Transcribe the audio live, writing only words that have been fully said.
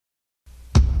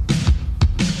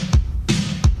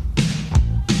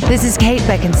This is Kate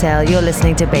Beckinsale. You're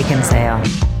listening to Bacon Sale.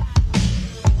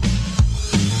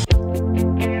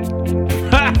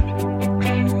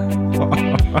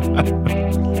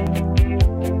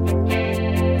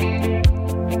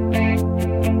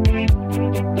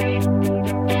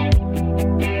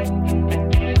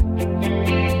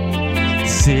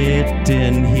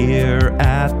 Sitting here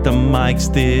at the mics,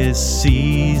 this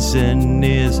season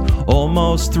is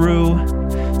almost through.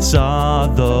 Saw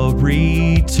the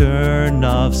return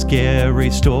of scary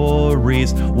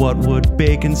stories. What would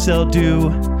Bacon Cell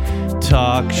do?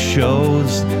 Talk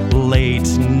shows, late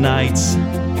nights,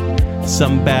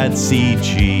 some bad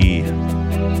CG.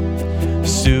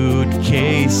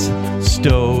 Suitcase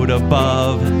stowed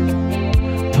above.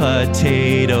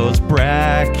 Potatoes,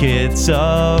 brackets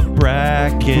of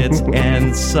brackets,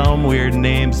 and some weird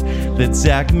names that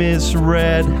Zach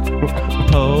misread.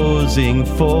 Posing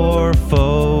for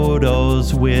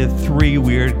photos with three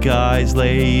weird guys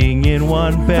laying in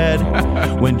one bed.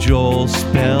 When Joel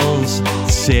spells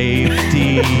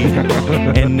safety,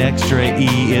 an extra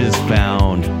E is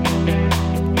found.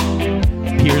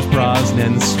 Pierce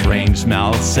Brosnan's strange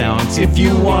mouth sounds. If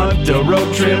you want a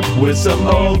road trip with some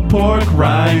old pork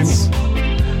rinds,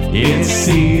 it's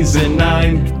season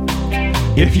 9.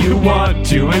 If you want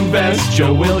to invest,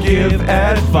 Joe will give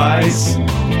advice.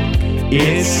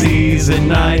 It's season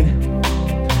 9.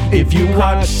 If you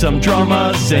watch some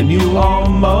dramas and you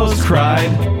almost cried,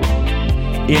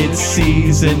 it's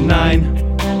season 9.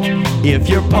 If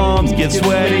your palms get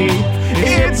sweaty,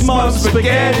 it's mom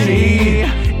spaghetti.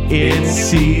 It's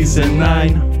season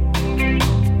 9.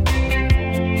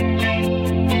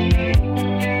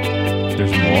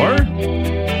 There's more?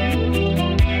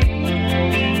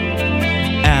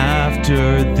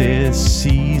 After this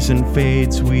season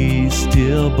fades, we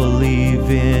still believe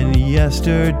in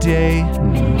yesterday.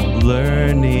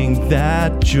 Learning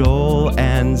that Joel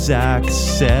and Zach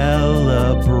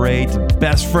celebrate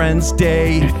Best Friends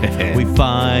Day. We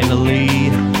finally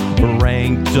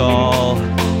ranked all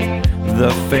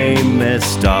the famous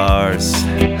stars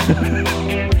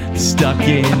stuck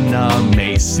in a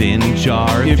mason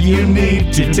jar. If you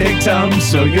need to take Tums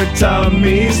so your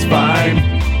tummy's fine,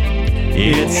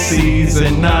 it's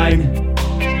season 9.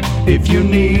 If you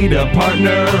need a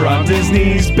partner on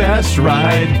Disney's best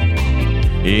ride,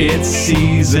 it's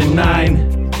season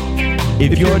 9.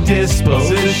 If your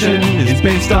disposition is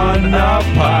based on a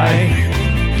pie,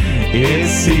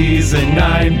 it's season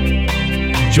 9.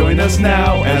 Join us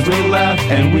now as we laugh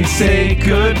and we say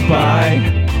goodbye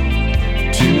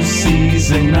to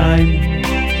season 9.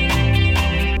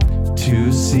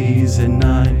 To season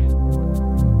 9.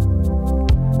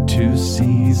 To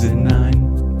season 9.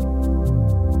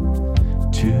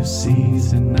 To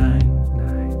season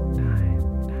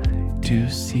 9. To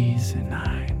season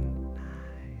 9.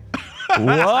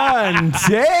 One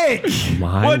take.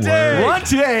 One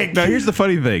take. Now, here's the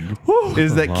funny thing,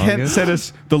 is that Kent sent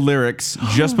us the lyrics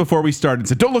just before we started.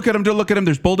 Said, don't look at them, don't look at them.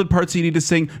 There's bolded parts you need to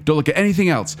sing. Don't look at anything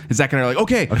else. And Zach and I are like,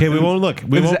 okay. Okay, we won't look.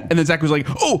 And then Zach was like,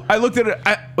 oh, I looked at it.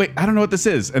 Wait, I don't know what this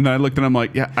is. And then I looked and I'm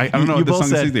like, yeah, I don't know what this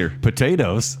song is either.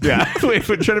 Potatoes. Yeah. We're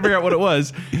trying to figure out what it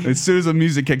was. And as soon as the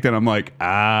music kicked in, I'm like,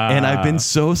 And I've been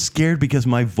so scared because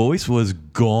my voice was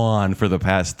gone for the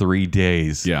past 3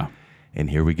 days. Yeah. And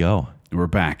here we go. We're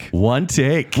back. One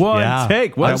take. One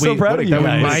take. I'm so proud of you that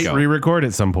guys. we might re-record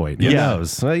at some point. Who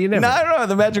knows? Well, you never. No, I don't know.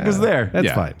 The magic was there.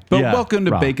 That's fine. But Yeah. welcome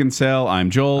to Rob. Bacon Sale. I'm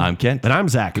Joel. I'm Kent. And I'm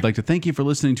Zach. We'd like to thank you for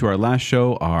listening to our last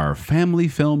show, our family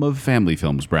film of family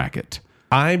films bracket.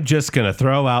 I'm just going to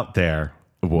throw out there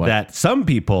that some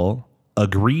people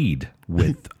agreed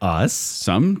with us.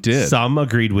 Some did. Some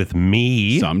agreed with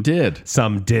me. Some did.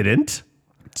 Some didn't.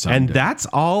 Some did. That's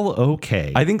all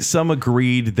okay. I think some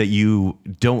agreed that you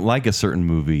don't like a certain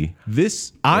movie.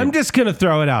 I'm just going to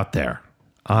throw it out there.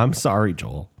 I'm sorry,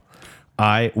 Joel.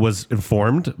 I was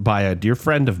informed by a dear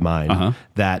friend of mine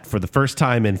that for the first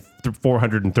time in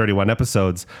 431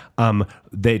 episodes,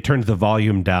 they turned the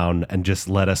volume down and just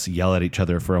let us yell at each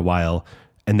other for a while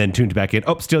and then tuned back in.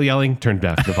 Oh, still yelling, turned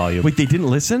back the volume. Wait, they didn't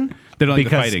listen? They don't like the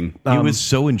Because, fighting. It was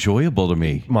so enjoyable to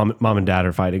me. Mom and dad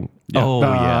are fighting. Oh,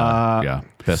 yeah. Yeah.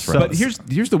 Best friends. But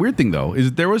here's the weird thing, though,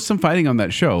 is there was some fighting on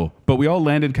that show, but we all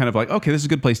landed kind of like, okay, this is a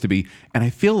good place to be. And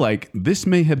I feel like this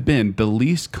may have been the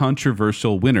least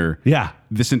controversial winner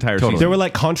this entire season. There were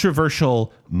like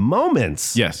controversial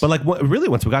moments. Yes. But like really,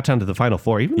 once we got down to the final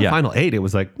 4, even the final 8, it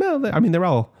was like, no, I mean, they're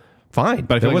all fine.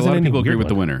 But I feel There like a lot of wasn't people any agree weird with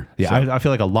the one. winner. Yeah, So- I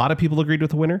feel like a lot of people agreed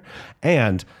with the winner.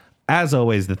 And as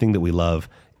always, the thing that we love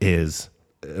is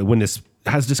when this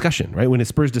has discussion, right? When it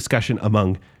spurs discussion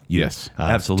among Yes,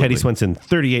 absolutely. Teddy Swenson,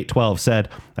 3812, said,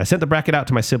 I sent the bracket out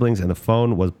to my siblings and the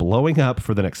phone was blowing up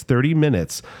for the next 30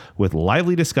 minutes with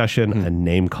lively discussion and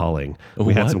name calling.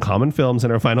 We had some common films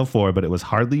in our final four, but it was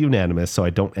hardly unanimous, so I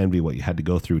don't envy what you had to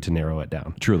go through to narrow it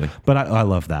down. Truly. But I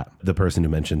love that. The person who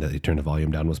mentioned that he turned the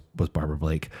volume down was Barbara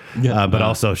Blake. But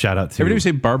also shout out to... Every time you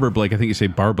say Barbara Blake, I think you say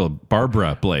Barbara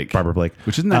Blake. Barbara Blake.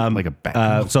 Which isn't that like a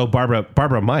bad... So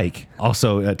Barbara Mike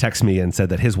also texted me and said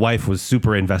that his wife was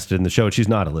super invested in the show. She's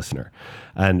not a listener,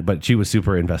 but she was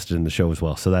super invested in the show as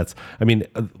well. So that's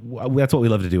what we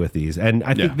love to do with these. And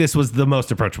I think this was the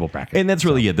most approachable bracket. And that's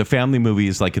really it. The family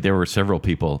movies, like there were several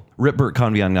people. Rip Burt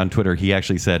Convey on Twitter, he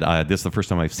actually said, this is the first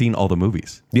time I've seen all the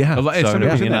movies. Yeah. It's So, somebody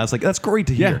said and that. I was like, that's great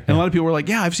to Yeah. hear. And a lot of people were like,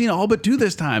 yeah, I've seen all but two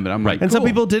this time. And I'm like, And some cool.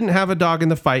 people didn't have a dog in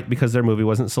the fight because their movie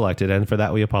wasn't selected, and for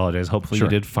that we apologize. Hopefully you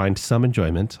did find some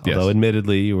enjoyment, Yes. although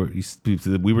admittedly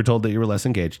we were told that you were less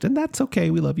engaged, and that's okay.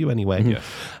 We love you anyway. Yes.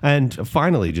 And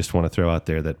finally, just want to throw out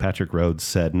there that Patrick Rhodes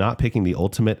said not picking the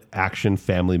ultimate action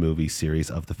family movie series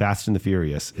of The Fast and the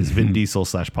Furious is Vin Diesel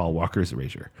 / Paul Walker's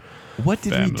Erasure. What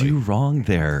did Family. we do wrong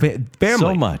there? Family.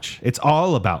 So much. It's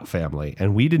all about family,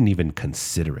 and we didn't even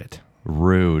consider it.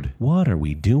 Rude. What are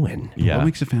we doing? Yeah. What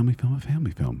makes a family film a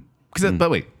family film? Because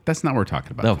but wait, that's not what we're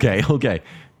talking about. Okay.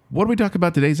 What do we talk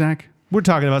about today, Zach? We're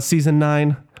talking about season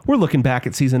 9. We're looking back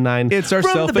at season 9. It's our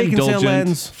From the Bacon Sale self-indulgent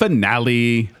lens.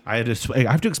 finale. I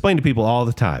have to explain to people all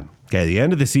the time. Okay, at the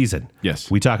end of the season, Yes.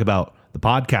 we talk about the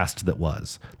podcast that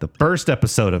was. The first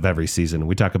episode of every season,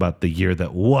 we talk about the year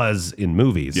that was in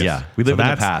movies. Yeah, we live in the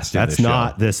that's- past in That's this show.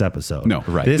 not this episode. No,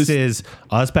 right. This This- is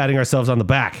us patting ourselves on the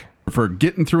back. For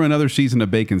getting through another season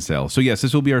of Bacon Sale. So yes,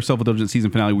 this will be our self-indulgent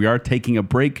season finale. We are taking a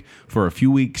break for a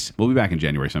few weeks. We'll be back in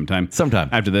January sometime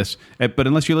after this. But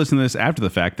unless you're listening to this after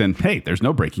the fact, then hey, there's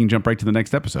no break. You can jump right to the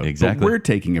next episode. Exactly. But we're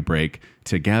taking a break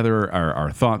to gather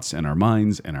our thoughts and our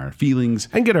minds and our feelings.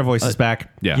 And get our voices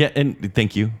back. Yeah. And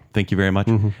thank you very much.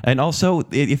 And also,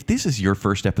 if this is your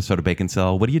first episode of Bacon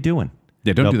Cell, what are you doing?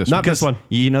 Yeah, don't Nope, do this. not one. this one.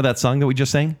 You know that song that we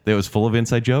just sang that was full of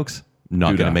inside jokes?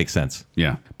 Not Do going to that. make sense.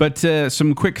 Yeah. But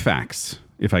some quick facts,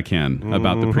 if I can,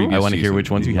 about the previous I wanna hear season.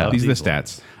 which ones you have. These are the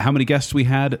stats. How many guests we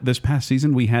had this past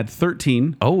season? We had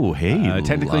 13. Oh, hey.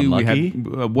 Technically, we had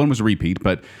one was a repeat,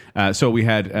 but so we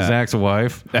had Zach's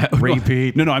wife.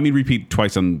 Repeat. No, I mean repeat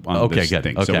twice on Okay, this good.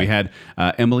 thing. Okay. So we had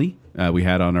Emily. We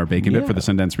had on our Bacon Bit for the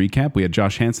Sundance recap. We had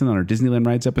Josh Hansen on our Disneyland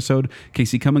Rides episode.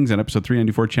 Casey Cummings on episode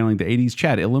 394, channeling the 80s.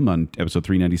 Chad Illam on episode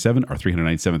 397, our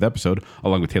 397th episode,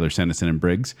 along with Taylor Sanderson and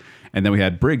Briggs. And then we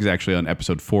had Briggs actually on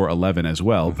episode 411 as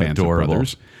well. Banter Adorable.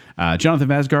 Brothers. Jonathan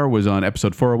Vasgar was on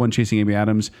episode 401, Chasing Amy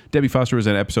Adams. Debbie Foster was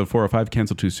on episode 405,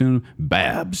 Cancel Too Soon.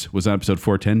 Babs was on episode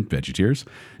 410, VeggieTears.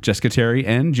 Jessica Terry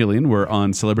and Jillian were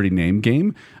on Celebrity Name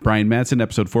Game. Brian Madsen,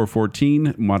 episode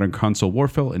 414, Modern Console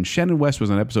Warfare. And Shannon West was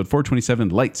on episode 427,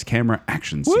 Lights, Camera,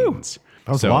 Action Scenes.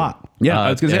 That was a lot. Yeah,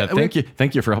 I was going to say.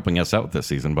 Thank you for helping us out this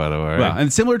season, by the way. Well,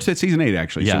 and similar to season 8,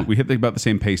 actually. Yeah. So we hit about the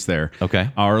same pace there.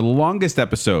 Okay. Our longest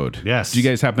episode. Yes. Do you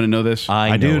guys happen to know this?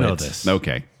 I do know know it. this.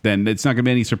 Okay. Then it's not going to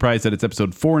be any surprise that it's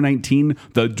episode 419,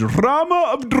 The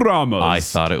Drama of Dramas. I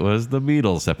thought it was the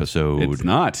Beatles episode. It's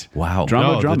not. Wow.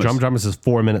 Drama No, Dramas. the Drum Dramas is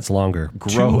 4 minutes longer.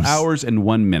 2 hours and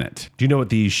 1 minute. Do you know what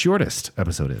the shortest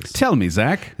episode is? Tell me,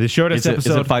 Zach. The shortest Is it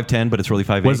episode 5:10, but it's really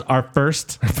 5:08? was our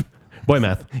first boy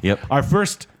math. Yep. Our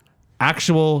first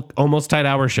actual almost tight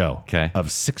hour show. Okay.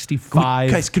 Of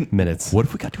 65 minutes. What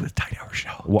if we got to a tight hour show?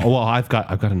 Well, I've got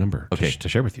a number to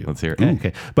share with you. Let's hear it.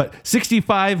 Okay. But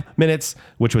 65 minutes,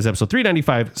 which was episode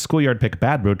 395, Schoolyard Pick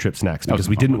Bad Road Trip Snacks, because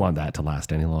we didn't want that to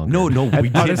last any longer. No, we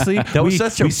didn't. Honestly, That was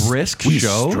such a brisk we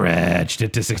show. stretched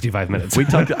it to 65 minutes.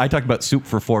 I talked about soup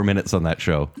for 4 minutes on that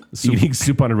show. Eating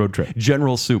soup on a road trip.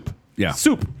 General soup. Yeah.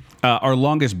 Soup. Our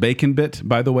longest Bacon Bit,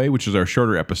 by the way, which is our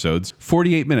shorter episodes,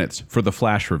 48 minutes for the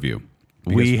Flash review.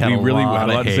 We had a lot had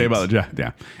a of lot to say hate. about it.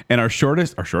 Yeah. And our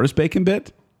shortest Bacon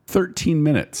Bit, 13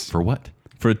 minutes. For what?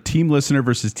 For Team Listener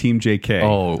versus Team JK.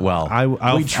 Oh, well.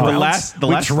 We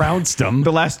trounced them.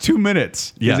 The last 2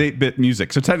 minutes Yeah. is 8-bit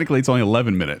music. So technically it's only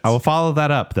 11 minutes. I will follow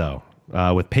that up, though,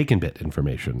 with Bacon Bit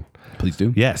information. Please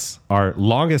do. Yes. Our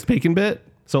longest Bacon Bit.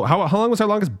 So how long was our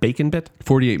longest Bacon Bit?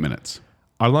 48 minutes,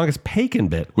 Our longest Bacon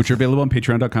Bit which are available on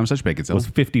patreon.com/baconsale. was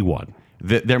 51.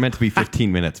 They're meant to be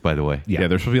 15 minutes, by the way. Yeah,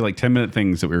 there's supposed to be like 10-minute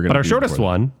things that we were going to But our shortest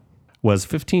one was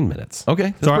 15 minutes. Okay,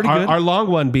 that's So pretty good. our long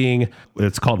one being,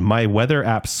 it's called My Weather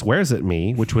App Swears at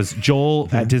Me, which was Joel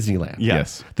at Disneyland.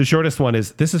 Yes. The shortest one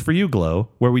is This Is For You, Glow,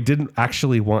 where we didn't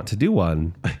actually want to do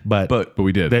one, but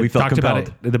we did. They We felt talked about it.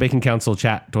 compelled. The Bacon Council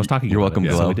chat was talking You're about welcome, it.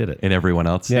 Glow. So we did it. And everyone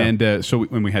else. Yeah. And so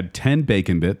when we had 10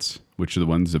 Bacon Bits, which are the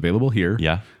ones available here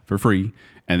Yeah. for free,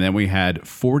 and then we had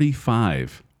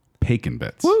 45 Bacon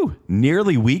Bits. Woo!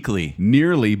 Nearly weekly.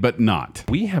 Nearly, but not.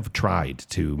 We have tried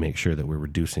to make sure that we're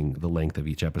reducing the length of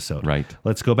each episode. Right.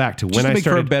 Let's go back to Just when to I make for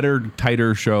a started. better,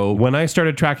 tighter show. When I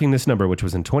started tracking this number, which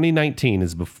was in 2019,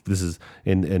 this is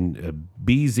in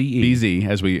BZE. BZ,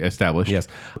 as we established. Yes,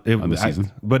 on the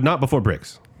season. but not before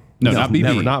Briggs. No, not BB.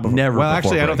 Never, not before. Never Well, before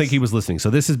actually, I don't Briggs. think he was listening. So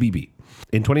this is BB.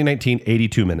 In 2019,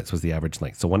 82 minutes was the average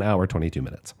length. So 1 hour, 22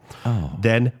 minutes. Oh.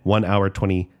 Then 1 hour,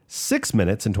 26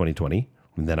 minutes in 2020.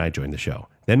 And then I joined the show.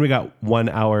 Then we got 1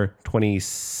 hour,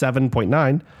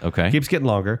 27.9. Okay. Keeps getting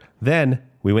longer. Then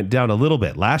we went down a little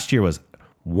bit. Last year was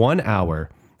 1 hour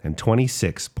and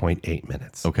 26.8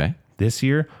 minutes. Okay. This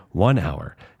year, 1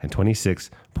 hour and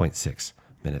 26.6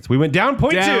 minutes. We went down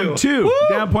 0.2. Down 2. Woo!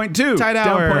 Down 0.2. Tight Down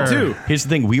hour. 0.2. Here's the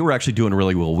thing. We were actually doing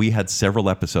really well. We had several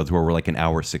episodes where we're like an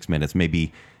hour, 6 minutes,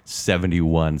 maybe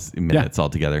 71 minutes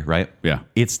altogether, right? Yeah.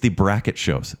 It's the bracket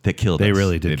shows that killed us. They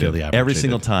really did kill the average. Every They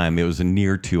single did. time, it was a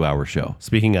near 2 hour show.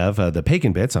 Speaking of the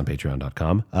Bacon Bits on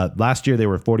patreon.com, last year they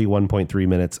were 41.3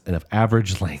 minutes and of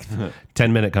average length,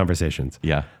 10-minute conversations.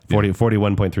 Yeah.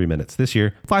 41.3 minutes. This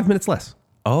year, 5 minutes less,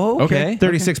 Oh, okay.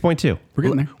 36.2. We're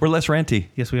getting there. We're less ranty.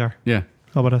 Yes, we are. Yeah.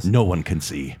 How about us? No one can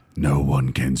see. No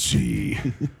one can see.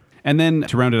 And then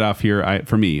to round it off here,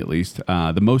 for me at least,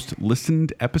 the most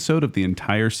listened episode of the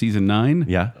entire season 9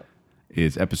 Yeah.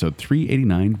 is episode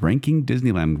 389, Ranking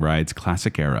Disneyland Rides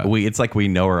Classic Era. It's like we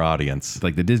know our audience. It's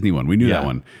like the Disney one. We knew Yeah. that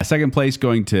one. Second place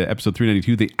going to episode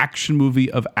 392, the action movie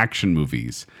of action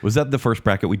movies. Was that the first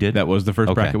bracket we did? That was the first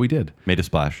Okay. bracket we did. Made a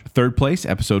splash. Third place,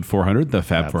 episode 400, the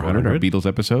Fab 400, our 400. Beatles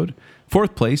episode.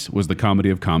 Fourth place was the Comedy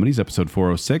of Comedies, episode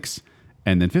 406.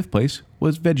 And then fifth place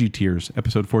was Veggie Tears,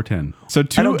 episode 410. So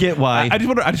I don't get why. I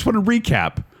just want to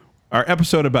recap our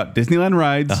episode about Disneyland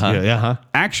rides,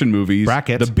 action movies,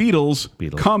 Bracket. the Beatles,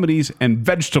 Beatles. comedies, and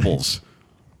vegetables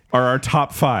are our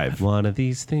top 5. One of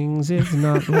these things is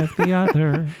not like the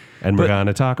other. And we're going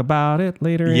to talk about it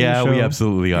later in Yeah, the show. we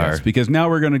absolutely are. Yes, because now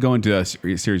we're going to go into a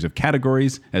series of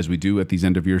categories, as we do at these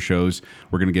end of year shows.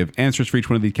 We're going to give answers for each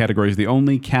one of these categories. The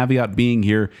only caveat being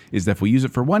here is that if we use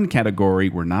it for one category,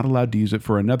 we're not allowed to use it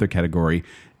for another category,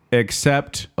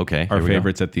 except Okay, our here we go.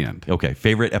 favorites at the end. Okay.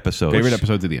 Favorite episode. Favorite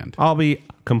episodes at the end. I'll be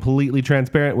completely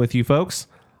transparent with you folks.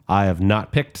 I have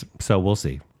not picked, so we'll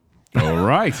see. All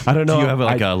right. I don't know. Do you have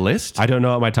a list? I don't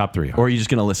know what my top 3 are. Or are you just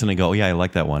going to listen and go, oh, yeah, I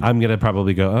like that one? I'm going to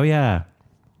probably go, oh, yeah.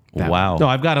 Wow. No,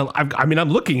 I'm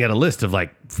looking at a list of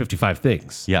like 55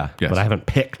 things. Yeah. Yes. But I haven't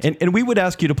picked. And we would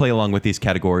ask you to play along with these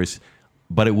categories,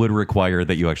 but it would require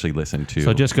that you actually listen to.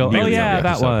 So just go, oh, Maybe yeah, the that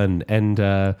episode. one.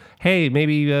 And hey,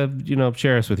 maybe,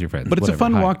 share us with your friends. But it's a Whatever.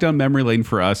 fun Hi. walk down memory lane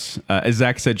for us. As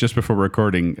Zach said just before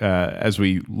recording, as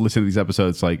we listen to these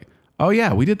episodes, like, oh,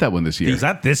 yeah, we did that one this year. Is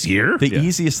that this year? The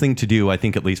easiest thing to do, I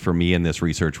think, at least for me in this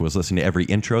research, was listen to every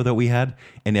intro that we had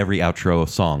and every outro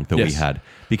song that we Yes. had.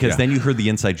 Because Yeah. then you heard the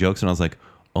inside jokes, and I was like,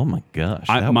 oh my gosh,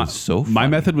 that was so funny. My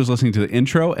method was listening to the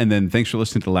intro and then thanks for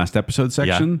listening to the last episode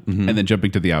section Mm-hmm. and then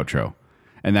jumping to the outro.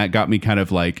 And that got me kind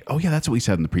of like, oh, yeah, that's what we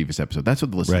said in the previous episode. That's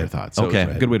what the listener Right. thought. So Okay. it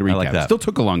was a good way to recap. I like that. Still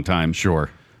took a long time. Sure.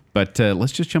 But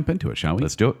let's just jump into it, shall we?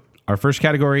 Let's do it. Our first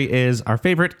category is our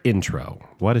favorite intro.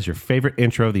 What is your favorite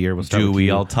intro of the year? We'll start Do with we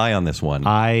you. all tie on this one?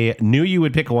 I knew you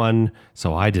would pick one,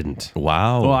 so I didn't.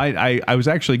 Wow. Well, I was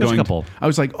actually There's a going. couple. I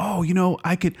was like, oh,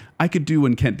 I could do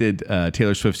when Kent did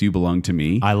Taylor Swift's "You Belong to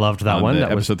Me." I loved that on one. the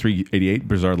That was- episode 388,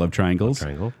 Bizarre Love Triangles,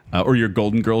 Triangle. Or your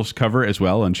Golden Girls cover as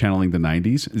well on channeling the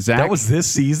 '90s. Zach, that was this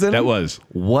season? that was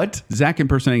What? Zach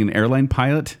impersonating an airline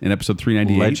pilot in episode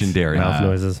 398. Legendary. Mouth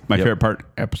noises. My Yep. favorite part: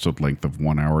 episode length of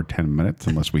 1 hour 10 minutes,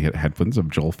 unless we hit headphones of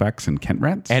Joel Fex and Kent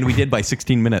Rants. And we did by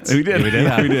 16 minutes. We did.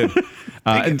 Yeah. We did.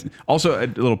 And also a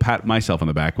little pat myself on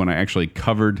the back when I actually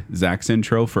covered Zach's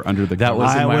intro for Under the That Covers.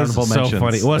 was in I my was honorable so mentions.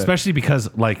 funny. Well, especially because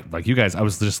like you guys, I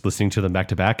was just listening to them back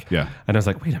to back. Yeah. And I was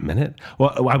like, wait a minute.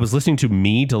 Well, I was listening to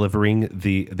me delivering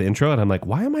the intro, and I'm like,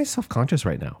 why am I self-conscious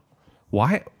right now?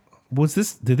 Why was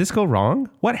this? Did this go wrong?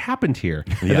 What happened here?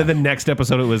 And then the next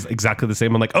episode, it was exactly the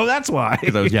same. I'm like, oh, that's why.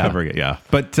 I was covering it, yeah.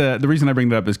 But the reason I bring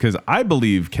that up is because I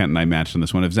believe Kent and I matched on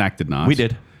this one. If Zach did not, We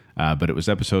did. But it was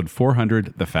episode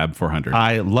 400, the Fab 400.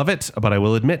 I love it, but I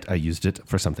will admit I used it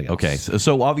for something else. Okay,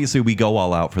 so obviously we go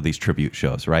all out for these tribute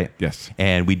shows, right? Yes.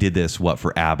 And we did this,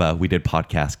 for ABBA? We did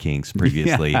Podcast Kings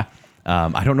previously. Yeah.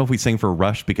 I don't know if we sang for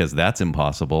Rush because that's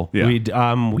impossible. Yeah. We did.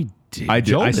 I did.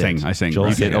 Joel I did. sang. Joel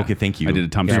Rush, did? yeah. Okay, thank you. I did a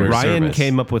Tom Yeah, Sawyer Ryan service.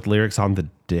 came up with lyrics on the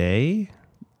day.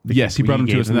 Yes, he We brought them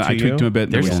to gave us, and them then I to tweaked you? him a bit.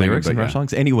 and then There's we sang it, lyrics but in Rush yeah.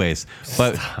 songs. Anyways,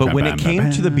 but when it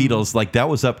came to the Beatles, like that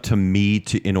was up to me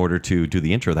in order to do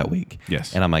the intro that week.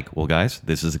 Yes. And I'm like, well, guys,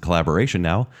 this is a collaboration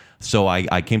now. So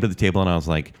I came to the table and I was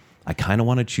like, I kind of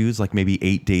want to choose like maybe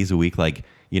 8 days a week, like,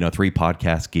 3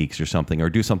 podcast geeks or something, or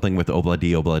do something with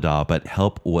Obla-Di, Obla-Da, but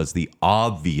Help was the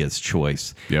obvious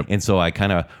choice. Yep. And so I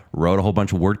kind of wrote a whole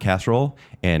bunch of word casserole.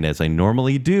 And as I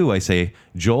normally do, I say,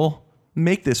 Joel,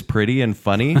 make this pretty and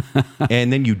funny.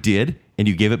 And then you did, and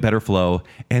you gave it better flow.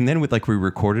 And then we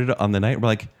recorded it on the night. We're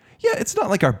like, yeah, it's not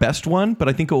like our best one, but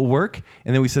I think it will work.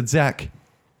 And then we said, Zach,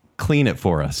 clean it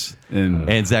for us.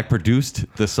 And Zach produced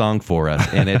the song for us,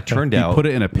 and it turned out Put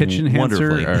it in a pitch enhancer,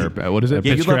 wonderfully. or what is it?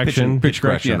 Yeah, Pitch you love correction. pitch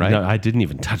correction, right? No, I didn't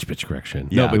even touch pitch correction.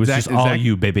 Yeah. No, it was Zach- just all Zach-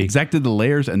 you, baby. Zach did the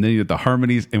layers, and then he did the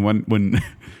harmonies. And when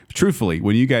truthfully,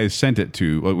 when you guys sent it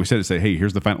we said, hey,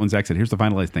 here's the final. When Zach said, here's the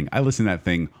finalized thing, I listened to that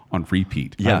thing on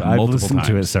repeat. Yeah, I've multiple listened times.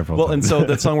 to it several Well, times. and so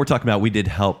the song we're talking about, we did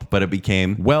Help, but it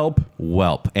became Whelp.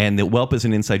 And the Whelp is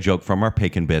an inside joke from our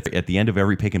Pick and Bit. At the end of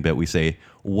every Pick and Bit, we say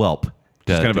Whelp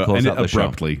to close out the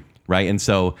abruptly. show. Right? And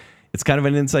so it's kind of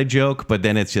an inside joke, but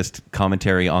then it's just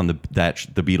commentary on the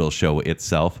Beatles show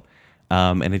itself.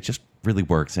 And it just really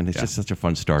works, and it's just such a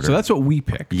fun starter. So that's what we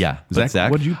picked. Yeah.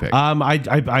 Zach, what did you pick?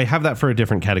 I have that for a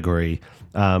different category.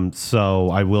 So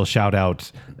I will shout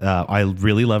out. I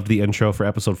really loved the intro for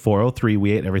episode 403.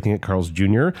 We ate everything at Carl's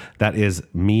Jr. That is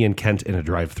me and Kent in a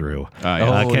drive-through.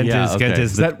 Yeah. Oh, Kent yeah, is okay. Kent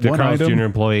is Is the that one Carl's item? Jr.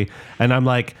 employee, and I'm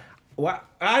like, what?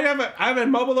 I have a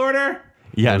mobile order.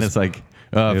 yeah, and it's like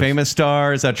famous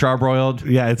stars at Charbroiled.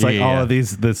 Yeah, it's like all of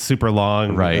the super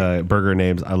long Right. burger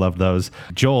names. I love those.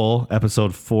 Joel,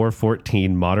 episode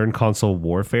 414, Modern Console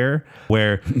Warfare,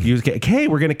 where you okay,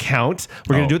 we're gonna count.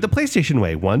 We're gonna do it the PlayStation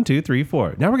way. 1, 2, 3,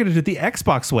 4. Now we're gonna do it the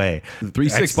Xbox way.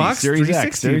 360, Xbox, Series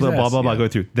X, 360, Series blah blah S, blah blah. yeah. Go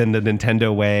through. Then the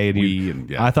Nintendo way. And Wii and-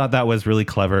 yeah. I thought that was really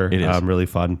clever. It is. Really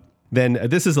fun. Then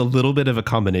this is a little bit of a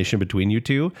combination between you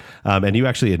two, and you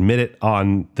actually admit it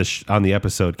on the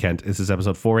episode, Kent. This is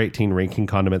episode 418, ranking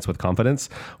condiments with confidence,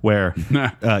 where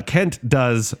Kent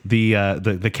does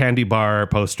the candy bar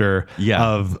poster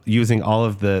of using all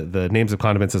of the names of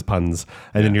condiments as puns,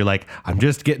 and then you're like, I'm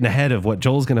just getting ahead of what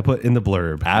Joel's going to put in the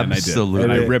blurb. And Absolutely.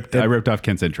 I did. And I ripped off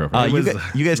Kent's intro. For You it. guys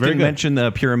very didn't good. mention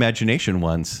the Pure Imagination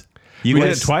ones. You We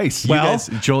guys, did it twice. You Well- guys,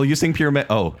 Joel, you sing Pure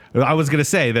Oh, I was going to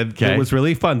say that Okay. it was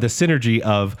really fun. The synergy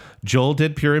of Joel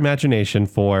did Pure Imagination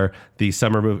for the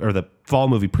summer movie or the fall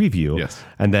movie preview. Yes.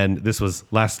 And then this was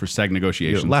for SAG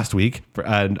negotiations. last week.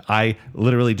 And I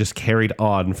literally just carried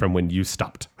on from when you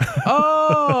stopped.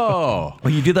 Oh,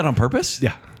 well, you did that on purpose?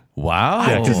 Yeah. Wow.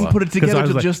 I didn't put it together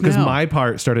till just Because now. my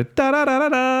part started da da da da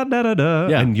da da da da,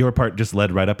 Yeah. and your part just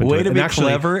led right up into Way it. to And be actually,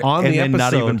 clever and then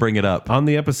not even bring it up. On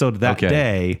the episode that Okay.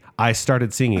 day, I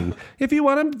started singing, if you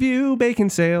want to view Bacon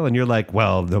Sale, and you're like,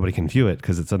 well, nobody can view it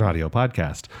because it's an audio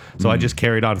podcast. So I just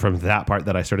carried on from that part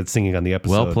that I started singing on the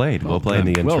episode. Well played. Well played.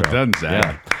 In the intro. well done,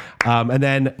 Zach. And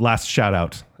then last shout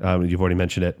out. You've already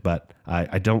mentioned it, but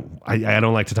I don't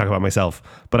like to talk about myself,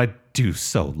 but I do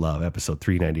so love episode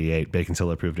 398, Bacon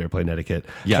Sale approved airplane etiquette.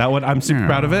 Yeah. That one I'm super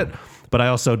proud of it, but I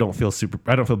also don't feel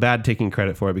bad taking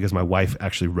credit for it because my wife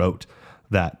actually wrote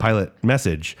that pilot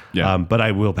message. Yeah. But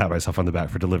I will pat myself on the back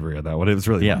for delivery on that one. It was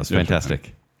really Yeah, it fun. was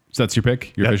fantastic. So that's your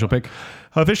pick, your official pick.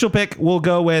 Official pick, we'll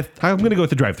go with. I'm going to go with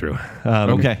the drive-through.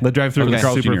 Okay. The drive-through Okay. was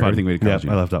Carl's super Jr., fun. everything we did Carl's Yeah,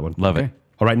 Jr. I love that one. Love it.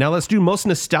 All right, now let's do most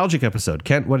nostalgic episode.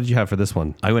 Kent, what did you have for this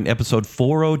one? I went episode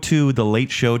 402, The Late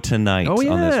Show Tonight Oh, on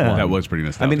this yeah. one. That was pretty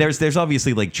nostalgic. I mean, there's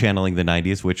obviously like channeling the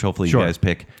 90s, which hopefully Sure. you guys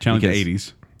pick. Challenge the because-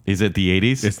 80s. Is it the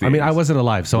 80s? It's the I mean, 80s. I wasn't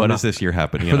alive, so What I'm does this year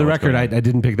happen? You For know the what's record, going on. I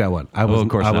didn't pick that one. I wasn't,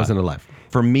 of course I not. wasn't alive.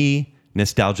 For me,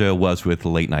 nostalgia was with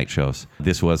late night shows.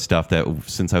 This was stuff that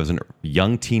since I was a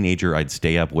young teenager, I'd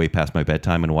stay up way past my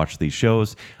bedtime and watch these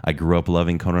shows. I grew up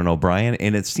loving Conan O'Brien,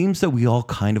 and it seems that we all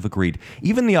kind of agreed.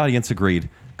 Even the audience agreed.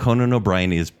 Conan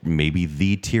O'Brien is maybe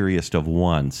the tieriest of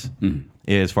ones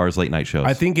as far as late night shows.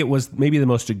 I think it was maybe the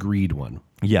most agreed one.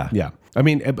 Yeah. Yeah. I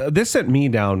mean, this sent me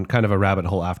down kind of a rabbit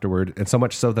hole afterward, and so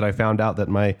much so that I found out that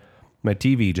my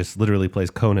TV just literally plays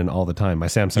Conan all the time. My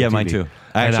Samsung Yeah, TV. mine too.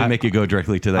 I And actually make you go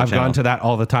directly to that I've channel. gone to that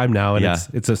all the time now, and Yeah.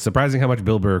 it's a surprising how much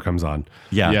Bill Burr comes on.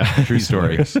 Yeah, Yeah. true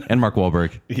story. And Mark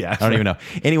Wahlberg. Yeah. I don't even know.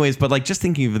 Anyways, but like just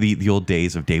thinking of the old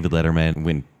days of David Letterman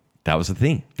when that was a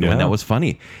thing, Yeah. when that was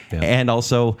funny. Yeah. And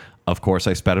also, of course,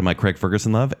 I spouted my Craig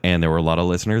Ferguson love, and there were a lot of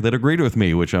listeners that agreed with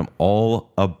me, which I'm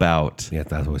all about. Yeah,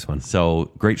 that's always fun.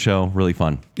 So great show, really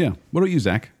fun. Yeah. What about you,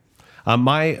 Zach?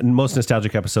 My most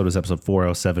nostalgic episode was episode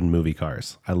 407, Movie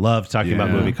Cars. I loved talking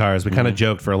about movie cars. We kind of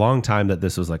joked for a long time that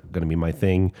this was like going to be my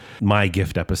thing, my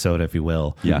gift episode, if you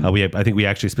will. Yeah. I think we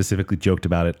actually specifically joked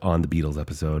about it on the Beatles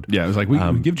episode. Yeah, it was like, we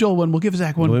give Joel one, we'll give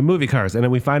Zach one. With movie cars. And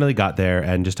then we finally got there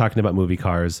and just talking about movie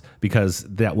cars because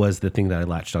that was the thing that I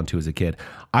latched onto as a kid.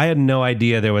 I had no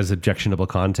idea there was objectionable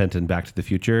content in Back to the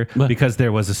Future because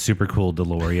there was a super cool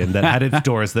DeLorean that had its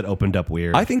doors that opened up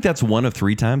weird. I think that's one of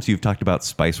 3 times you've talked about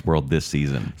Spice World this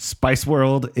season. Spice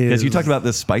World is... Because you talked about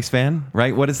the Spice van,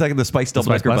 right? What is that? The Spice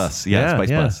double-decker bus. Yeah, Spice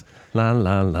bus. La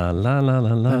la la la la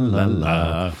la la la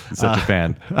la. Such a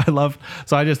fan.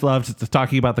 I just loved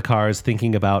talking about the cars,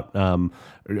 thinking about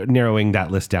narrowing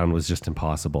that list down was just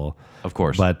impossible. Of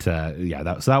course. But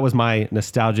that was my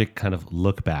nostalgic kind of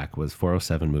look back was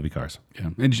 407 Movie Cars.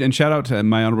 Yeah. And shout out to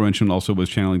my honorable mention also was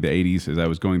channeling the 80s as I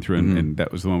was going through, and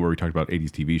that was the one where we talked about 80s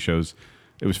TV shows.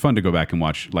 It was fun to go back and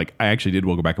watch. Like, I actually did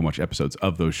go back and watch episodes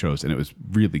of those shows, and it was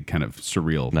really kind of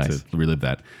surreal to relive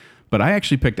that. But I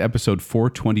actually picked episode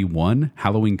 421,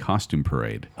 Halloween Costume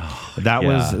Parade.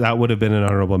 That would have been an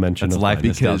honorable mention. That's life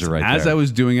nostalgia right there. As I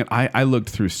was doing it, I looked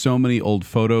through so many old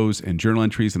photos and journal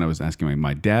entries, and I was asking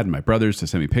my dad and my brothers to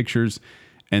send me pictures.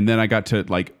 And then I got to,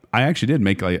 I actually did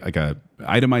make like a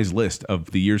itemized list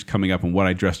of the years coming up and what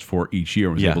I dressed for each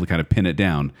year. I was able to kind of pin it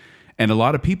down. And a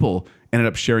lot of people ended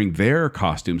up sharing their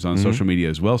costumes on social media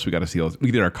as well. So we got to see,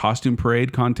 we did our costume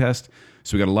parade contest.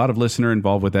 So we got a lot of listener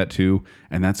involved with that too.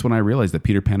 And that's when I realized that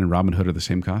Peter Pan and Robin Hood are the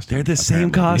same costume. They're the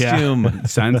same costume. Yeah.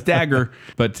 Sans dagger.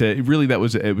 But really, it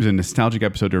was a nostalgic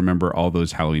episode to remember all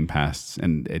those Halloween pasts.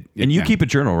 And you keep a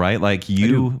journal, right? Like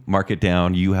you mark it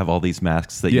down. You have all these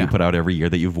masks that you put out every year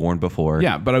that you've worn before.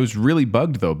 Yeah, but I was really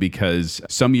bugged though, because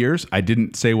some years I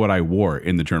didn't say what I wore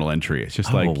in the journal entry. It's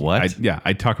just what?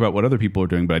 I talk about what other people are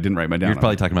doing, but I didn't write my down. You're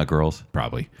probably talking about girls.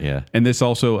 Probably. Yeah. And this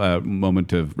also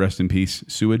moment of rest in peace,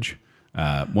 Sewage.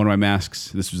 One of my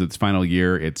masks, this was its final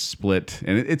year. It's split,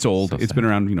 and it's old. It's been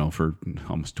around, for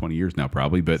almost 20 years now,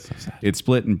 probably. But it's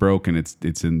split and broke, and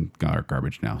it's in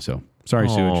garbage now. So sorry,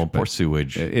 Sewage. Poor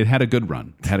Sewage. It had a good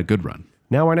run.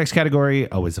 Now our next category,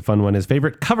 always a fun one, is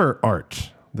favorite cover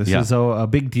art. This is a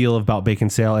big deal about Bacon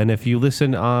Sale, and if you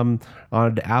listen on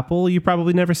Apple, you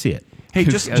probably never see it. Hey,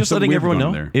 just letting weird everyone one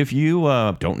know, there. if you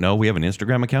don't know, we have an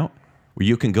Instagram account where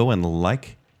you can go and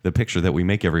like the picture that we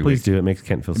make every Please week. do. It makes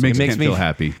Kent feel It makes safe. Kent feel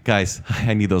happy. Guys,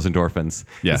 I need those endorphins.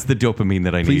 Yeah. It's the dopamine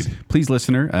that I need. Please,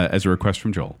 listener, as a request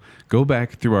from Joel, go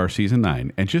back through our season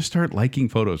 9 and just start liking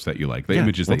photos that you like. The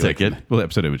images we'll that you take like. it. Well,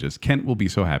 episode images. Kent will be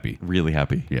so happy. Really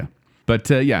happy. Yeah. But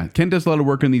Ken does a lot of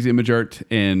work on these image art.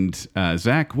 And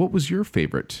Zach, what was your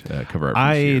favorite cover art?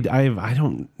 I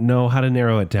don't know how to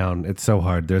narrow it down. It's so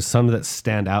hard. There's some that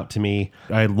stand out to me.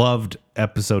 I loved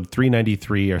episode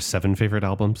 393, our 7 favorite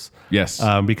albums. Yes.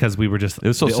 Because we were just It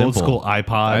was so the old simple. school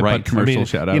iPod, Right, commercial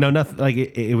shout out. Nothing like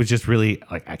it was just really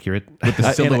like accurate. With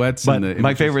the silhouettes and the My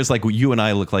images. favorite is like you and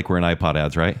I look like we're in iPod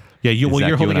ads, right? Yeah, Zach,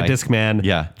 you're holding and a I- Discman.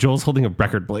 Yeah. Joel's holding a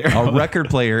record player. A record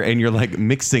player, and you're like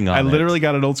mixing on I it. literally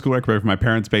got an old school record player from my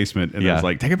parents' basement. And I Yeah. was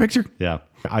like, take a picture. Yeah.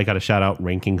 I got to shout out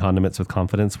Ranking Condiments with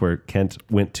Confidence, where Kent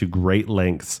went to great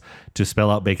lengths to spell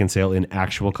out Bacon Sale in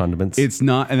actual condiments. It's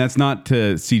not, and that's not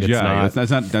CGI. It's not. That's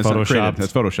not Photoshopped. creative.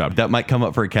 That's Photoshopped. That might come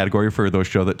up for a category for those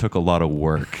show that took a lot of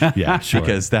work. Yeah, sure.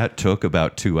 Because that took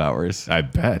about 2 hours. I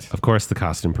bet. Of course, the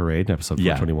costume parade, episode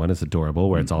Yeah. 421, is adorable,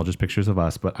 where it's all just pictures of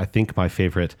us. But I think my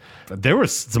favorite, there were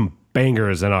some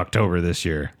bangers in October this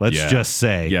year. Let's Yeah. just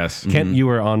say. Yes. Kent, you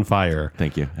were on fire.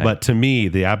 Thank you. But to me,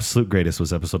 the absolute greatest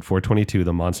was episode 422,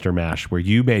 the Monster Mash, where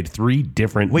you made 3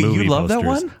 different Wait, you movie love that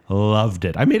posters. one? Loved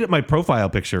it. I made it my profile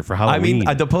picture for I Halloween.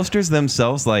 mean, the posters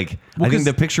themselves, I think 'cause-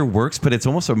 the picture works, but it's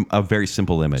almost a very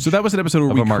simple image. So that was an episode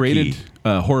where Of a we marquee. created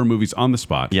horror movies on the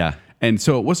spot. Yeah. And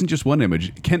so it wasn't just one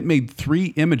image. Kent made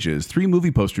 3 images, 3 movie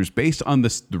posters based on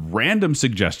the random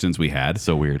suggestions we had.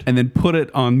 So weird. And then put it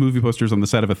on movie posters on the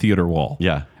side of a theater wall.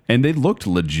 Yeah. And they looked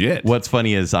legit. What's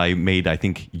funny is I made, I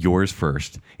think, yours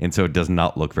first, and so it does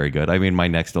not look very good. I made my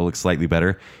next to look slightly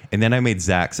better, and then I made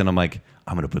Zach's, and I'm like,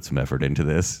 I'm going to put some effort into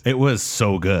this. it was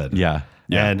so good. Yeah.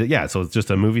 And so it's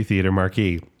just a movie theater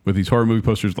marquee. With these horror movie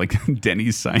posters like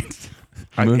Denny's signs.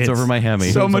 Moons It's over Miami.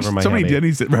 So Moons much, over so many Miami.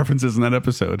 Denny's references in that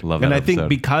episode. Love that And I episode. think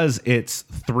because it's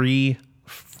three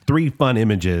fun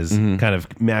images kind of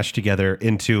mashed together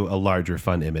into a larger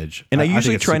fun image. And I think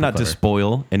usually it's try super not to clever.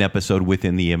 spoil an episode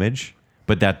within the image,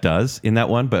 but that does in that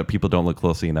one. But people don't look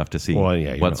closely enough to see Well,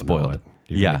 yeah, you what's don't know spoiled. what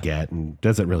you're Yeah. gonna get, and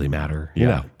does it really matter? You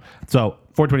Yeah. know. So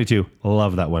 422,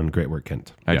 love that one. Great work,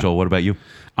 Kent. All right, Joel, what about you?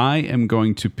 I am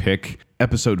going to pick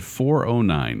episode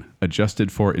 409,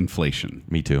 Adjusted for Inflation.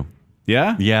 Me too.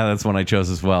 Yeah? Yeah, that's one I chose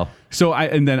as well. So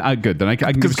good. Then I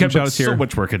can give some Ken put shout outs so here.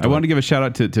 much work into I want it. to give a shout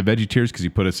out to VeggieTears because he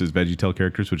put us as VeggieTale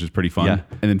characters, which is pretty fun. Yeah.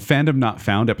 And then Fandom Not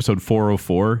Found, episode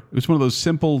 404. It was one of those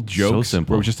simple jokes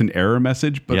simple. where it was just an error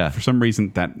message, but Yeah. for some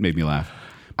reason that made me laugh.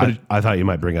 But I thought you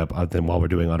might bring up then while we're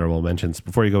doing honorable mentions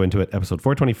before you go into it. Episode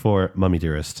 424, Mummy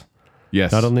Dearest.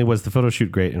 yes. Not only was the photo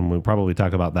shoot great, and we'll probably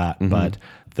talk about that, but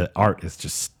the art is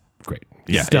just great.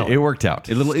 Yeah, Stellar. it worked out.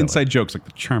 A little inside jokes like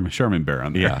the Charmin Bear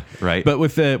on there. Yeah, right. But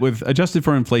with Adjusted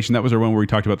for Inflation, that was our one where we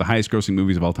talked about the highest grossing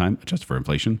movies of all time, Adjusted for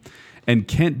Inflation. And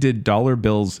Kent did dollar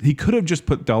bills. He could have just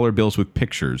put dollar bills with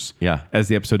pictures as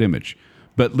the episode image.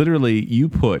 But literally, you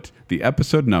put the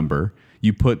episode number,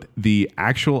 you put the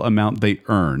actual amount they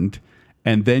earned,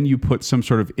 and then you put some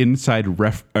sort of inside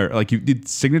like you did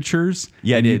signatures.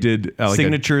 Yeah, and I you did did like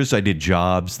signatures. I did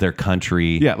jobs, their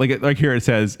country. Yeah, like here it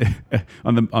says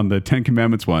on the Ten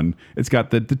Commandments one, it's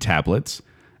got the tablets,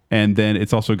 and then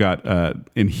it's also got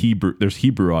in Hebrew. There's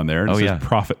Hebrew on there. And it says yeah.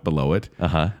 prophet below it.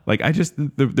 Uh-huh. Like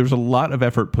there's a lot of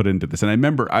effort put into this, and I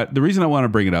remember the reason I want to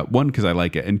bring it up, one, because I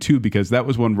like it, and two, because that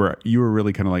was one where you were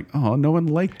really kind of like, oh, no one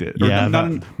liked it. Or Yeah,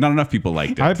 not enough people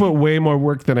liked it. I put way more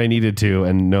work than I needed to,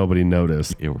 and nobody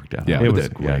noticed. It worked out. Yeah, It but was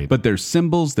the- great. But there's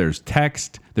symbols, there's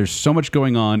text, there's so much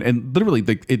going on, and literally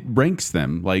it ranks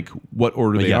them like what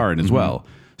order they Yeah. are in as well.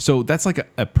 So that's like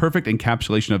a perfect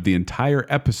encapsulation of the entire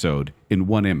episode in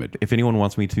one image. If anyone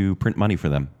wants me to print money for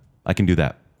them, I can do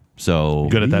that. So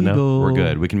Good at that now? We're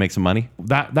good. We can make some money.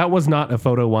 That was not a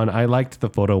photo one. I liked the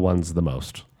photo ones the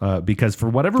most because for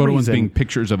whatever Photo ones reason, being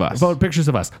pictures of us. pictures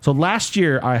of us. So last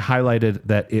year I highlighted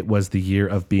that it was the year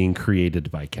of being created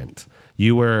by Kent.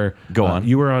 You were Go on.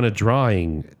 You were on a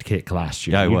drawing kick last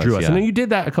year. Yeah, I you was, drew us, yeah. and then you did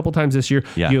that a couple times this year.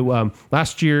 Yeah. You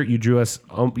last year you drew us,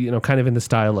 kind of in the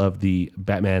style of the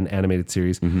Batman animated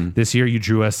series. This year you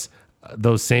drew us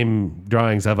those same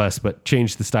drawings of us, but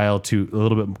changed the style to a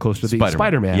little bit closer to the Spider-Man.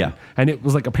 Spider-Man. Yeah. And it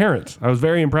was like apparent. I was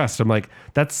very impressed. I'm like,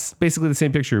 that's basically the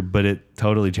same picture, but it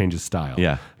totally changes style.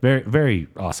 Yeah. Very, very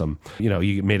awesome.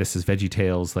 You made us as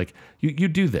VeggieTales. Like you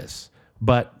do this.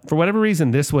 But for whatever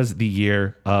reason, this was the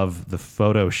year of the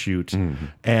photo shoot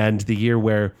and the year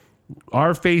where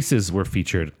our faces were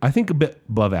featured, I think a bit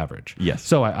above average. Yes.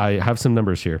 So I have some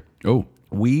numbers here. Oh,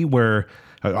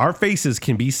 Our faces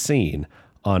can be seen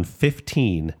on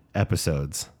 15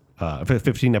 episodes,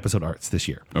 15 episode arts this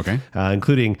year. Okay.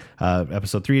 Including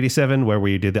episode 387, where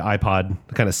we did the iPod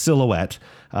kind of silhouette.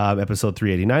 Episode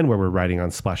 389, where we're riding on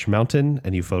Splash Mountain,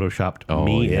 and you photoshopped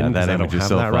me in. 'cause that I image don't is have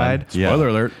so that fun. ride. Yeah. spoiler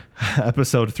alert.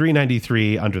 Episode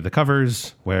 393, Under the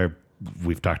Covers, where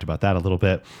we've talked about that a little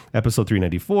bit. Episode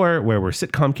 394, where we're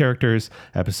sitcom characters.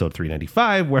 Episode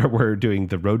 395, where we're doing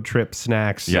the road trip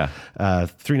snacks. Yeah.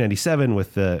 397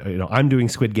 with the, I'm doing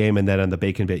Squid Game, and then on the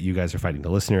bacon bit, you guys are fighting the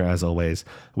listener, as always.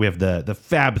 We have the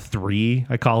Fab 3,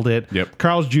 I called it. Yep.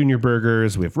 Carl's Jr.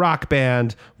 Burgers. We have Rock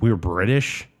Band. We're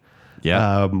British.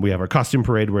 Yeah. We have our costume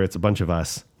parade where it's a bunch of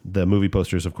us. The movie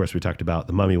posters, of course, we talked about.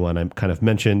 The Mummy one I kind of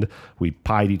mentioned. We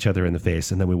pied each other in the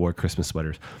face, and then we wore Christmas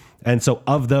sweaters. And so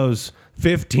of those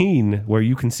 15 where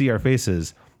you can see our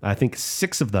faces, I think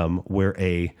 6 of them were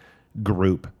a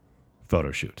group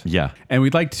photo shoot. Yeah. And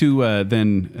we'd like to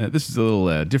this is a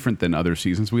little different than other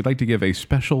seasons. We'd like to give a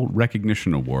special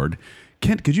recognition award.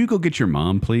 Kent, could you go get your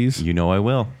mom, please? You know I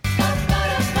will.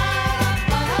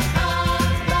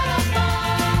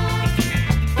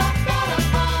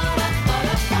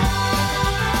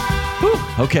 Whew.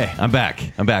 Okay, I'm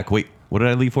back. Wait, what did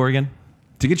I leave for again?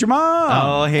 To get your mom.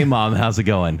 Oh, hey, Mom. How's it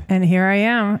going? And here I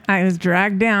am. I was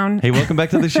dragged down. Hey, welcome back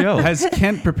to the show. Has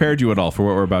Kent prepared you at all for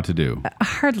what we're about to do?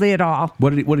 Hardly at all.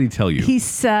 What did he tell you? He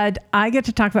said, I get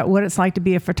to talk about what it's like to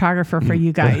be a photographer for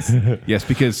you guys. Yes,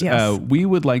 because Yes. we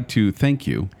would like to thank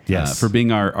you Yes. for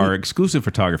being our exclusive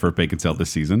photographer at Bacon Sale this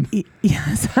season.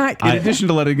 Yes. In addition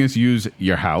to letting us use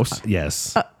your house.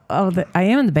 Yes. I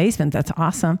am in the basement. That's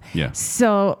awesome. Yeah.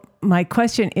 So my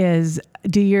question is,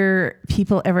 do your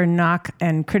people ever knock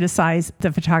and criticize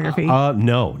the photography?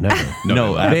 No, never.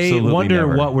 No, They absolutely wonder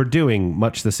never. what we're doing,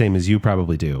 much the same as you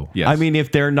probably do. Yes. I mean,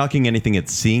 if they're knocking anything,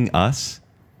 it's seeing us,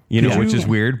 which is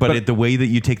weird, but the way that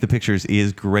you take the pictures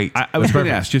is great. I was going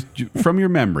to ask, just from your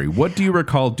memory, what do you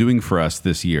recall doing for us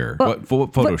this year? What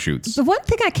photo shoots? The one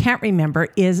thing I can't remember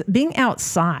is being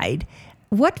outside.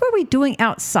 What were we doing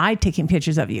outside taking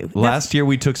pictures of you? Last year,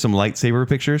 we took some lightsaber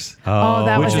pictures, Oh,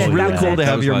 that which was is it. That really was cool it. to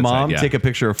have was your outside, mom yeah. take a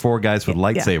picture of 4 guys with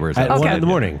lightsabers. At That was 1 good. in the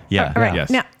morning. Yeah. All right. Yes.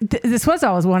 Now, this was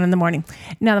always 1 in the morning.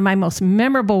 Now, my most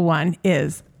memorable one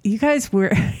is you guys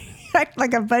were act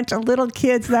like a bunch of little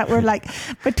kids that were like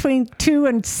between 2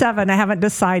 and 7. I haven't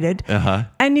decided. Uh-huh.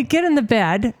 And you get in the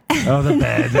bed. Oh, the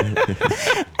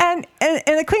bed.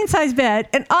 in a queen size bed,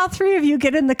 and all three of you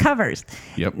get in the covers.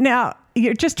 Yep. Now,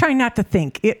 you're just trying not to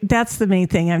think. That's the main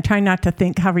thing. I'm trying not to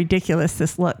think how ridiculous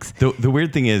this looks. The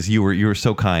weird thing is you were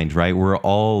so kind, right? We're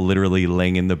all literally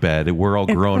laying in the bed. We're all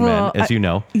grown men, as you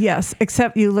know. Yes,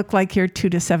 except you look like you're 2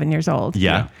 to 7 years old.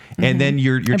 Yeah. And then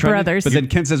you're And trying brothers. But then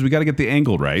Ken says we got to get the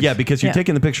angle right. Yeah, because you're Yeah.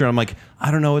 taking the picture. And I'm like,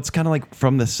 I don't know. It's kind of like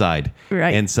from the side.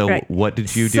 Right. And so right. what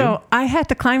did you do? So I had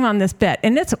to climb on this bed,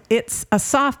 and it's a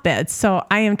soft bed. So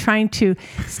I am trying to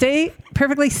stay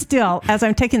perfectly still as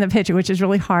I'm taking the picture, which is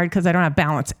really hard because I don't have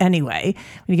balance anyway.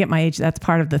 When you get my age, that's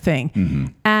part of the thing. Mm-hmm.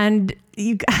 And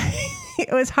you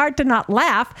it was hard to not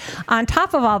laugh on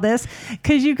top of all this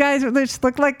because you guys just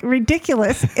look like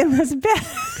ridiculous in this bed.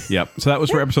 Yep. So that was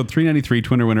for episode 393,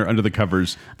 Twin or Winner Under the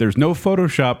Covers. There's no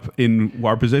Photoshop in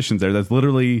our positions there. That's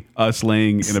literally us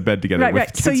laying in a bed together Right, with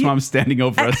right. So Ken's you- mom standing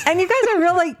over us. And you guys are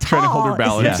really tall. Trying to hold her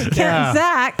balance. especially Ken Yeah. and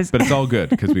Zach. But it's all good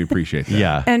because we appreciate that.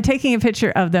 Yeah. And taking a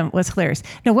picture of them was hilarious.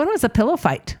 Now, when was the pillow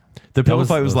fight? The pillow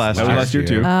fight was last That was year. last year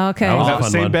too. Okay. That was On a the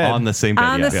fun same one. bed. On the same bed.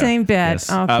 On the yeah. same bed.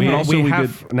 Yes. Okay. But also we we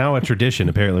have now a tradition.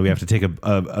 Apparently, we have to take a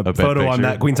photo on picture.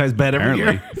 that queen size bed every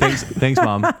Apparently. year. Thanks,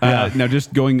 Mom. Now,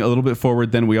 just going a little bit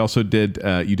forward, then we also did,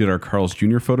 you did our Carl's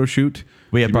Jr. photo shoot.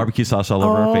 We had barbecue sauce all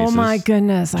over our faces. Oh my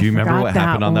goodness. Do you remember what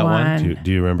happened on that one?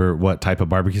 Do you remember what type of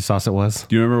barbecue sauce it was?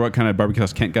 Do you remember what kind of barbecue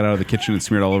sauce Kent got out of the kitchen and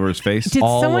smeared all over his face? Did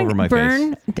All someone over my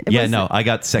burn? face. Yeah, was no, it- I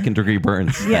got second-degree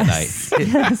burns Yes. that night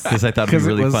Yes. because I thought it'd be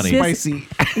really funny. This- spicy.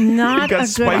 Not Got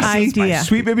a good idea.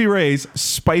 Sweet Baby Ray's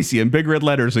spicy in big red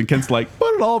letters, and Kent's like,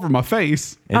 put it all over my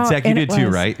face. And Oh, Zach, you and did it too,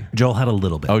 was- right? Joel had a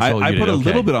little bit. Oh, I Joel, you put did, a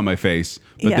little okay. bit on my face,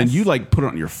 but then Yes. you like put it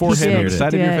on your forehead and did, the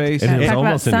side of your did. face. And it was Talk about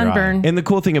almost in your eye. sunburn. And the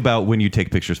cool thing about when you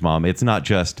take pictures, Mom, it's not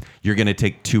just you're going to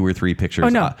take 2 or 3 pictures. Oh,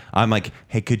 no. I'm like,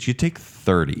 hey, could you take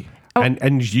 30?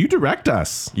 And you direct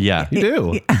us. Yeah. You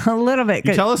do. A little bit.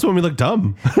 You tell us when we look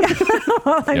dumb.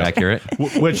 Accurate.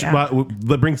 Which Yeah.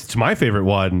 that brings to my favorite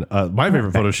one. My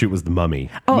favorite photo shoot was the mummy.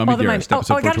 Mummy the Dearest, mummy.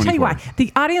 episode I got to tell you why. 424.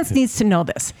 The audience needs to know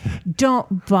this.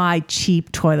 Don't buy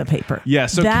cheap toilet paper. Yeah,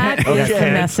 so that Ken- is the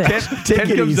okay. message.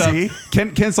 Ken comes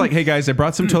up. Kent's like, hey guys, I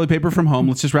brought some toilet paper from home.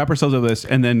 Let's just wrap ourselves with this.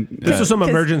 And then This was some 'Cause-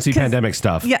 emergency 'cause- pandemic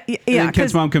stuff. Yeah, and yeah. then Kent's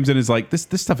 'cause mom comes in and is like, this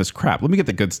stuff is crap. Let me get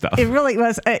the good stuff. it really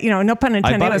was, no pun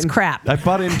intended, it was crap. I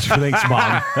bought it in, thanks,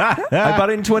 Mom. I bought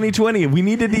it in 2020. We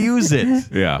needed to use it.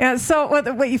 Yeah. Yeah, so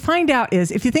what you find out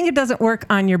is if you think it doesn't work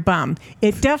on your bum,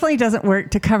 it definitely doesn't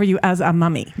work to cover you as a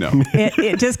mummy. No.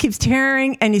 It just keeps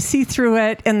tearing and you see through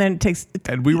it and then it takes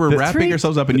And we were wrapping three-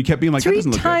 ourselves up, and you kept being like, that three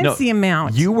doesn't look times good. the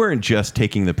amount. You weren't just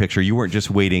taking the picture. You weren't just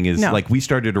waiting. No. Like we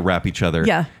started to wrap each other.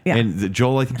 Yeah, yeah. And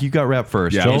Joel, I think you got wrapped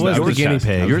first. Yeah, Joel I was the yours- guinea I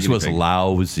pig. the Yours guinea was pig.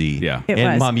 lousy. Yeah. It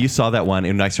And was. Mom, you saw that one,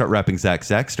 and I start rapping Zach.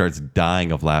 Zach starts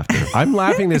dying of laughter. I'm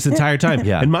laughing this entire time.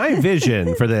 Yeah. And my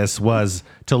vision for this was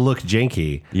to look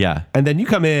janky. Yeah. And then you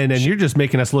come in and you're just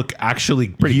making us look actually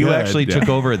pretty You good. actually took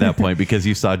over at that point because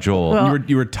you saw Joel. Well-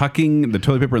 You were tucking the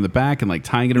toilet paper in the back and like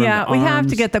tying it around Yeah, the we have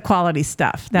arms. to get the quality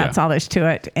stuff. That's Yeah. all there's to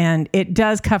it. And it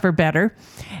does cover better.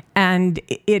 And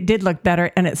it did look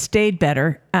better and it stayed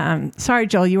better. Sorry,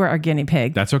 Joel, you were our guinea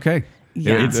pig. That's okay.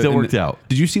 Yeah. It still worked out.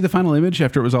 Did you see the final image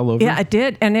after it was all over? Yeah, I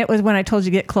did. And it was when I told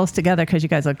you to get close together because you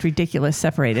guys looked ridiculous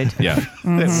separated. Yeah.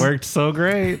 It worked so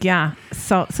great. Yeah.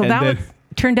 So And that then-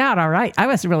 turned out all right. I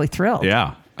was really thrilled.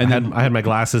 Yeah. And And then I had my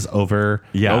glasses over.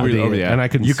 Yeah. Over the- and I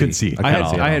couldn't. You could see.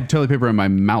 I had toilet paper in my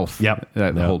mouth. Yep.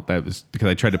 That was because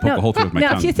I tried to poke a hole through with my now,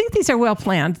 tongue. if you think these are well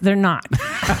planned, they're not.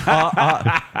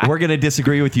 We're going to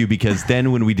disagree with you because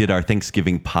then when we did our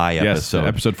Thanksgiving pie yes, episode,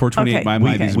 episode 428. Okay.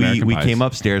 My these American we pies. came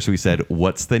upstairs. We said,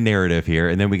 "What's the narrative here?"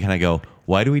 And then we kind of go,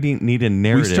 "Why do we need a We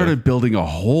narrative?" started building a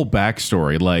whole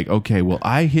backstory. Like, okay, well,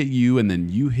 I hit you, and then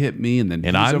you hit me, and then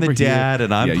And he's I'm the over here. dad,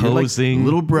 and I'm you're like posing.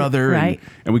 little brother, Right.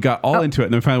 And we got all into it,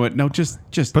 and then finally went, no, just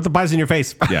Put the pies in your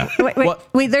face. yeah, Wait, Well,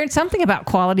 we learned something about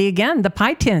quality again. The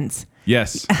pie tins.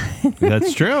 yes,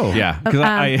 That's true. yeah, because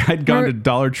I had gone to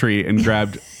Dollar Tree and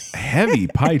grabbed heavy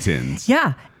pie tins.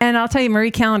 Yeah. And I'll tell you,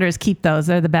 Marie Callender's keep those.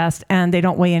 They're the best. And they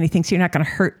don't weigh anything. So you're not going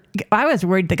to hurt. I was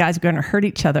worried the guys were going to hurt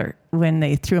each other when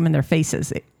they threw them in their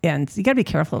faces. And you got to be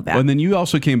careful of that. And then you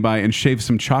also came by and shaved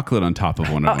some chocolate on top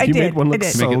of one of them. I You did. made one look I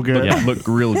did. so Make it good. look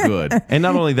real good. And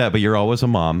not only that, but you're always a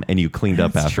mom, and you cleaned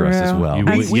up That's after us as true. well. You-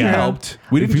 That's we true. helped.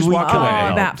 We didn't just walk Oh,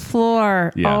 away. that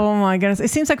floor. Yeah. Oh, my goodness. It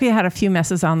seems like we had a few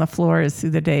messes on the floors through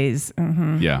the days.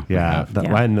 Mm-hmm. Yeah, Yeah. That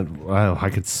Yeah. one, wow,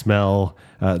 I could smell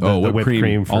the whipped whipped cream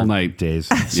cream for all night. days.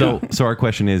 So our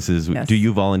question is Yes. do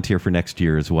you volunteer for next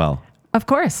year as well? Of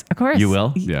course. Of course. You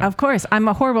will? Yeah. Of course. I'm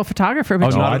a horrible photographer,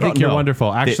 but Oh, no, I think you're No.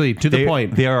 wonderful. Actually, to the They-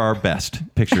 point. They are our best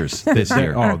pictures this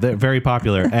year. Oh, they're very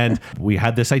popular. And we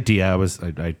had this idea. I was I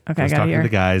was gotta talking hear. to the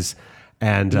guys,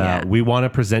 And we want to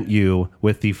present you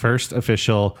with the first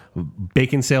official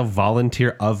Bacon Sale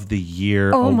Volunteer of the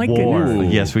Year Oh, my award.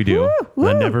 goodness. Yes, we do.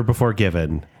 The never before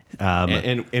given.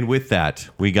 And with that,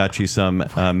 we got you some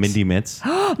Mindy Mints.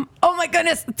 Oh my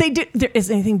goodness, they do. There is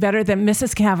anything better than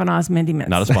Mrs. Kavanaugh's Mindy Mints.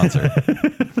 Not a sponsor.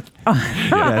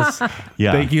 Yes.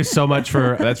 Yeah. Thank you so much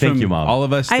for That's Thank from you, Mom. all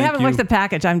of us. I Thank haven't you. looked at the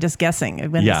package. I'm just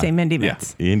guessing when Yeah. they say Mindy Yeah.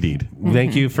 Mints. Indeed.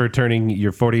 thank you for turning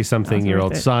your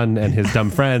 40-something-year-old worth it. son and his dumb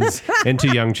friends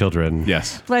into young children.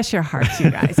 Yes. Bless your hearts,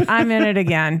 you guys. I'm in it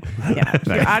again. Yeah,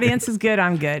 your audience is good.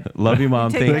 I'm good. Love you,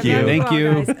 Mom. Take Thank care. you. Thank all,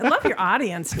 you. guys. I love your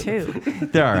audience too.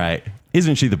 They're all right.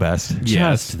 Isn't she the best?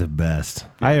 Yes. Just the best.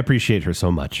 I appreciate her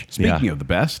so much. Speaking Yeah. of the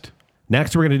best,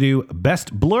 Next, we're going to do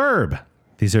Best Blurb.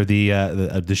 These are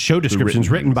the show descriptions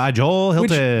written things. by Joel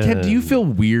which, Hilton. Ted, do you feel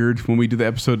weird when we do the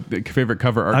episode favorite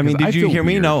cover art? I mean, 'Cause did you feel hear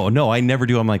me? weird. No, I never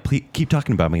do. I'm like, please keep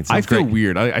talking about me. It I sounds feel great.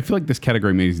 weird. I feel like this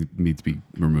category needs to be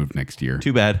removed next year.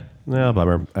 Too bad. No,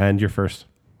 bummer. And you're first.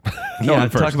 Yeah, I'm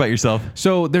first. talk about yourself.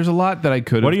 So there's a lot that I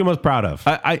could. What are you most proud of?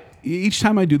 I each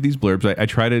time I do these blurbs, I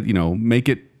try to make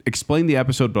it explain the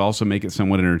episode, but also make it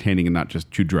somewhat entertaining and not just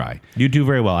too dry. You do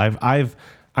very well.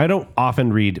 I don't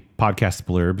often read podcast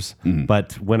blurbs,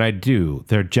 but when I do,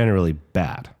 they're generally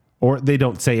bad, or they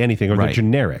don't say anything, or they're Right.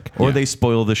 generic, Or they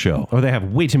spoil the show. or they have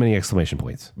way too many exclamation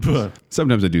points.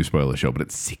 Sometimes I do spoil the show, but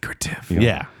it's secretive.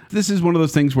 Yeah. This is one of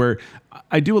those things where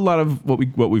I do a lot of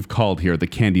what we've called here the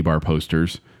candy bar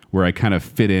posters, where I kind of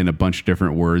fit in a bunch of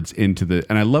different words into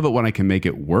and I love it when I can make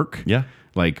it work. Yeah.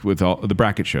 Like with all the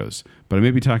bracket shows, but I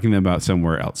may be talking about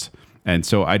somewhere else. And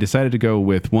so I decided to go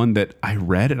with one that I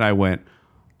read and I went,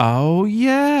 oh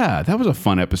yeah, that was a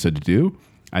fun episode to do.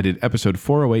 I did episode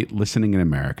 408, Listening in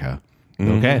America.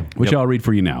 Okay. Which I'll read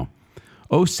for you now.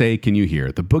 Oh, say, can you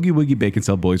hear? The Boogie Woogie Bacon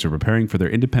Cell Boys are preparing for their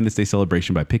Independence Day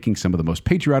celebration by picking some of the most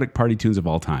patriotic party tunes of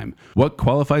all time. What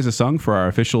qualifies a song for our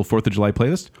official 4th of July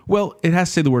playlist? Well, it has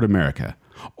to say the word America,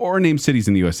 or name cities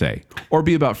in the USA, or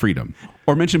be about freedom,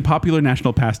 or mention popular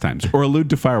national pastimes, or allude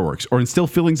to fireworks, or instill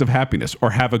feelings of happiness, or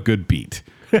have a good beat.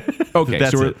 Okay,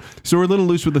 That's it. so we're a little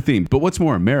loose with the theme, but what's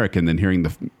more American than hearing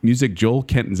the music Joel,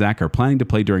 Kent, and Zach are planning to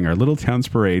play during our Little Towns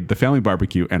Parade, the family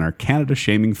barbecue, and our Canada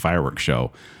shaming fireworks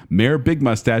show? Mayor Big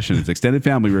Mustache and his extended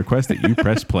family request that you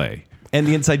press play. And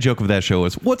the inside joke of that show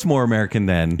is, what's more American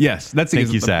than? Yes, that's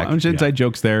Thank you, a Zach. bunch of inside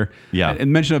jokes there. Yeah.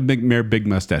 And mention of Mayor Big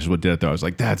Mustache is what did it though. I was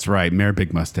like, that's right, Mayor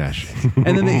Big Mustache.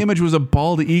 And then the image was a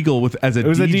bald eagle as a It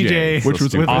was DJ, a DJ, which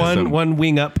was with awesome. one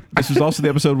wing up. This was also the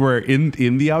episode where in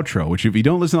the outro, which if you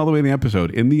don't listen all the way in the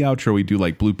episode, in the outro we do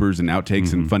like bloopers and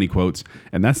outtakes and funny quotes,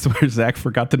 and that's where Zach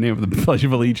forgot the name of the Pledge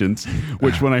of Allegiance,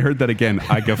 which when I heard that again,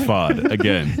 I guffawed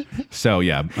again. So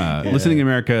yeah, Listening in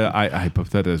America, I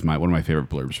put that as one of my favorite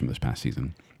blurbs from this past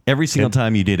season. Every single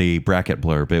time you did a bracket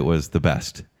blurb, it was the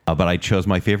best. But I chose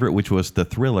my favorite, which was the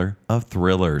thriller of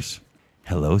thrillers.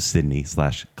 Hello, Sydney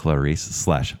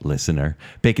 /Clarice /listener.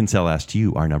 Bacon Cell asked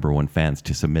you, our #1 fans,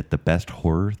 to submit the best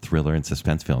horror, thriller, and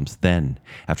suspense films. Then,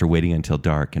 after waiting until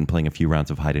dark and playing a few rounds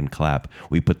of hide and clap,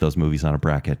 we put those movies on a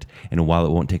bracket. And while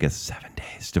it won't take us 7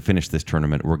 days to finish this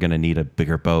tournament, we're going to need a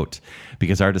bigger boat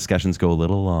because our discussions go a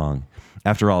little long.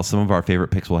 After all, some of our favorite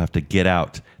picks will have to get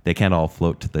out. They can't all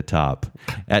float to the top.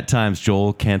 At times,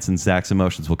 Joel, Kent's, and Zach's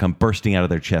emotions will come bursting out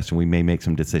of their chest, and we may make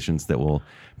some decisions that will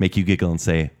make you giggle and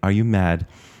say, are you mad?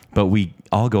 But we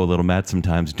all go a little mad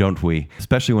sometimes, don't we?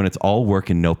 Especially when it's all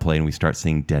work and no play and we start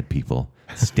seeing dead people.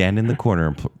 Stand in the corner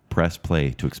and press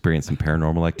play to experience some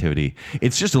paranormal activity.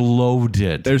 It's just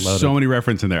loaded. There's so many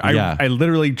references in there. I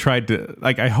literally tried to,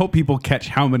 I hope people catch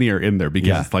how many are in there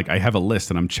because it's like I have a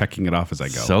list and I'm checking it off as I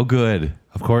go. So good.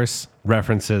 Of course,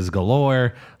 references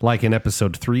galore, like in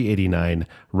episode 389,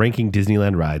 Ranking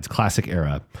Disneyland Rides Classic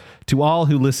Era. To all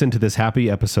who listen to this happy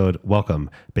episode, welcome.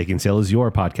 Bacon Sale is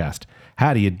your podcast.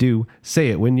 How do you do? Say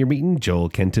it when you're meeting Joel,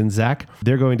 Kent, and Zach.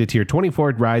 They're going to tier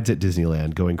 24 rides at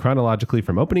Disneyland, going chronologically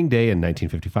from opening day in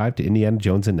 1955 to Indiana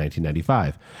Jones in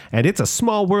 1995. And it's a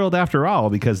small world after all,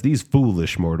 because these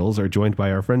foolish mortals are joined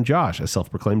by our friend Josh, a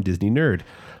self-proclaimed Disney nerd.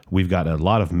 We've got a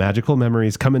lot of magical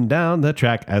memories coming down the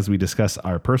track as we discuss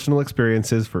our personal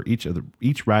experiences for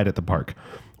each ride at the park.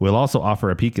 We'll also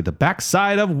offer a peek at the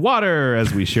backside of water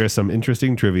as we share some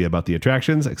interesting trivia about the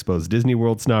attractions, expose Disney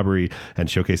World snobbery, and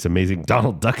showcase amazing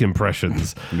Donald Duck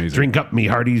impressions. Amazing. Drink up me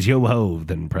hearties, yo-ho,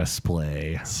 then press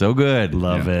play. So good.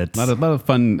 Love it. A lot of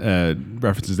fun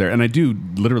references there. And I do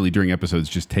literally during episodes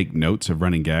just take notes of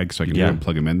running gags so I can go and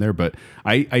plug them in there. But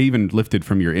I even lifted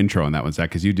from your intro on that one, Zach,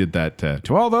 because you did that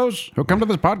to all those who come to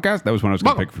this podcast. That was one I was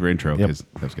going to pick for your intro because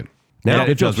that was good. Now,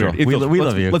 it feels weird. We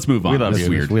love you. Let's move on. We love That's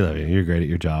you. weird. We love you. You're great at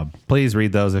your job. Please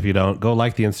read those if you don't. Go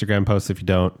like the Instagram posts if you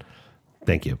don't.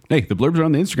 Thank you. Hey, the blurbs are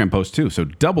on the Instagram post too, so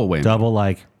double whammy. Double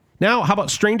like. Now, how about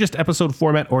strangest episode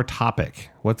format or topic?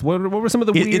 What were some of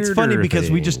the weird? It's funny because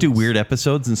we just do weird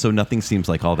episodes, and so nothing seems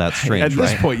like all that strange. At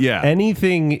this right? point, yeah.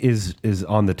 Anything is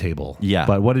on the table. Yeah.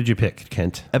 But what did you pick,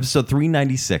 Kent? Episode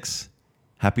 396.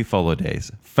 Happy Folo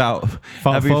Days.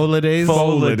 Folidays?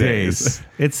 Folidays.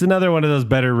 It's another one of those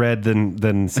better read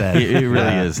than said. It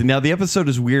really is. Now the episode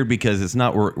is weird because it's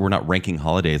not we're not ranking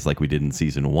holidays like we did in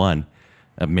season 1,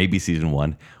 maybe season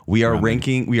 1. We are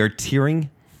tiering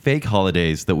fake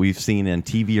holidays that we've seen in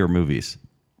TV or movies.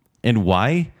 And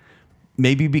why?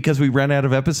 Maybe because we ran out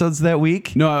of episodes that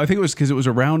week. No, I think it was because it was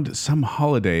around some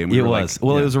holiday. And we It were was.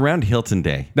 like, It yeah. was around Hilton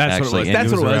Day. That's actually. what it was. And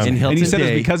That's what it was. around And Hilton you said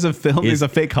Day it's because of film is a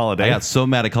fake holiday. I got so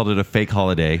mad I called it a fake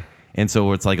holiday. And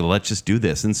so it's like, let's just do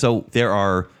this. And so there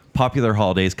are popular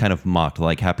holidays kind of mocked,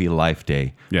 like Happy Life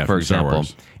Day, Yeah, for from Star example.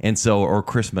 Wars. And so, or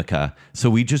Christmaka. So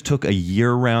we just took a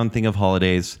year-round thing of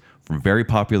holidays from very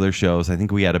popular shows. I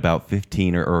think we had about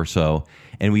 15 or so.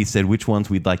 And we said which ones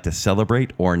we'd like to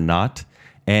celebrate or not.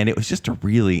 And it was just a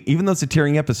really, even though it's a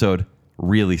tearing episode,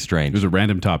 really strange. It was a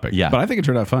random topic. Yeah. But I think it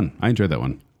turned out fun. I enjoyed that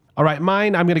one. All right,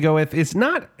 mine I'm going to go with.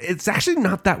 It's actually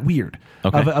not that weird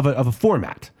Okay. of a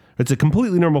format. It's a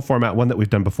completely normal format, one that we've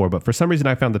done before, but for some reason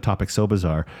I found the topic so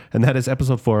bizarre, and that is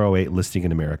episode 408, Listing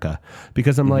in America,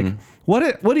 because I'm like,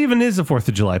 what even is a 4th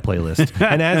of July playlist?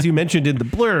 And as you mentioned in the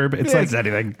blurb, it's like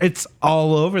anything. It's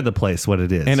all over the place what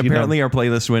it is. And you know? apparently our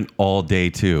playlist went all day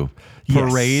too. Yes.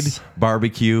 Parade,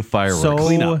 barbecue, fireworks. so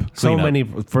Clean up. many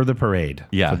for the parade.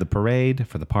 Yeah. For the parade,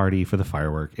 for the party, for the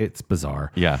firework. It's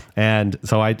bizarre. Yeah. And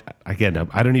so I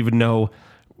don't even know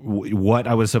what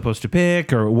I was supposed to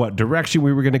pick or what direction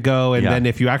we were going to go. And Yeah. then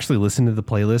if you actually listen to the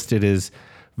playlist, it is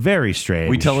very strange.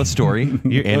 We tell a story, and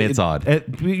it's odd.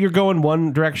 You're going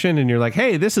one direction and you're like,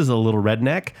 hey, this is a little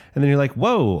redneck. And then you're like,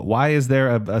 whoa, why is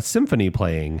there a symphony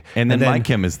playing? And then My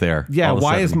Chem is there. Yeah, all of a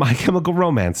why is sudden. My Chemical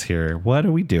Romance here? What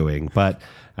are we doing? But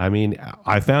I mean,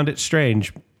 I found it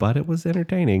strange, but it was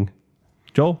entertaining.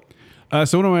 Joel?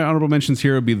 So one of my honorable mentions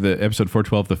here would be the episode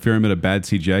 412, the Pyramid of Bad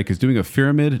CGI, because doing a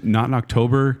pyramid, not in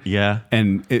October. Yeah.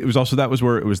 And it was also, that was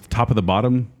where it was the top of the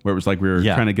bottom, where it was like we were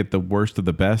Yeah. trying to get the worst of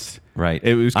the best. Right.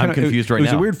 It was I'm kinda, confused right It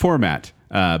was now. a weird format,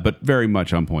 but very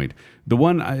much on point. The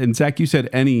one, and Zach, you said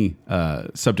any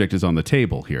subject is on the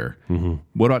table here. Mm-hmm.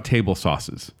 What about table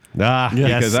sauces? Yes,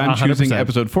 Because I'm choosing 100%.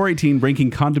 episode 418, Ranking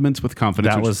Condiments with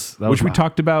Confidence, That which was we wow.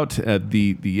 talked about,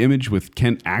 the image with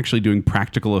Kent actually doing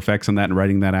practical effects on that and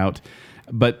writing that out.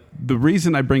 But the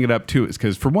reason I bring it up too is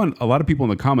because, for one, a lot of people in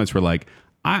the comments were like,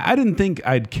 I didn't think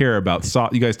I'd care about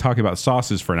you guys talking about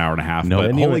sauces for an hour and a half, No, but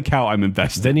then holy cow, I'm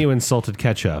invested. Then you insulted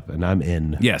ketchup, and I'm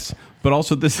in. Yes. But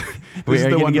also this Wait, is are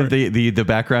the you one going to where, give the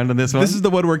background on this one? this is the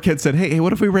one where Kent said, hey,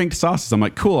 what if we ranked sauces? I'm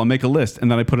like, cool, I'll make a list.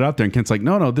 And then I put it out there and Kent's like,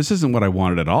 no, this isn't what I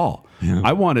wanted at all.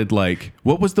 I wanted like,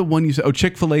 what was the one you said? Oh,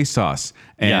 Chick-fil-A sauce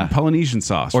and Yeah. Polynesian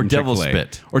sauce. Or from Devil's Chick-fil-A.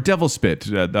 Spit. Or Devil's Spit.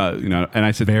 And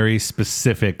I said, Very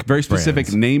specific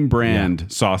brands. name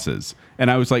brand sauces.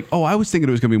 And I was like, I was thinking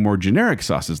it was going to be more generic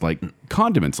sauces like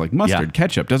condiments, like mustard, Yeah.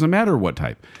 ketchup, doesn't matter what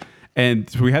type. And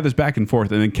so we had this back and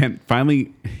forth, and then Kent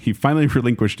finally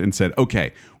relinquished and said,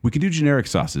 okay, we can do generic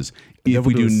sauces if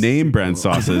we do name brand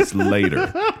sauces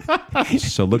later.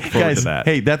 So look forward Guys, to that.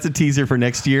 hey, that's a teaser for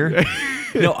next year.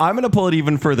 No, I'm going to pull it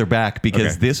even further back because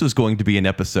Okay. this was going to be an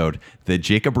episode that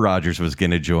Jacob Rogers was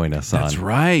going to join us on. That's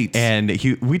right. And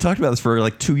we talked about this for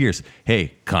like 2 years.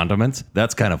 Hey, condiments,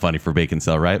 that's kind of funny for Bacon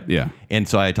Cell, right? Yeah. And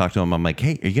so I talked to him. I'm like,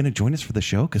 hey, are you going to join us for the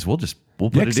show? Because we'll put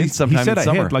Yeah, it 'cause in sometime he said in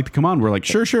summer. I'd like to come on. We're like,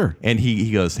 sure. And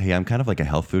he goes, hey, I'm kind of like a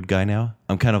health food guy now.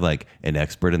 I'm kind of like an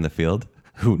expert in the field.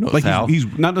 Who knows Like how? he's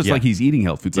not just Yeah. like he's eating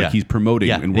health foods, like he's promoting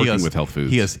and He working goes- with health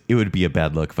foods. He goes, it would be a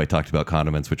bad look if I talked about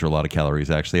condiments, which are a lot of calories,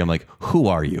 actually. I'm like, who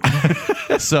are you?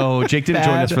 So Jake didn't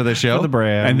join us for the show. For the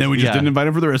brand. and then we just Yeah. didn't invite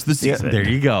him for the rest of the Yeah, season. there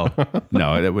you go.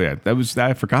 No, that was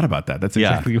I forgot about that. That's Yeah.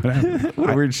 exactly what happened. What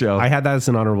a weird show. I had that as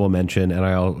an honorable mention, and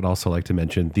I would also like to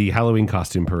mention the Halloween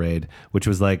costume parade, which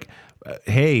was like,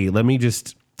 hey, let me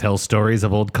just tell stories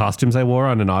of old costumes I wore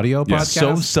on an audio podcast.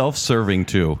 So self-serving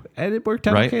too, And it worked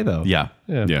out right? okay, though. Yeah.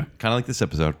 Yeah. Kind of like this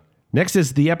episode. Next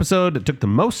is the episode that took the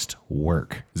most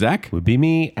work. Zach? Would be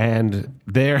me, and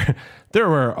there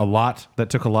were a lot that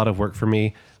took a lot of work for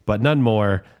me, but none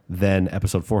more than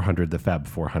episode 400, the Fab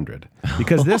 400,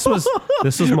 because this was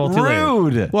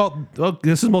multi-layered. Rude. Well,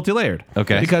 this is multi-layered.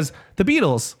 Okay. Because the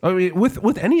Beatles, I mean,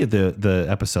 with any of the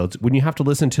episodes, when you have to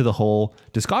listen to the whole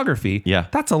discography, Yeah.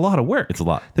 that's a lot of work. It's a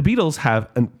lot. The Beatles have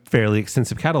a fairly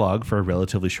extensive catalog for a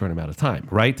relatively short amount of time,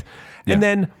 right? And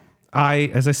then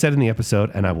as I said in the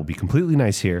episode, and I will be completely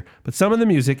nice here, but some of the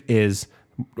music is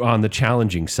on the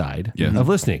challenging side Yes. of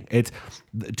listening. It's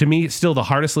to me still the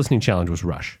hardest listening challenge was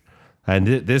Rush, and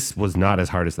this was not as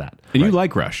hard as that. And you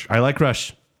like Rush. I like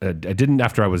Rush. I didn't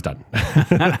after I was done.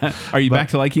 Are you back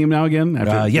to liking him now again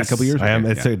after Yes, a couple years? I am.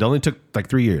 Okay, It only took like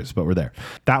 3 years, but we're there.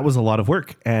 That was a lot of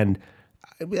work, and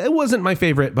it wasn't my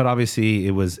favorite, but obviously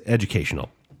it was educational.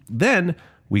 Then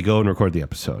we go and record the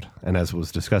episode, and as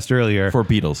was discussed earlier, For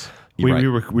Beatles. we,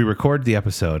 You're right. we record the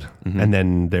episode, and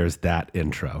then there's that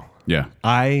intro. Yeah.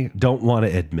 I don't want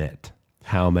to admit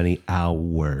how many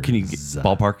hours. Can you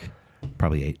ballpark?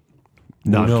 Probably 8.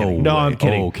 No, I'm No kidding. No, I'm way.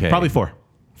 kidding. Okay. Probably 4.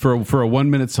 For a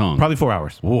 1 minute song. Probably 4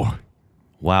 hours. Whoa.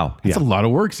 Wow. That's a lot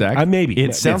of work, Zach. Maybe.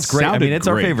 It sounds great. I sounded mean, it's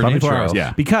our great. favorite Probably 4 intro. hours.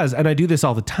 Yeah. Because, and I do this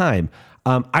all the time,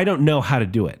 I don't know how to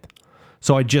do it.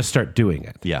 So I just start doing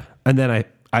it. Yeah. And then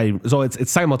so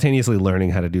it's simultaneously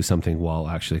learning how to do something while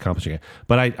actually accomplishing it.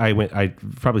 But I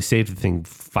probably saved the thing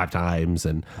 5 times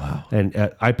and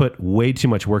I put way too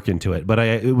much work into it. But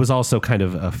it was also kind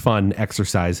of a fun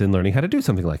exercise in learning how to do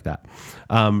something like that.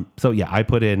 So yeah, I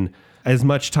put in as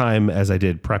much time as I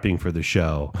did prepping for the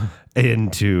show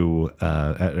into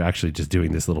actually just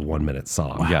doing this little 1 minute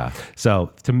song. Yeah.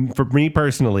 So for me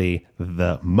personally,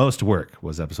 the most work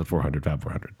was episode 400, Fab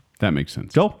 400. That makes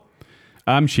sense. Go.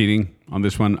 I'm cheating on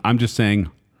this one. I'm just saying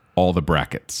all the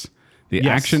brackets. The Yes.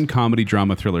 action, comedy,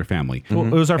 drama, thriller, family. Well,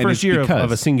 it was our And first it's year of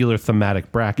because- a singular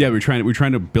thematic bracket. Yeah, we're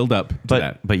trying to build up to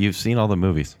that. But you've seen all the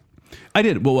movies. I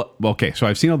did. Well, okay. So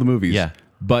I've seen all the movies. Yeah.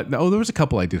 But there was a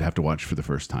couple I did have to watch for the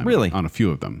first time. Really? On a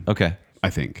few of them. Okay. I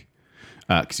think.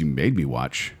 Because you made me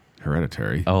watch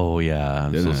Hereditary. Oh, yeah.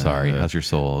 I'm so sorry. How's your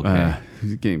soul? Okay.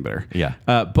 It's getting better. Yeah.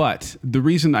 But the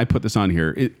reason I put this on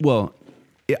here,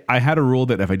 I had a rule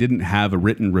that if I didn't have a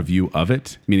written review of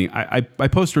it, meaning I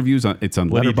post reviews on it's on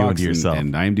What are you doing Letterboxd to yourself?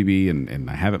 and IMDb and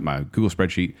I have it in my Google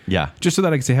spreadsheet. Yeah. Just so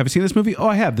that I can say, have you seen this movie? Oh,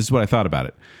 I have. This is what I thought about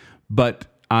it. But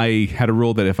I had a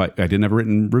rule that if I didn't have a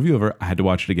written review of it, I had to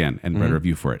watch it again and write a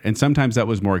review for it. And sometimes that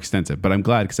was more extensive, but I'm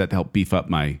glad because that helped beef up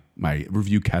my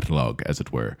review catalog, as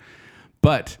it were.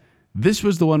 But these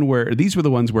were the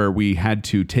ones where we had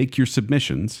to take your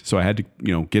submissions. So I had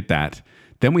to, get that.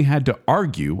 Then we had to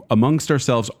argue amongst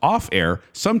ourselves off air,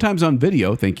 sometimes on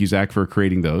video. Thank you, Zach, for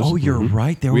creating those. Oh, you're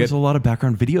right. There We was had- a lot of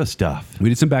background video stuff. We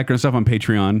did some background stuff on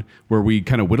Patreon where we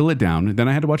kind of whittle it down. Then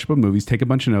I had to watch a bunch of movies, take a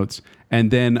bunch of notes, and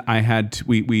then I had to,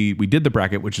 we did the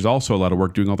bracket, which is also a lot of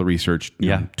work doing all the research.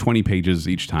 20 pages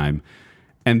each time,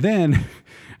 and then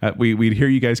we'd hear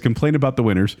you guys complain about the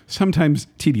winners, sometimes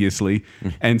tediously,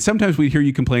 and sometimes we'd hear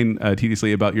you complain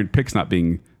tediously about your picks not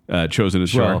being chosen as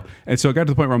Sure. well. And so it got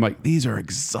to the point where I'm like, these are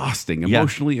exhausting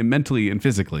emotionally and mentally and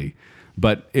physically.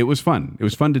 But it was fun. It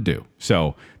was fun to do.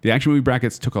 So the Action Movie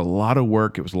Brackets took a lot of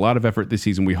work. It was a lot of effort this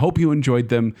season. We hope you enjoyed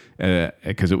them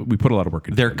because we put a lot of work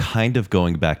into They're them. kind of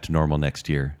going back to normal next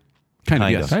year. Kind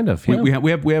kind of, of. yes. Kind of, We, yeah.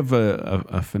 we have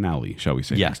a finale, shall we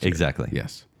say? Yeah, next year. exactly.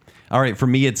 Yes. All right. For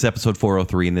me, it's episode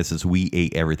 403, and this is We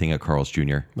Ate Everything at Carl's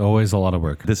Jr. Always a lot of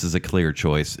work. This is a clear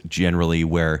choice, generally,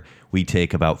 where we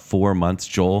take about 4 months,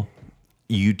 Joel.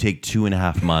 You take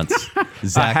 2.5 months.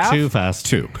 Zach, Too fast.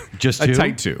 2. Just a 2?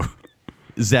 tight 2.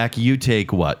 Zach, you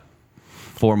take what?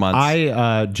 4 months?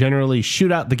 I generally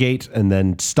shoot out the gate and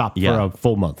then stop Yeah. for a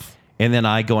full month. And then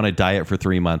I go on a diet for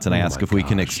 3 months, and I ask my if we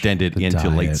can gosh, extend it the into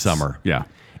late diets. summer. Yeah.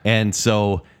 And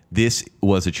so this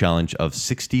was a challenge of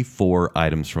 64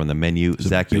 items from the menu.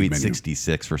 Zach, you big ate menu.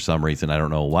 66 for some reason. I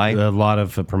don't know why. A lot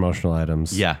of promotional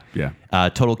items. Yeah. Yeah.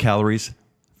 Total calories,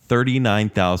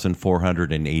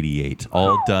 39,488.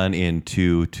 All done in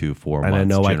 2 to 4 months. And I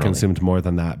know I generally. consumed more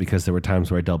than that because there were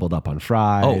times where I doubled up on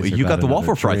fries. Oh, or you got the another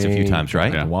waffle fries a few drink. times,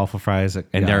 right? The waffle fries.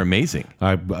 And they're amazing.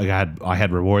 I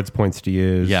had rewards points to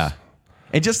use. Yeah.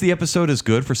 And just the episode is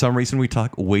good. For some reason, we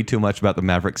talk way too much about the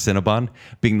Maverick Cinnabon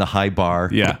being the high bar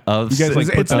Yeah. of You guys, like,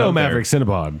 It's, put it's that no out there. Maverick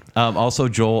Cinnabon. Also,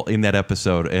 Joel, in that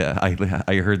episode,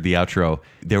 I heard the outro.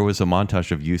 There was a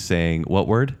montage of you saying what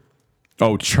word?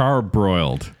 Oh,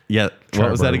 charbroiled. Yeah.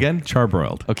 What was that again?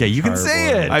 Charbroiled. Okay, you can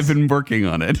say it. I've been working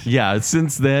on it. Yeah,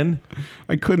 since then.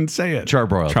 I couldn't say it.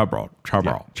 Charbroiled. Charbroiled.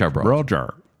 Charbroiled. Yeah, charbroiled. Broiled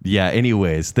jar. Yeah,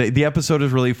 anyways, the episode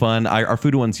is really fun. Our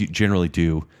food ones generally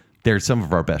do. They're some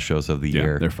of our best shows of the Yeah,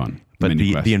 year. they're fun. But Menu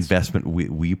the questions. investment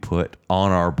we put on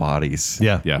our bodies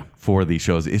Yeah. for these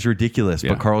shows is ridiculous.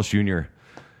 Yeah. But Carl's Jr.,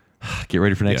 get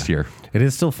ready for next Yeah. year. It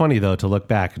is still funny, though, to look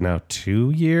back now 2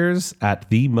 years at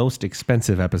the most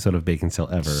expensive episode of Bacon Sale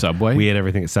ever. Subway? We ate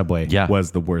everything at Subway. Yeah.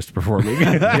 Was the worst performing.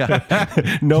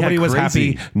 Yeah. Nobody was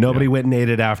crazy. happy. Nobody went and ate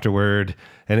it afterward.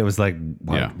 And it was like,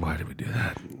 why, Yeah. why did we do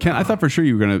that? Ken, I thought for sure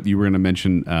you were gonna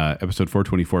mention episode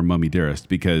 424, Mummy Dearest,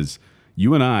 because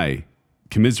you and I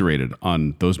commiserated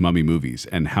on those Mummy movies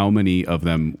and how many of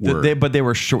them were. But they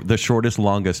were the shortest,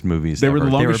 longest movies. They were the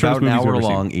longest, They were about shortest an movies hour I've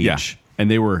ever long seen. each. Yeah.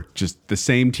 And they were just the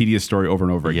same tedious story over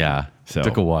and over again. Yeah. So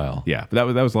Took a while. Yeah.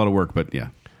 But that was a lot of work, but yeah.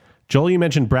 Joel, you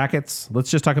mentioned brackets. Let's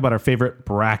just talk about our favorite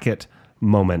bracket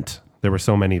moment. There were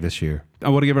so many this year. I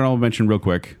want to give an honorable mention real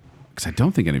quick because I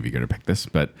don't think any of you are going to pick this,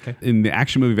 but in the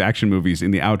action movie of action movies,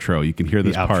 in the outro, you can hear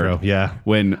this outro, part. yeah.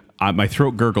 When my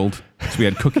throat gurgled, so we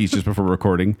had cookies just before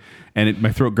recording, and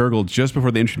my throat gurgled just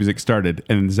before the intro music started,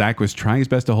 and Zach was trying his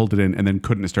best to hold it in, and then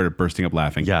couldn't, and started bursting up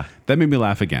laughing. Yeah. That made me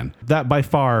laugh again. That by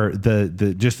far the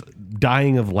just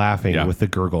dying of laughing Yeah. with the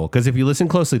gurgle. Because if you listen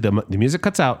closely, the music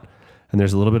cuts out and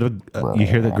there's a little bit of you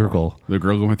hear the gurgle, The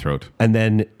gurgle in my throat. and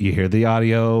then you hear the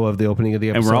audio of the opening of the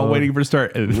episode. And we're all waiting for it to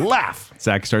start. And laugh.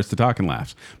 Zach starts to talk and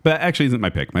laughs. But that actually isn't my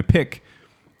pick. My pick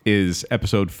is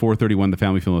episode 431, The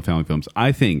Family Film of Family Films.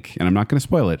 I think, and I'm not going to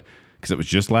spoil it because it was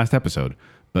just last episode,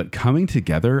 but coming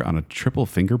together on a triple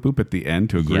finger boop at the end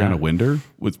to agree Yeah. on a winner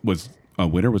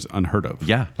was unheard of.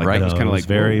 Yeah, like, right. That was It kind of was like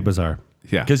very whoa. bizarre.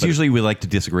 Yeah, Because but- usually we like to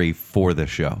disagree for this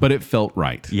show. but it felt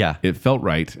right. Yeah. it felt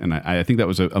right, and I think that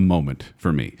was a moment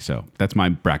for me. So that's my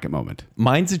bracket moment.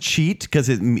 Mine's a cheat because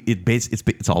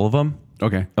it's all of them.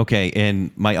 Okay. Okay, and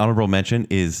my honorable mention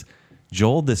is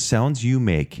Joel. The sounds you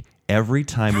make every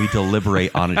time we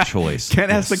deliberate on a choice. Ken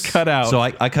has to cut out. So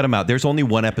I cut them out. There's only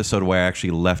one episode where I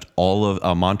actually left all of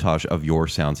a montage of your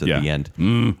sounds at Yeah. the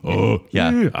end. Oh,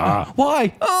 Yeah.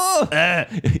 Why? Oh.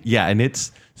 Yeah, and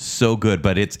it's so good,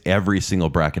 but it's every single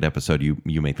bracket episode you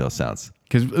make those sounds.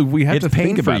 because we have It's to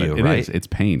think pain for about you, it. It right? is. It's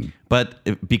pain. But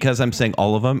because I'm saying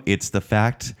all of them, it's the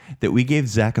fact that we gave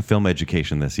Zach a film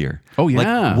education this year. Oh,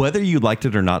 yeah. Like, whether you liked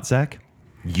it or not, Zach,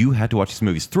 you had to watch these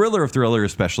movies. Thriller of Thriller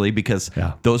especially, because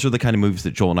those are the kind of movies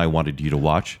that Joel and I wanted you to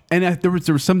watch. And there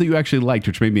was some that you actually liked,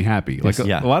 which made me happy. Like a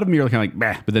lot of them, you're kind of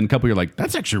like, bah, but then a couple, you're like,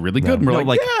 that's actually really good. And we're No,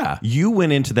 like, yeah. You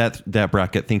went into that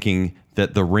bracket thinking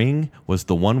that The Ring was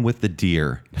the one with the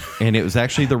deer, and it was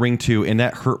actually The Ring 2, and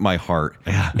that hurt my heart.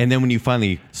 Yeah. And then when you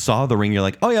finally saw The Ring, you're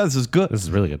like, oh yeah, this is good. This is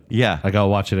really good. Yeah. I gotta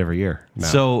watch it every year. now.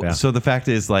 So the fact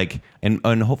is, like, and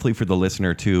hopefully for the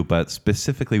listener too, but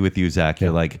specifically with you, Zach, you're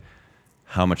like,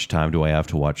 how much time do I have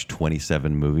to watch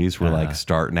 27 movies? We're like,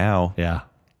 start now. yeah.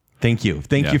 Thank you.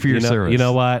 Thank you for your service. You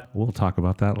know what? We'll talk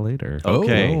about that later.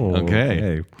 Okay,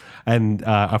 okay. And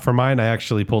for mine, I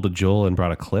actually pulled a Joel and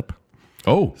brought a clip.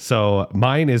 Oh, So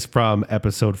mine is from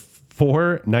episode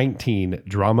 419,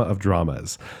 Drama of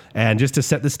Dramas. And just to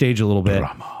set the stage a little bit,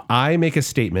 I make a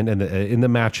statement in the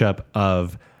matchup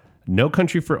of No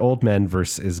Country for Old Men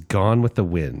versus Gone with the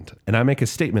Wind. And I make a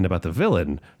statement about the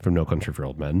villain from No Country for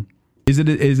Old Men. is it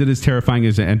as terrifying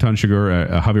as Anton Chigurh,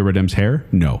 Javier Bardem's hair?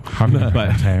 No,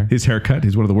 but his haircut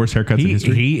is one of the worst haircuts in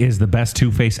history. He is the best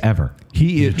Two-Face ever.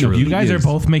 He is. You guys are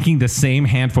both making the same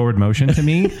hand forward motion to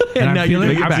me, and now I'm you're feeling,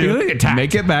 making it I'm feeling attacked.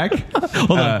 Make it back.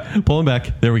 Hold on. Pull him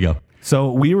back. There we go.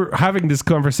 So we were having this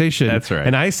conversation. That's right.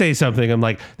 And I say something. I'm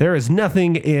like, there's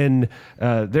nothing in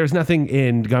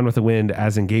Gone with the Wind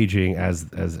as engaging as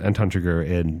Anton Chigurh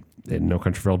in No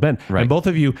Country for Old Men. Right. And both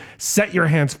of you set your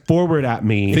hands forward at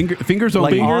me. Fingers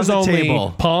only. Fingers on the only,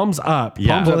 table. palms up. Yeah.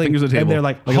 Palms Palms up, up, fingers on the And table. they're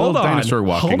like, Like a hold little on, dinosaur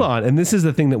walking. hold on. And this is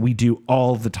the thing that we do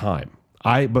all the time.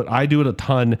 But I do it a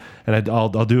ton, and I'll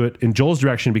do it in Joel's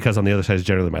direction because on the other side is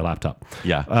generally my laptop.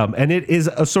 Yeah. And it is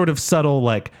a sort of subtle,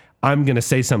 like, I'm going to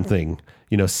say something,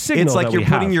 signal. It's like that you're we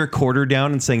putting have. your quarter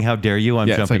down and saying, how dare you? I'm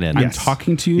Yeah, it's jumping like, in. I'm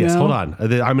talking to you Yes, now. hold on. I'm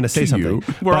going to say something.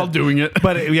 We're all doing it.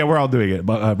 But yeah, we're all doing it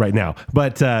right now.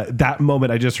 But that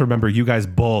moment, I just remember you guys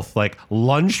both like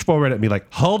lunged forward at me, like,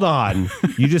 "Hold on,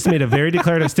 you just made a very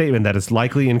declarative statement that is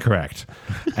likely incorrect,"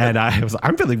 and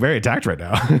I'm feeling very attacked right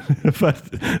now.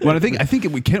 But Well, I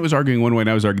think Kent was arguing one way and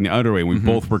I was arguing the other way. And we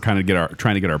both were kind of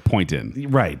trying to get our point in.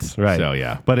 right. So,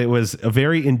 yeah. But it was a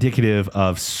very indicative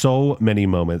of so many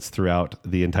moments throughout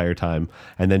the entire time,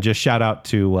 and then just shout out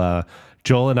to.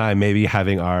 Joel and I maybe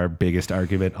having our biggest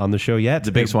argument on the show yet.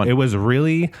 The biggest one. It was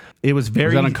very. Was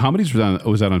that on comedies or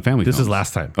was that on family? This films? is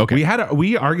last time. Okay.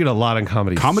 We argued a lot on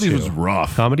comedies. Comedies too. was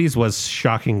rough. Comedies was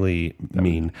shockingly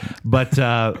mean. But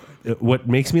what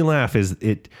makes me laugh is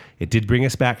it did bring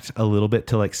us back a little bit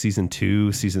to like season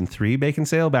 2, season 3 Bacon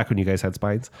Sale, back when you guys had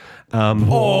spines.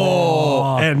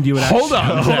 And you would Hold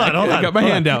on. hold on. I got my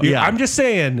hand out. Yeah, I'm just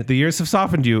saying the years have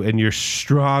softened you and your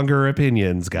stronger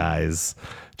opinions, guys.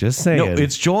 Just saying. No,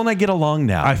 it's Joel and I get along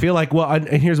now. I feel like, and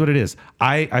here's what it is.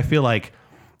 I feel like,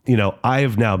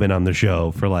 I've now been on the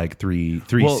show for like three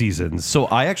Well, seasons. So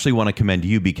I actually want to commend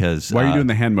you because Why are you doing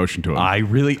the hand motion to him? I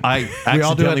We all do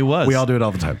accidentally it. was. We all do it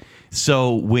all the time.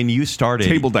 So when you started,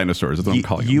 Table dinosaurs is what I'm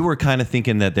calling you them. were kind of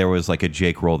thinking that there was like a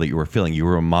Jake role that you were filling. You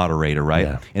were a moderator, right?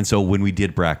 Yeah. And so when we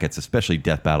did brackets, especially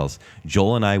death battles,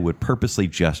 Joel and I would purposely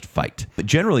just fight. But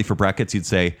generally for brackets, you'd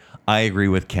say, I agree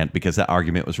with Kent because that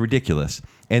argument was ridiculous.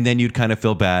 And then you'd kind of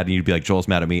feel bad and you'd be like, Joel's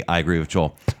mad at me. I agree with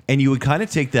Joel. And you would kind of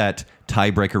take that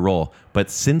tiebreaker role. But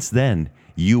since then,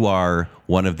 you are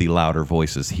one of the louder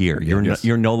voices here.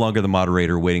 You're no longer the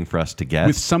moderator waiting for us to guess.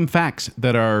 With some facts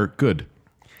that are good.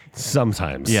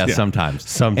 Sometimes. Yeah, sometimes.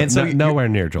 And so you're- nowhere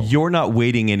near Joel. You're not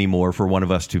waiting anymore for one of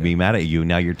us to be mad at you.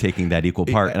 Now you're taking that equal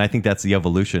part. And I think that's the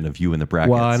evolution of you in the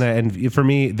brackets. Well, and for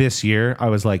me this year, I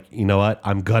was like, you know what?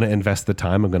 I'm gonna invest the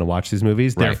time. I'm gonna watch these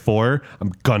movies. Right. Therefore,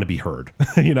 I'm gonna be heard.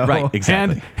 You know, Right,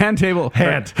 exactly. Hand table.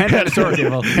 Hand dinosaur.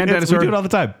 table. Hand We dinosaur. do it all the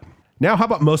time. Now, how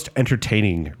about most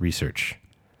entertaining research?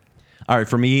 All right,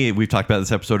 for me, we've talked about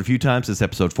this episode a few times. It's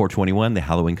episode 421, the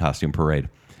Halloween costume parade.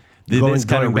 This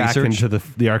kind of back research. into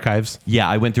the archives. Yeah,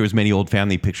 I went through as many old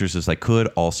family pictures as I could.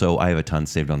 Also, I have a ton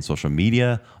saved on social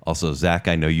media. Also, Zach,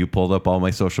 I know you pulled up all my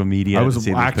social media. I to was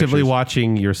see these actively pictures.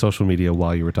 watching your social media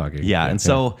while you were talking. Yeah, and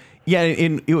so,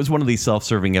 it was one of these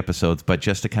self-serving episodes, but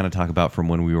just to kind of talk about from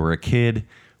when we were a kid,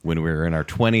 when we were in our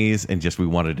 20s, and just we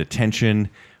wanted attention.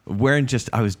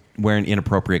 I was wearing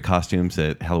inappropriate costumes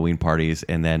at Halloween parties,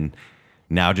 and then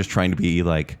now just trying to be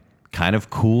like kind of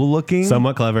cool looking.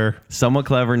 somewhat clever. Somewhat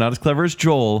clever, not as clever as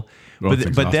Joel, Well, it's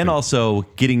but then exhausting. also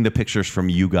getting the pictures from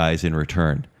you guys in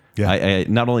return. Yeah. I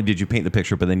not only did you paint the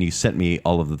picture, but then you sent me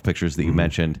all of the pictures that you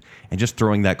mentioned, and just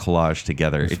throwing that collage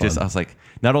together. I was like,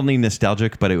 not only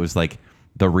nostalgic, but it was like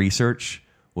the research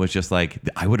was just like,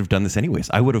 I would have done this anyways.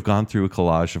 I would have gone through a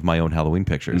collage of my own Halloween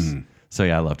pictures. So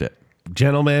yeah, I loved it.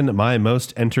 Gentlemen, my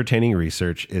most entertaining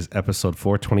research is episode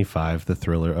 425, The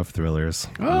Thriller of Thrillers.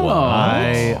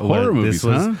 Oh, horror movies, This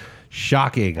was huh?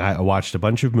 shocking. I watched a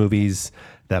bunch of movies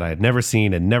that I had never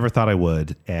seen and never thought I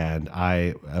would, and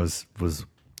I was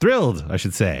thrilled, I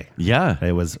should say. Yeah.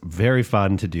 It was very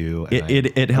fun to do. and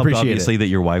It I helped appreciate obviously it. that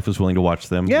your wife was willing to watch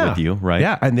them with you, right?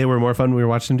 Yeah, and they were more fun when we were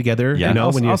watching them together. Yeah. You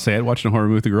know, I'll say it. Watching a horror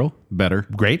movie with a girl, better.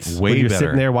 great. Way when you're better.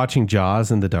 sitting there watching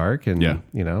Jaws in the dark, and Yeah.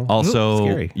 you know, Also,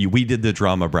 scary. we did the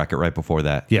drama bracket right before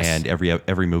that. Yes. And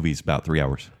every movie's about 3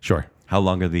 hours. Sure. How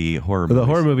long are the horror movies? The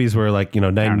horror movies were like,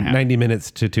 and a half. 90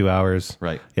 minutes to 2 hours.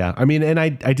 Right. Yeah. I mean, and I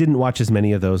didn't watch as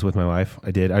many of those with my wife.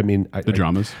 I did. I mean, The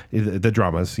dramas? The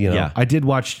dramas, you know. Yeah. I did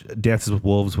watch Dances with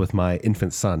Wolves with my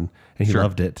infant son, and he Sure.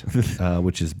 loved it,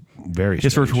 which is very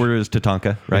His first strange. word is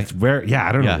Tatanka, right? It's very, yeah,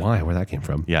 I don't Yeah. know why, where that came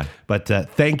from. Yeah. But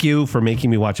thank you for making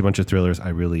me watch a bunch of thrillers.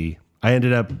 I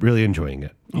ended up really enjoying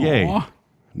it. Yay. Aw.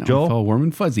 Now Joel? I felt warm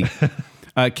and fuzzy.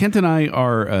 Kent and I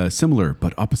are similar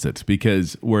but opposite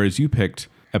because whereas you picked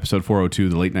episode 402,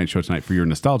 the late night show tonight, for your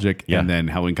nostalgic, Yeah. and then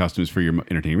Halloween costumes for your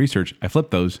entertaining research, I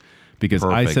flipped those because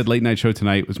I Perfect. said late night show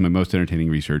tonight was my most entertaining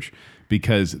research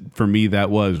because for me that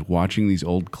was watching these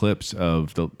old clips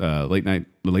of the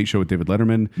late show with David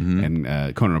Letterman Mm-hmm.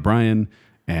 and Conan O'Brien.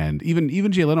 And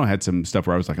even Jay Leno had some stuff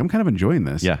where I was like, I'm kind of enjoying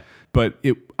this. Yeah. But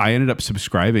I ended up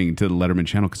subscribing to the Letterman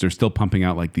channel because they're still pumping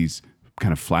out like these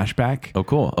kind of flashback. Oh,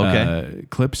 cool. Okay.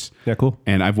 Clips. Yeah, cool.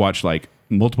 And I've watched like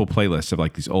multiple playlists of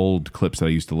like these old clips that I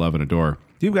used to love and adore.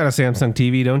 You've got a Samsung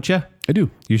TV, don't you? I do.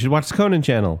 You should watch the Conan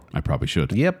channel. I probably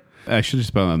should. Yep. I should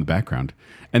just put it on the background.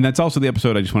 And that's also the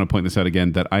episode, I just want to point this out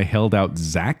again, that I held out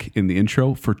Zach in the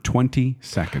intro for 20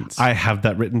 seconds. I have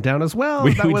that written down as well.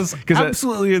 We- that we- was 'cause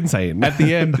absolutely insane. at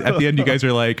the end, you guys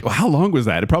are like, well, how long was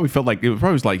that? It probably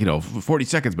was like, 40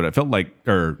 seconds, but it felt like,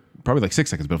 or probably like 6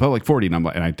 seconds, but it felt like 40. And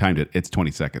and I timed it. It's 20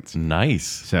 seconds. Nice.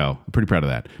 So I'm pretty proud of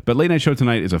that. But Late Night Show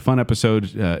Tonight is a fun episode.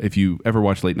 If you ever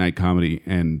watched late night comedy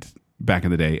and back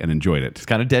in the day and enjoyed it. It's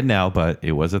kind of dead now, but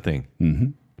it was a thing.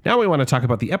 Now we want to talk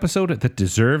about the episode that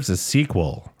deserves a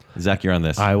sequel. Zach, you're on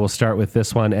this. I will start with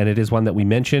this one, and it is one that we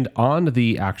mentioned on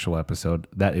the actual episode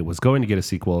that it was going to get a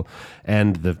sequel,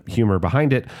 and the humor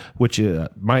behind it, which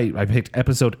I picked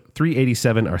episode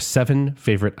 387, our 7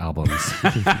 favorite albums,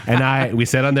 and we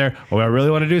said on there, I really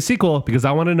want to do a sequel because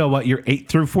I want to know what your 8th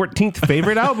through 14th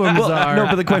favorite albums are. No,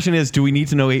 but the question is, do we need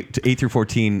to know 8 through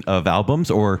 14 of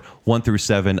albums or 1 through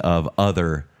 7 of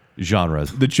other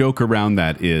genres? The joke around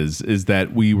that is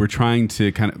that we were trying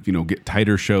to kind of get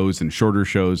tighter shows and shorter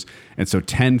shows, and so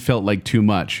 10 felt like too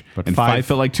much, and 5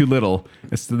 felt like too little.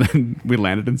 And so then we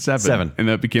landed in 7, and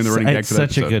that became the running gag It's for that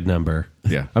such a episode. good number.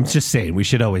 Yeah. I'm just saying we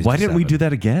should always. Why didn't we do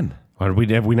that again? We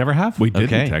never have. We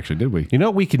didn't Okay. actually, did we? You know,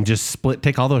 we can just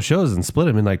take all those shows and split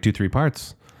them in like 2-3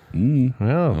 parts.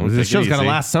 Well, take the it show's got to easy.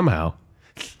 last somehow.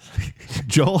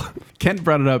 Joel, Kent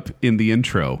brought it up in the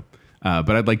intro, but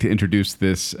I'd like to introduce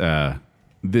this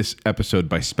this episode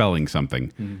by spelling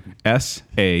something.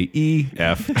 Saefty.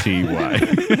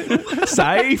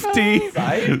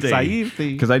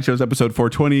 Safety. Because I chose episode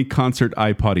 420, Concert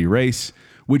iPod Erase,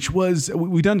 which was,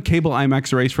 we've done cable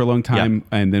IMAX Erase for a long time,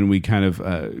 and then we kind of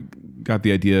got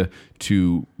the idea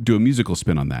to do a musical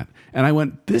spin on that. And I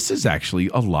went, this is actually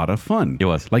a lot of fun. It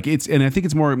was. Like and I think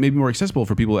it's maybe more accessible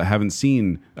for people that haven't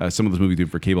seen some of those movies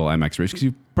for cable IMAX Erase, because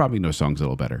you probably know songs a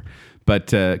little better. But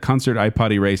Concert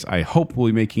iPod Erase, I hope will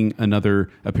be making another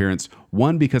appearance.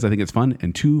 1, because I think it's fun,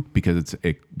 and 2, because it's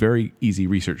a very easy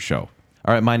research show.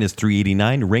 All right, mine is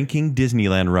 389, ranking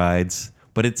Disneyland rides,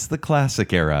 but it's the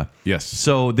classic era. Yes.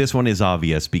 So this one is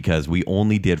obvious because we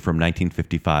only did from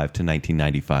 1955 to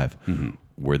 1995.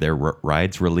 Were there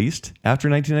rides released after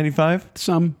 1995?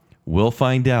 Some. We'll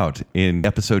find out in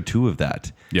episode 2 of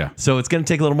that. Yeah. So it's going to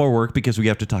take a little more work because we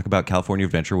have to talk about California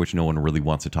Adventure, which no one really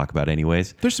wants to talk about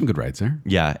anyways. There's some good rides there.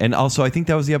 Yeah. And also, I think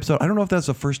that was the episode. I don't know if that's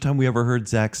the first time we ever heard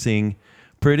Zach sing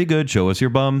 "Pretty Good, Show Us Your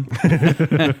Bum."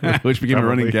 Which became a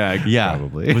running gag. Yeah.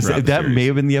 Probably. Was Throughout the that series. may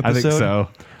have been the I episode. think so.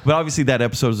 But obviously, that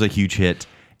episode was a huge hit.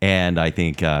 And I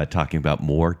think talking about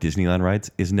more Disneyland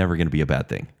rides is never going to be a bad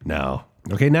thing. No.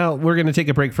 Okay, now we're going to take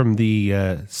a break from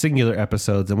the singular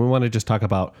episodes, and we want to just talk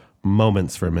about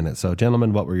moments for a minute. So,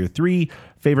 gentlemen, what were your 3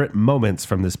 favorite moments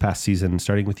from this past season?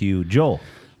 Starting with you, Joel.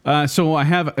 So I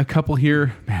have a couple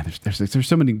here. Man, there's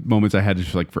so many moments I had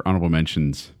just like for honorable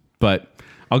mentions, but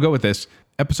I'll go with this.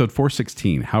 Episode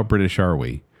 416, How British Are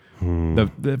We?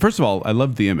 First of all, I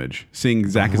love the image. Seeing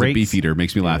Zach as a Great beefeater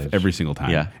makes me laugh image. every single time.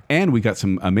 Yeah. And we got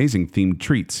some amazing themed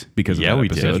treats because of Yeah, that we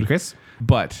did. episode. Chris?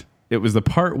 But it was the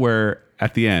part where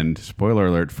at the end, spoiler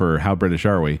alert for How British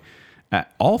Are We?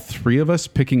 All 3 of us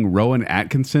picking Rowan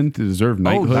Atkinson to deserve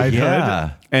knighthood.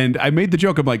 yeah. And I made the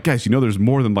joke. I'm like, guys, there's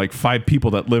more than like 5 people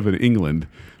that live in England.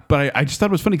 But I just thought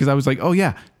it was funny because I was like, oh,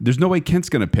 yeah, there's no way Kent's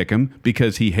going to pick him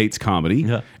because he hates comedy.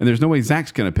 Yeah. And there's no way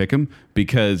Zach's going to pick him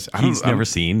because He's never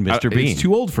seen Mr. Bean. It's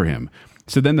too old for him.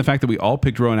 So then the fact that we all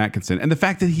picked Rowan Atkinson and the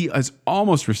fact that he has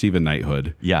almost received a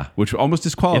knighthood, Yeah. which almost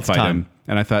disqualified It's time. him.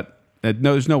 And I thought,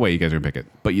 no, there's no way you guys are going to pick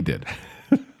it. But you did.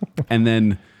 And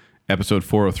then episode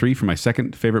 403 for my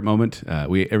second favorite moment,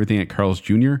 we ate everything at Carl's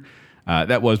Jr.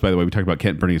 That was, by the way, we talked about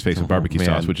Kent burning his face with barbecue man.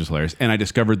 sauce, which is hilarious. And I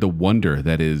discovered the wonder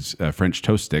that is French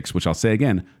toast sticks, which I'll say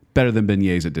again, better than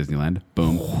beignets at Disneyland.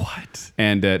 Boom. What?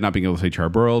 And not being able to say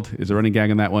charbroiled is a running gag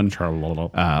on that one.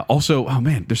 Also, oh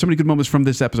man, there's so many good moments from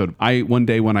this episode. One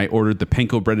day when I ordered the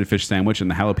panko breaded fish sandwich and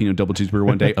the jalapeno double cheeseburger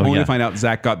one day, only yeah. to find out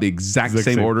Zach got the exact same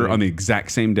same order thing. on the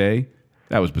exact same day.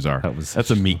 That was bizarre. That's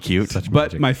a meat cute.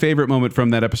 But my favorite moment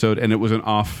from that episode, and it was an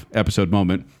off episode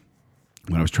moment,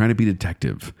 when I was trying to be a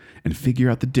detective and figure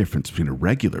out the difference between a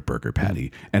regular burger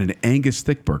patty and an Angus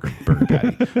thick burger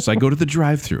patty. So I go to the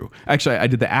drive-thru. Actually, I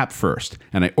did the app first,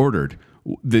 and I ordered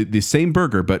the same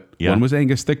burger, but one was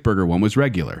Angus thick burger, one was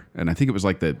regular. And I think it was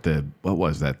like the what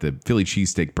was that? The Philly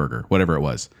cheesesteak burger, whatever it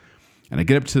was. And I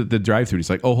get up to the drive-thru, and he's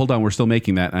like, oh, hold on, we're still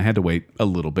making that. And I had to wait a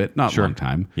little bit, not a long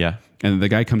time. Yeah. And the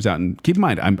guy comes out, and keep in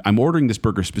mind, I'm ordering this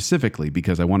burger specifically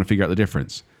because I want to figure out the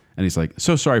difference. And he's like,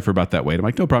 so sorry for about that wait. I'm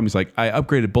like, no problem. He's like, I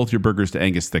upgraded both your burgers to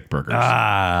Angus thick burgers. And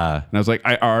I was like,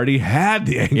 I already had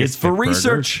the Angus It's for thick burger.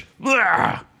 research.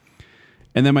 Blah.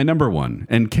 And then my number one,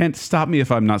 and Kent, stop me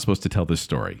if I'm not supposed to tell this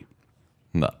story,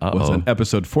 was on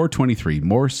episode 423,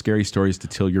 More Scary Stories to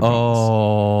Till Your Bones.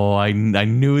 Oh, I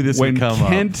knew this When would come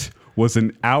Kent up. was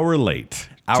an hour late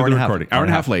Hour to and the a half. recording. Hour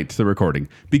and a half late to the recording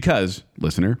because,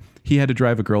 listener, he had to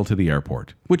drive a girl to the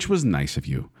airport, which was nice of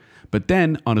you. But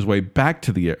then on his way back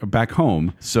to back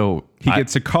home, So he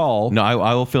gets a call. No,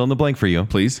 I will fill in the blank for you.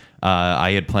 Please.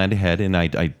 I had planned ahead, and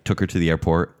I took her to the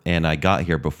airport, and I got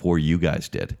here before you guys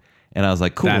did. And I was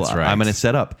like, cool, That's right. I'm going to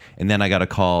set up. And then I got a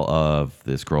call of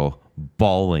this girl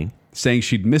bawling. Saying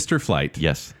she'd missed her flight.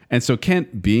 Yes. And so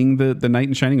Kent, being the knight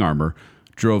in shining armor,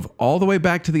 drove all the way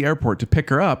back to the airport to pick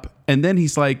her up. And then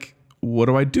he's like, what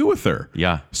do I do with her?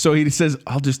 Yeah. So he says,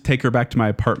 I'll just take her back to my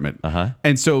apartment.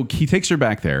 And so he takes her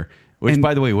back there. Which, and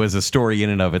by the way, was a story in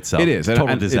and of itself. it is. Total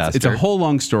And disaster. It's a whole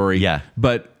long story. Yeah.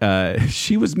 But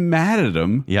she was mad at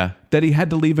him. Yeah. That he had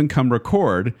to leave and come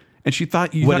record. And she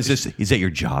thought What is this? Is that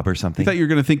your job or something? You thought you were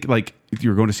going to think like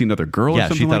you were going to see another girl or yeah,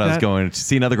 something she thought like I was that? going to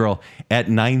see another girl at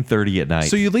 9:30 at night.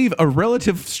 So you leave a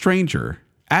relative stranger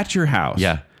at your house.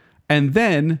 Yeah. And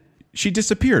then she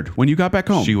disappeared when you got back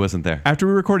home. She wasn't there. After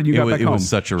we recorded, you got back it home. was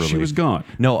such a relief. She was gone.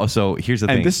 No, so here's the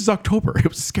thing. And this is October. It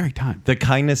was a scary time. The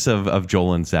kindness of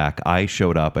Joel and Zach, I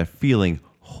showed up feeling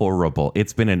horrible.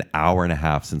 It's been an hour and a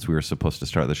half since we were supposed to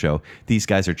start the show. These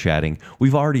guys are chatting.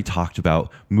 We've already talked about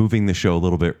moving the show a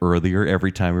little bit earlier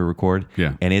every time we record.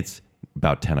 Yeah. And it's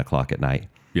about 10 o'clock at night.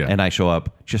 Yeah. And I show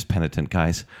up just penitent,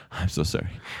 guys. I'm so sorry.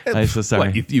 I'm so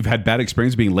sorry. What, you've had bad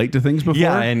experience being late to things before?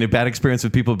 Yeah, and a bad experience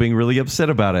with people being really upset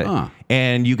about it. Huh.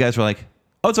 And you guys were like,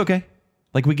 oh, it's okay.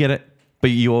 Like, we get it.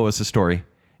 But you owe us a story.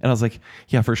 And I was like,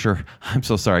 yeah, for sure. I'm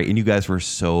so sorry. And you guys were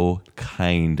so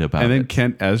kind about And then it.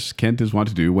 Kent, as Kent is wont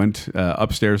to do, went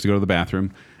upstairs to go to the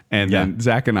bathroom. And then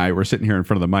Zach and I were sitting here in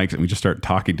front of the mics, and we just started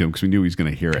talking to him because we knew he was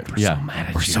going to hear it.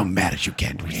 We're so mad at you,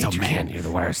 Kent. We're so mad. You're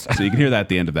the worst. So you can hear that at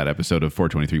the end of that episode of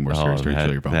 423 More Stories Straight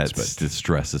to Your Bones. That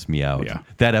stresses me out. Yeah.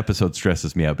 That episode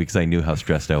stresses me out because I knew how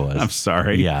stressed I was. I'm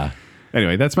sorry. Yeah.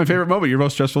 Anyway, that's my favorite moment, your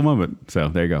most stressful moment. So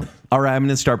there you go. All right, I'm going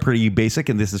to start pretty basic,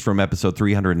 and this is from episode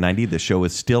 390. The show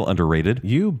is still underrated.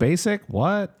 You basic?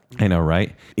 What? I know,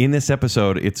 right? In this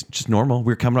episode, it's just normal.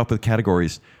 We're coming up with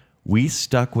categories. We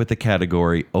stuck with the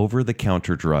category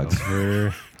over-the-counter drugs.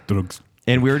 Drugs.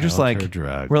 And we were just like,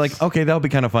 Counter-drugs. we're like, okay, that'll be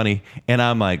kind of funny. And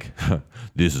I'm like,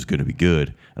 this is going to be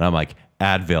good. And I'm like,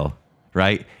 Advil,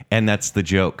 right? And that's the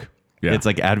joke. Yeah. It's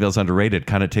like Advil's underrated.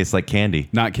 Kind of tastes like candy.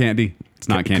 Not candy. It's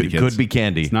not candy, kids. Could be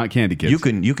candy. It's not candy, kids.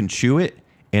 You can chew it,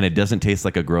 and it doesn't taste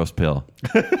like a gross pill.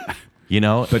 You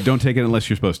know? But don't take it unless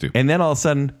you're supposed to. And then all of a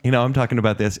sudden, I'm talking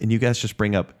about this, and you guys just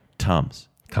bring up Tums.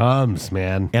 Tums,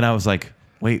 man. And I was like,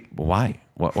 wait, why?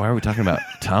 Why are we talking about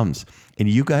Tums? And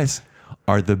you guys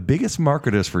are the biggest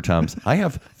marketers for Tums. I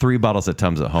have 3 bottles of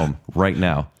Tums at home right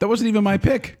now. That wasn't even my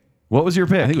pick. What was your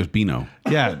pick? I think it was Beano.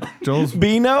 Yeah, Joel's.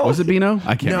 Beano? Was it Beano?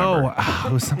 I can't remember. No,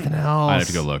 it was something else. I'd have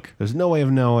to go look. There's no way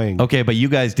of knowing. Okay, but you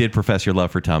guys did profess your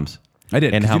love for Tums. I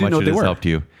did, And 'cause how you didn't much know what it they has were. helped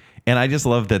you. And I just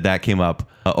love that came up.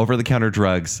 Over-the-counter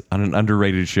drugs on an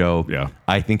underrated show. Yeah.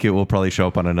 I think it will probably show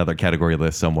up on another category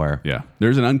list somewhere. Yeah.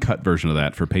 There's an uncut version of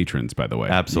that for patrons, by the way.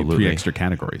 Absolutely. 3 extra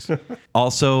categories.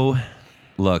 Also,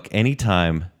 look,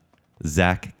 anytime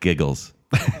Zach giggles,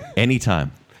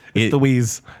 anytime. The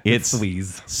wheeze. It's the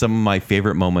wheeze. some of my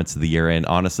favorite moments of the year. And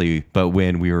honestly, but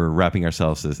when we were wrapping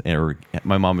ourselves, or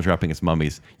my mom was wrapping us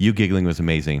mummies, you giggling was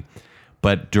amazing.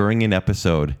 But during an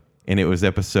episode, and it was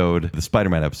the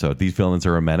Spider-Man episode, These Villains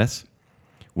Are a Menace,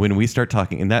 when we start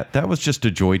talking, and that was just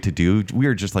a joy to do. We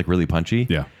were just like really punchy.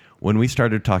 Yeah. When we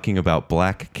started talking about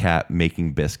Black Cat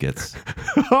making biscuits,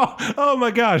 Oh my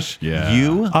gosh. Yeah.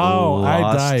 you Oh,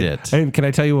 lost I died. it. And can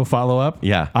I tell you a follow up?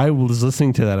 Yeah. I was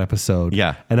listening to that episode.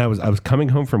 Yeah. And I was coming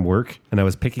home from work and I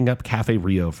was picking up Cafe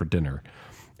Rio for dinner.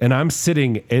 And I'm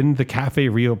sitting in the Cafe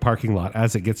Rio parking lot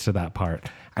as it gets to that part.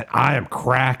 And I am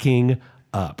cracking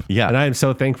up. Yeah. And I am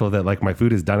so thankful that like my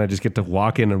food is done. I just get to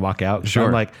walk in and walk out. Sure.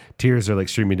 I'm like tears are like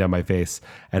streaming down my face.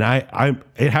 And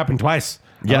it happened twice.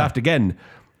 I Yeah. laughed again.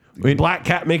 Black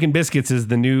Cat making biscuits is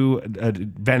the new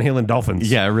Van Halen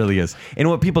Dolphins. Yeah, it really is. And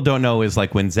what people don't know is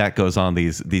like when Zach goes on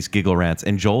these giggle rants,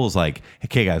 and Joel's like,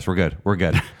 "Okay, guys, we're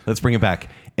good. Let's bring it back."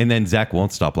 And then Zach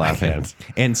won't stop laughing. can't.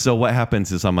 And so what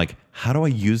happens is I'm like, "How do I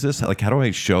use this? Like, how do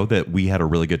I show that we had a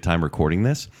really good time recording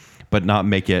this, but not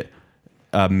make it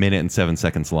a minute and 7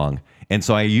 seconds long?" And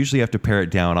so I usually have to pare it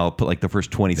down. I'll put like the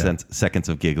first 20 seconds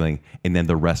of giggling, and then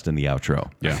the rest in the outro.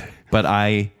 Yeah. But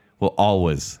I will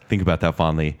always think about that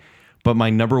fondly. But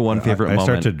my number one favorite I moment.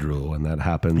 start to drool when that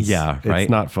happens. Yeah, right? It's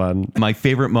not fun. My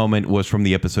favorite moment was from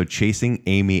the episode Chasing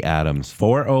Amy Adams.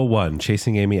 401,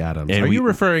 Chasing Amy Adams. And Are we- you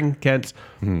referring, Kent,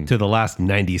 to the last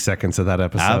 90 seconds of that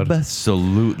episode?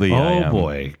 Absolutely. I Oh am.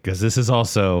 boy, because this is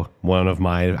also one of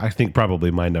my, I think probably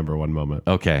my number one moment.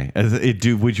 Okay.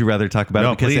 Would you rather talk about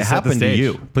it? Because it set the happened to stage.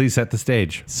 you. Please set the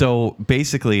stage. So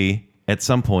basically, at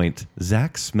some point,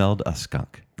 Zach smelled a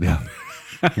skunk. Yeah.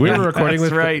 We were recording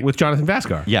That's with, right. with Jonathan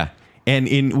Vascar. Yeah.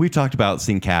 And we've talked about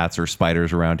seeing cats or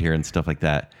spiders around here and stuff like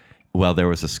that. Well, there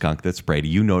was a skunk that sprayed.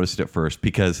 You noticed it first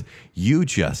because you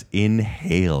just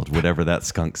inhaled whatever that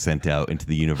skunk sent out into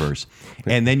the universe.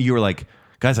 And then you were like,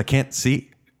 guys, I can't see.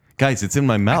 Guys, it's in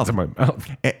my mouth. It's in my mouth.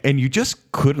 And you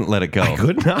just couldn't let it go. I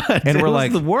could not. And It we're was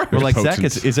like, the worst. we're like, Zach,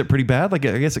 Potent. is it pretty bad? Like,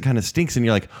 I guess it kind of stinks. And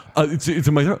you're like, it's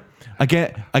in my throat. I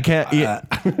can't eat.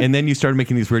 And then you started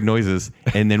making these weird noises.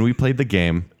 And then we played the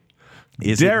game.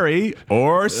 Is it- Dairy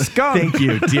or skunk? Thank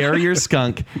you, Dairy or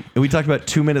Skunk. And we talked about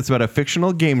 2 minutes about a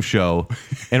fictional game show.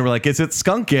 And we're like, is it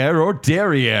skunk air or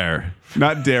dairy air?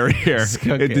 Not dairy air.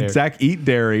 Skunk air. Did Zach eat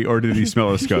dairy or did he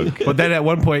smell a skunk? But then at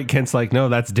one point, Kent's like, no,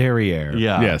 that's dairy air.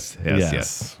 Yeah.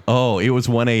 Yes. Oh, it was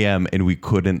 1 a.m. and we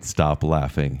couldn't stop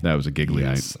laughing. That was a giggly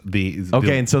Yes. night.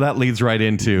 Okay, and so that leads right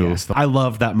into Yes. I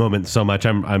love that moment so much.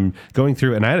 I'm going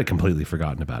through, and I had completely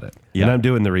forgotten about it. Yeah. And I'm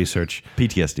doing the research.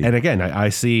 PTSD. And again, I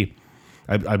see,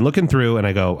 I'm looking through, and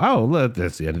I go, oh, look,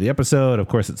 that's the end of the episode. Of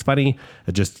course, it's funny.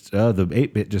 It just the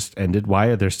 8-bit just ended. Why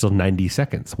are there still 90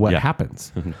 seconds? What Yeah.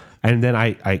 happens? And then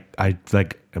I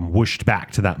like am whooshed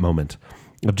back to that moment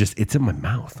of just it's in my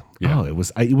mouth. Yeah. Oh, it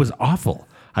was awful.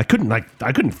 I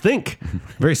couldn't think.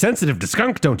 Very sensitive to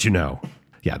skunk, don't you know?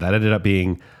 Yeah, that ended up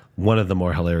being one of the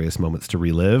more hilarious moments to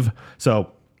relive.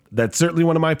 So that's certainly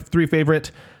one of my 3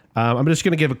 favorite. I'm just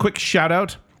going to give a quick shout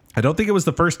out. I don't think it was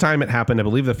the first time it happened. I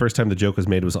believe the first time the joke was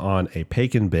made was on a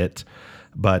Pagan bit,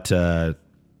 but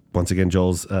once again,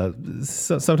 Joel's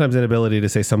sometimes inability to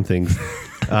say some things.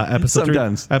 Episode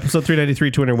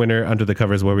 393, Twinner Winner, Under the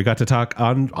Covers, where we got to talk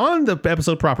on the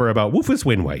episode proper about Woofus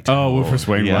Wainwright. Oh, Woofus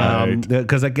Wainwright.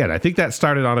 Because again, I think that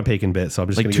started on a Pagan bit, so I'm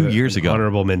just Like going to 2 give years an ago.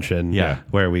 honorable mention. Yeah.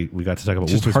 Where we got to talk about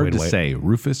It's Woofus hard to Wainwright. say.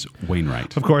 Rufus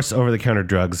Wainwright. Of course, over-the-counter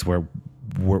drugs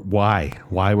why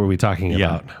were we talking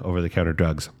about over-the-counter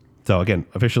drugs? So again,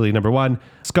 officially number 1,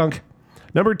 skunk.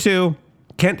 Number 2,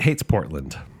 Kent hates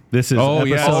Portland. This is episode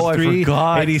I forgot.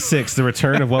 386, the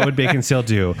return of What Would Bacon Sale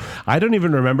Do? I don't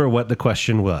even remember what the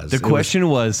question was. The question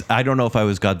was, I don't know if I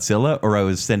was Godzilla or I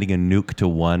was sending a nuke to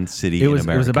one city in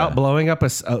America. It was about blowing up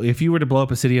if you were to blow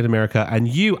up a city in America, and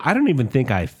I don't even think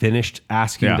I finished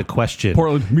asking the question.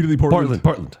 Portland, immediately Portland.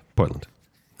 Portland.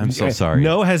 I'm so sorry.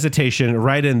 No hesitation,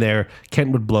 right in there.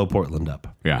 Kent would blow Portland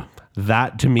up. Yeah.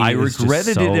 That to me, I is just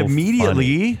regretted so it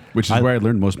immediately. funny. Which is where I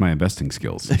learned most of my investing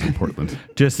skills in Portland.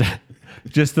 Just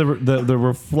the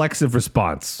reflexive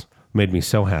response made me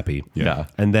so happy. Yeah.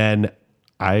 And then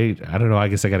I don't know. I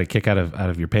guess I got a kick out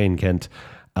of your pain, Kent,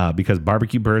 because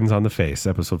barbecue burns on the face.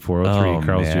 Episode 403, Oh,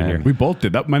 Carl's man. Jr. We both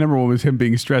did that. My number 1 was him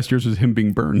being stressed. Yours was him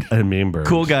being burned. and me and burns.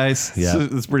 Cool, guys. Yeah.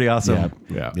 It's pretty awesome.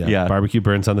 Yeah. Barbecue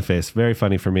burns on the face. Very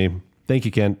funny for me. Thank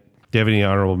you, Kent. Do you have any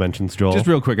honorable mentions, Joel? Just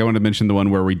real quick, I want to mention the one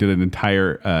where we did an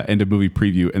entire end of movie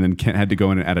preview, and then Kent had to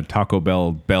go in and add a Taco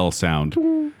Bell sound.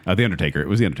 The Undertaker. It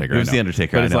was the Undertaker. It was I know. The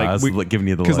Undertaker. But I it's know. like I was giving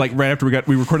you the because look. like right after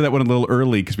we recorded that one a little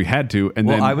early because we had to, and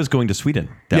Well, then I was going to Sweden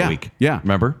that week. Yeah,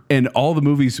 Remember? And all the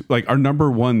movies, like our number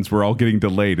 1s, were all getting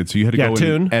delayed, and so you had to go in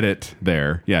Tune. and edit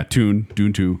there. Yeah, Dune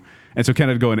 2, and so Kent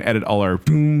had to go and edit all our.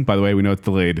 By the way, we know it's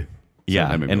delayed. So Yeah.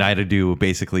 that made me And I laugh. had to do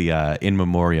basically in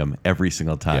memoriam every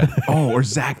single time. or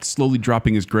Zach slowly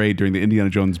dropping his grade during the Indiana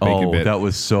Jones bacon Oh, bit. that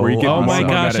was so where you get awesome. more Oh my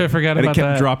gosh, at it, I forgot and about it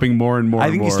kept that. dropping more and more. I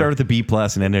and think more. you started with the B+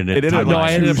 and ended at It ended up, No,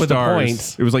 I ended up with a stars.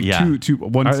 point. It was like Yeah. 1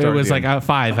 star. It was at like the end.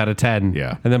 5 out of 10.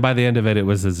 Yeah. And then by the end of it, it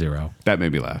was a 0. That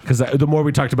made me laugh. Because the more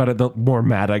we talked about it, the more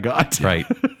mad I got. Right.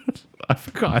 I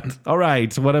forgot. All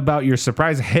right. What about your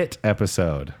surprise hit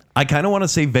episode? I kind of want to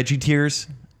say Veggie Tears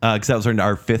because that was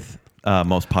our 5th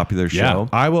most popular show.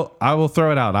 I will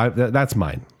throw it out. That's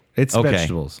mine. It's Okay.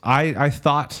 vegetables. I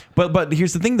thought. But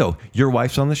here's the thing, though. Your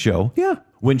wife's on the show. Yeah.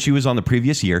 When she was on the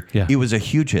previous year, Yeah. it was a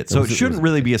huge hit. So it was shouldn't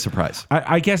really be a surprise.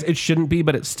 I guess it shouldn't be,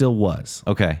 but it still was.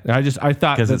 Okay. I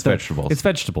thought 'Cause that it's vegetables. It's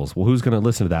vegetables. Well, who's going to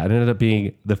listen to that? It ended up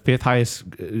being the 5th highest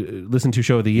listened to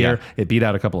show of the year. Yeah. It beat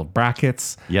out a couple of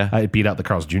brackets. Yeah. It beat out the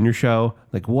Carl's Jr. show.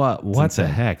 Like what the insane.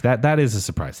 heck? That is a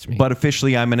surprise to me. But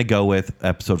officially, I'm going to go with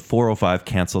episode 405,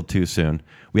 Canceled Too Soon.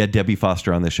 We had Debbie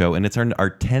Foster on the show, and it's our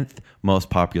 10th most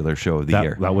popular show of the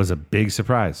year. that was a big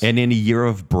surprise. And in a year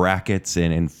of brackets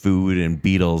and food and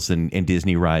Beatles and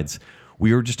Disney rides,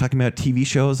 we were just talking about TV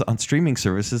shows on streaming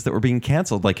services that were being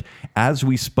canceled, like as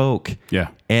we spoke. Yeah.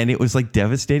 And it was like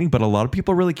devastating, but a lot of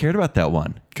people really cared about that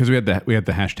one. Because we had the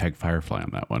hashtag Firefly on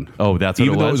that one. Oh, that's what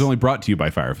even it though it was? was only brought to you by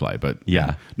Firefly. But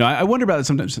Yeah. no, I wonder about it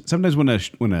sometimes. Sometimes when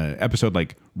a episode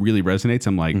like really resonates,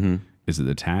 I'm like, is it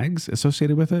the tags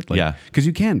associated with it? Like, Yeah. because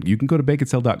you can go to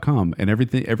baconcell.com and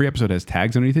every episode has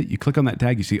tags underneath it. You click on that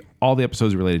tag, you see all the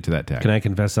episodes related to that tag. Can I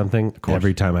confess something?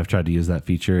 Every time I've tried to use that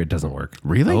feature, it doesn't work.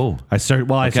 Really? Oh. I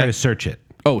try to search it.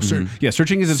 Oh,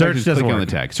 searching is in Search fact just doesn't clicking on the work.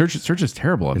 tag. Search is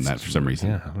terrible on that for some reason.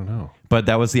 Yeah, I don't know. But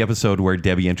that was the episode where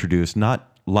Debbie introduced not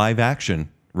live action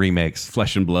remakes,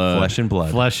 Flesh and Blood. Flesh and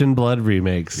Blood. Flesh and Blood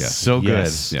remakes. So good.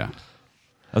 Yes. Yeah.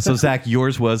 So Zach,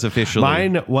 yours was officially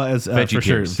Mine was Veggie for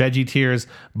sure Tears. Veggie Tears,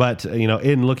 but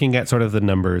in looking at sort of the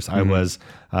numbers, I was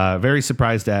very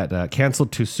surprised at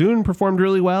Canceled Too Soon performed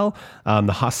really well.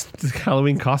 The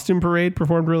Halloween Costume Parade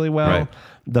performed really well. Right.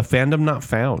 The Fandom Not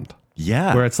Found,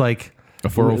 Yeah. where it's like A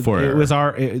 404 It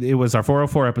was our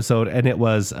 404 episode, and it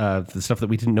was the stuff that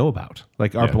we didn't know about,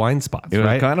 like our blind spots. It was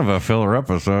right? kind of a filler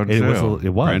episode. It too. was. It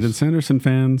was. Brandon Sanderson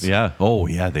fans. Yeah. Oh,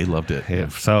 yeah. They loved it. Yeah,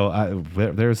 so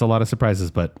there's a lot of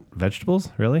surprises, but vegetables,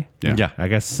 really? Yeah. Yeah. I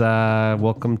guess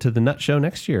welcome to the Nut Show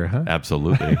next year, huh?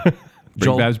 Absolutely.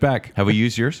 Bring Babs back. Have we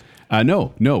used yours?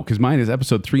 No, because mine is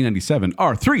episode 397,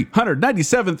 our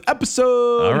 397th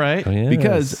episode. All right. Oh, yes.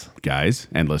 Because, guys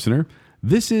and listener,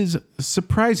 this is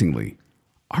surprisingly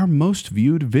our most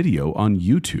viewed video on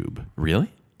YouTube.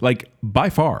 Really? Like, by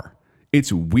far.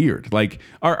 It's weird. Like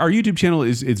our YouTube channel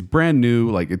it's brand new.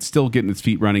 Like it's still getting its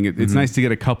feet running. It's nice to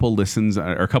get a couple listens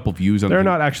or a couple views on. They're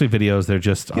not actually videos. They're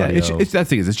just audio. It's that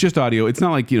thing is it's just audio. It's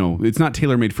not like it's not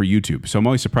tailor made for YouTube. So I'm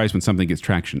always surprised when something gets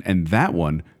traction, and that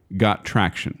one got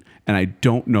traction, and I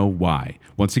don't know why.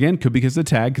 Once again, could be because of the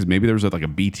tag, because maybe there was like a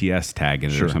BTS tag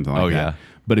in it or something like that. Yeah.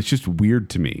 But it's just weird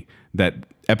to me that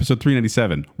episode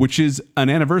 397, which is an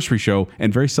anniversary show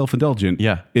and very self-indulgent,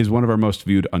 is one of our most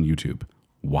viewed on YouTube.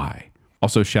 Why?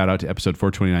 Also, shout out to episode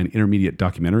 429 Intermediate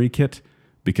Documentary Kit,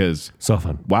 because so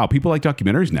fun. Wow, people like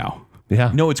documentaries now. Yeah.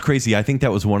 No, it's crazy. I think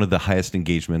that was one of the highest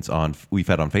engagements we've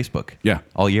had on Facebook. Yeah.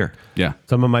 All year. Yeah.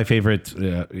 Some of my favorite,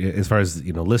 as far as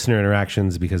listener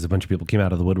interactions, because a bunch of people came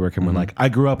out of the woodwork and were like, "I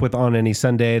grew up with On Any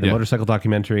Sunday, the motorcycle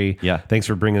documentary. Yeah. Thanks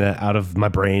for bringing that out of my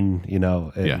brain."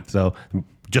 Yeah. So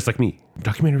just like me,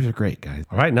 documentaries are great, guys.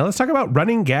 All right, now let's talk about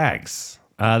running gags.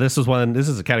 This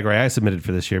is a category I submitted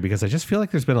for this year because I just feel like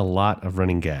there's been a lot of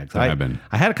running gags. There have been.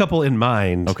 I had a couple in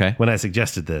mind Okay. when I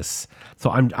suggested this.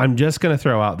 So I'm just going to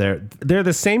throw out there. They're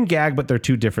the same gag, but they're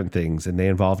two different things, and they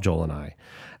involve Joel and I.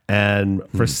 And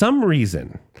for some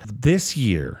reason, this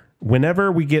year,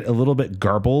 whenever we get a little bit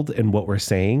garbled in what we're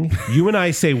saying, you and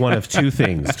I say one of two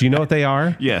things. Do you know what they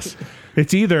are? Yes.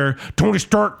 It's either Tony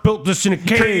Stark built this in a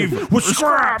cave with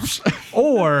scraps,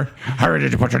 or how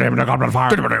did you put your name in the goblet of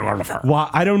fire? Well,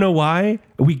 I don't know why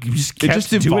we just kept just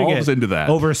doing evolves it into that.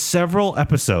 over several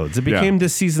episodes. It became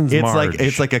this season's Marge.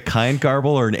 It's like a kind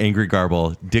garble or an angry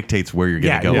garble dictates where you're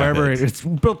going to go. wherever with it. it's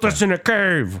built this in a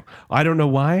cave. I don't know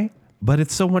why. But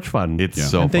it's so much fun. It's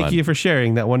so and thank fun. you for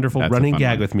sharing that wonderful That's a running fun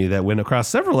gag one. with me that went across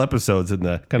several episodes in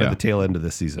the kind of the tail end of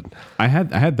this season. I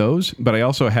had those, but I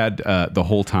also had the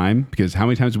whole time, because how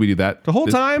many times did we do that? The whole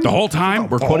time? The whole time?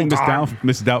 We're The quoting whole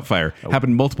Miss Doubtfire.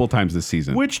 Happened multiple times this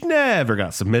season. Which never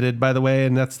got submitted, by the way,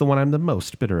 and that's the one I'm the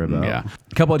most bitter about. Yeah.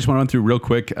 A couple I just want to run through real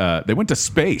quick. They went to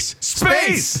space.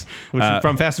 Space! Which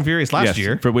from Fast and Furious last Yes,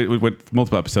 year. we went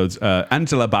multiple episodes.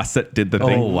 Angela Bassett did the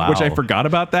thing, wow. which I forgot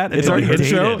about that. It's already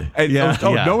dated. And Yeah.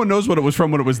 Yeah. no one knows what it was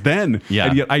from when it was then. Yeah.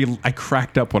 And yet I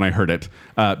cracked up when I heard it.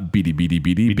 Beady,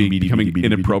 becoming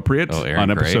inappropriate Oh, Aaron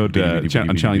on Gray. episode on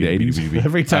Channeling the 80s.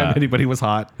 Every time anybody was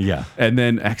hot. Yeah. And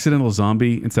then Accidental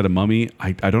Zombie instead of Mummy.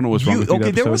 I don't know what's wrong with you.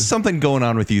 Okay, there was something going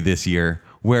on with you this year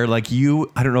where I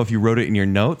don't know if you wrote it in your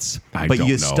notes, I but don't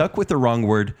you know. stuck with the wrong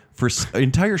word for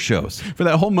entire shows. For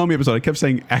that whole Mummy episode, I kept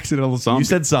saying Accidental Zombie. You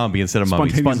said zombie instead of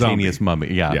mummy. Spontaneous zombie.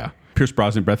 mummy. Yeah. Yeah. Pierce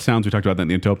Brosnan breath sounds. We talked about that in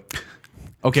the intro.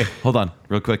 Okay, hold on.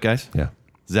 Real quick, guys. Yeah.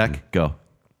 Zach, go.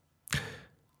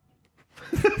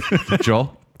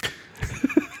 Joel.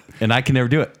 And I can never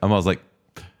do it. I'm always like,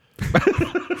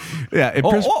 Yeah,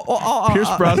 Pierce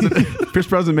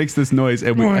Brosnan makes this noise,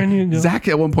 and Zach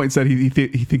at one point said he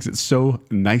thinks it's so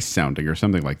nice sounding or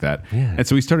something like that, and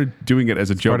so he started doing it as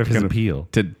a joke, part of his appeal.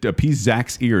 to appease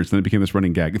Zach's ears. And then it became this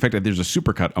running gag. In fact, there's a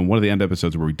supercut on one of the end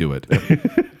episodes where we do it.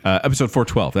 Episode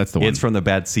 412. That's the one. it's from the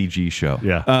Bad CG show.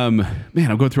 Yeah. Man,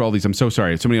 I'm going through all these. I'm so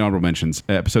sorry. So many honorable mentions.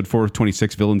 Episode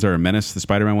 426, Villains Are a Menace, the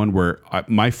Spider-Man one, where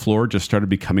my floor just started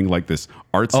becoming like this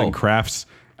arts and crafts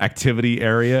activity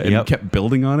area, and Yep. kept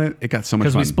building on it. It got so much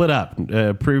Because fun. we split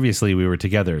up. Previously, we were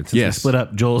together. Since Yes. we split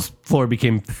up, Joel's floor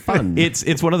became fun.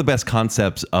 It's one of the best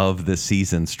concepts of the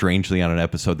season, strangely, on an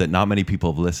episode that not many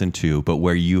people have listened to, but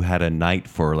where you had a night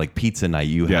for like pizza night,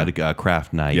 you had a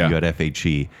craft night, Yeah. you had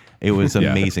FHE. It was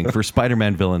amazing for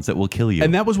Spider-Man villains that will kill you.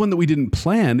 And that was one that we didn't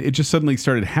plan. It just suddenly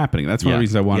started happening. That's one of the Yeah.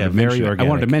 reasons I wanted Yeah, to very mention it. I wanted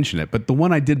organic. to mention it. But the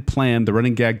one I did plan, the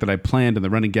running gag that I planned, and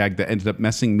the running gag that ended up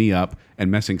messing me up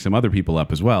and messing some other people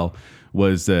up as well,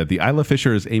 was the Isla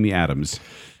Fisher's Amy Adams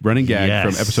running gag Yes.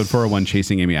 from episode 401,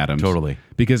 Chasing Amy Adams. Totally.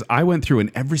 Because I went through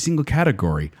in every single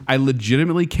category. I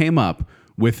legitimately came up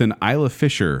with an Isla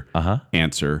Fisher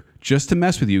answer just to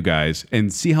mess with you guys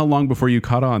and see how long before you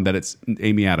caught on that it's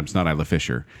Amy Adams, not Isla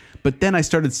Fisher. But then I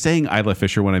started saying Isla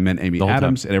Fisher when I meant Amy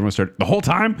Adams, and everyone started the whole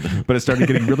time, but it started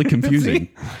getting really confusing.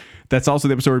 That's also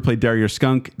the episode where we played Dario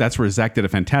Skunk. That's where Zach did a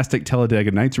fantastic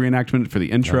Talladega Nights reenactment for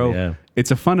the intro. Oh, yeah.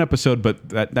 It's a fun episode, but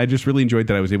I just really enjoyed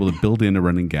that I was able to build in a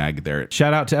running gag there.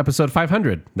 Shout out to episode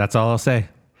 500. That's all I'll say.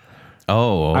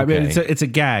 oh, okay. I mean, it's a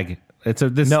gag.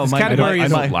 This my- category I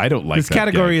is don't like this that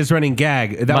category gag. is running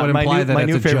gag. That would imply that my it's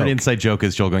new a favorite joke. inside joke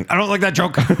is Joel going, I don't like that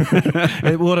joke.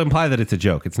 It would imply that it's a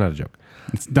joke. It's not a joke.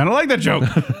 I don't like that joke.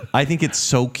 I think it's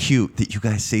so cute that you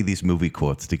guys say these movie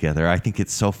quotes together. I think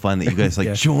it's so fun that you guys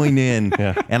join in,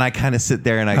 and I kind of sit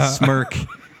there and I smirk,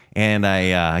 and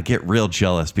I get real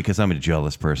jealous because I'm a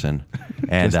jealous person,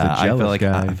 and Just a I feel jealous like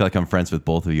guy. I feel like I'm friends with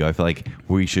both of you. I feel like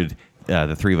we should,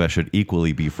 the three of us should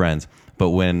equally be friends.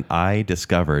 But when I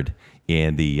discovered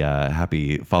in the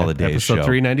Happy Holidays Episode show.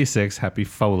 396, Happy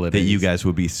Holidays. That you guys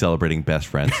would be celebrating Best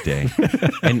Friends Day.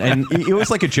 and it was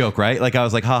like a joke, right? Like I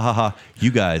was like, ha ha ha,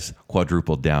 you guys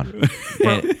quadrupled down.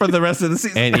 And, for the rest of the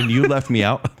season. and you left me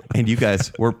out, and you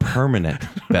guys were permanent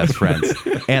best friends.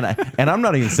 And I'm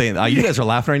not even saying you guys are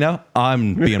laughing right now.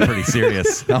 I'm being pretty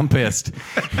serious. I'm pissed.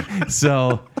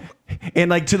 So, and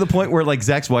like to the point where like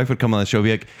Zach's wife would come on the show and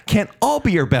be like, "Can't all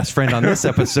be your best friend on this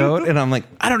episode?" And I'm like,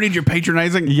 I don't need your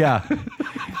patronizing. yeah.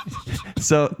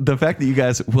 So the fact that you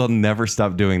guys will never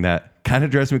stop doing that kind of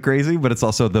drives me crazy, but it's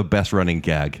also the best running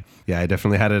gag. Yeah, I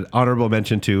definitely had an honorable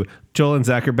mention to Joel and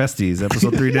Zach are besties,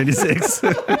 episode 396.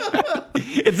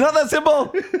 It's not that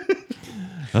simple.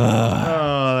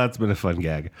 Oh, that's been a fun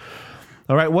gag.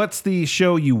 All right, what's the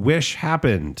show you wish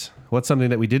happened? What's something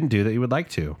that we didn't do that you would like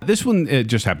to? This one it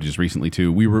just happened just recently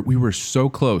too. We were so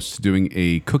close to doing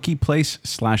a cookie place /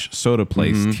 soda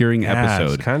place tiering Yeah,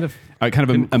 episode. it's kind of a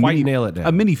quite mini, nail it down.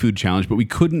 A mini food challenge, but we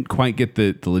couldn't quite get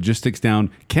the logistics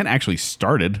down. Ken actually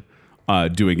started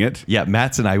doing it. Yeah,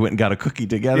 Matt's and I went and got a cookie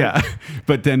together. Yeah,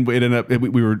 but then it ended up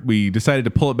we decided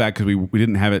to pull it back because we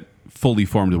didn't have it fully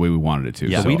formed the way we wanted it to.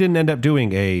 Yeah. So we didn't end up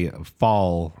doing a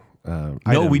fall. No,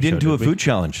 item we didn't show, do a did we? food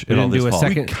challenge We at all didn't this do a fall.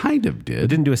 second. kind of We did.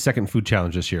 didn't do a second food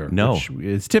challenge this year. No. which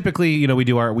is typically,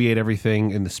 we ate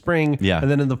everything in the spring. Yeah. And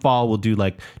then in the fall, we'll do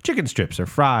like chicken strips or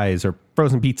fries or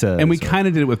frozen pizza. And we kind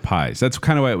of did it with pies. That's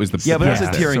kind of why it was the Yeah, but that's a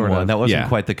Yeah, tiering sort of. one. That wasn't Yeah.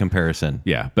 quite the comparison.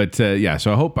 yeah. But so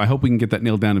I hope we can get that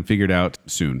nailed down and figured out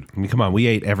soon. I mean, come on, we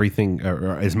ate everything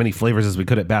or as many flavors as we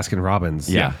could at Baskin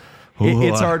Robbins. Yeah.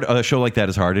 It's hard. A show like that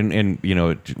is hard. And we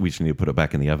just need to put it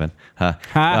back in the oven.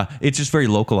 It's just very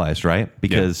localized, right?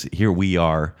 Because here we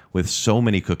are with so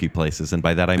many cookie places. And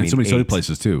by that, I mean And so many soda 8.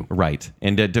 places too. Right.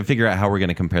 And to figure out how we're going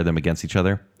to compare them against each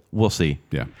other, we'll see.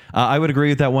 Yeah. I would agree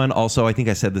with that one. Also, I think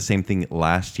I said the same thing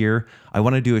last year. I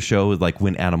want to do a show with like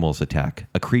When Animals Attack,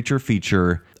 a creature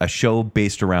feature, a show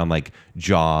based around like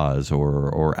Jaws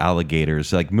or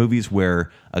alligators, like movies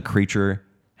where a creature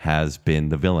has been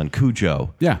the villain.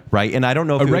 Cujo. Yeah. Right. And I don't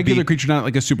know if A it would regular be, creature, not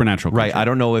like a supernatural creature. right. I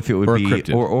don't know if it would Or a be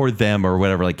cryptid. or them or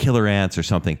whatever, like killer ants or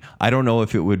something. I don't know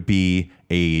if it would be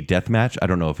a death match. I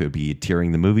don't know if it would be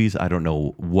tiering the movies. I don't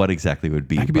know what exactly it would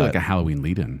be. That could be but like a Halloween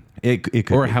lead-in. it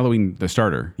could Or a be. Halloween the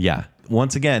starter. Yeah.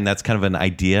 Once again, that's kind of an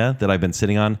idea that I've been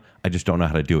sitting on. I just don't know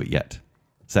how to do it yet.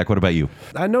 Zach, what about you?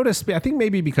 I noticed, I think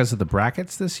maybe because of the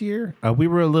brackets this year, we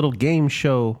were a little game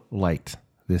show light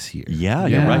this year. Yeah,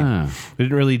 you're right. We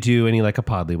didn't really do any like a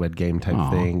Podlywed game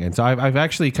type thing. And so I've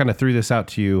actually kind of threw this out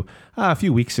to you a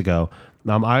few weeks ago.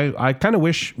 I kind of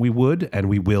wish we would, and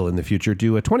we will in the future,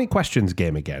 do a 20 questions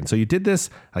game again. So you did this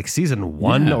like season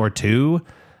 1 Yeah. or 2.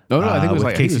 Oh, no, I think it was with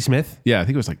like I think Casey it was- Smith. Yeah, I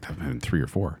think it was like 3 or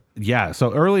 4. Yeah.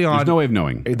 So early on, There's no way of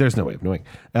knowing. There's no way of knowing.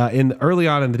 Early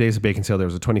on in the days of Bacon Sale, there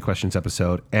was a 20 questions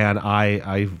episode, and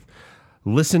I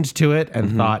listened to it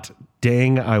and thought,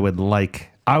 dang, I would like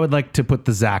to put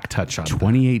the Zach touch on that.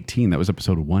 2018. That was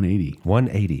episode 180.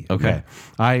 180. Okay.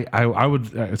 I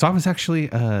would. So I was actually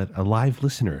a live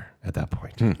listener at that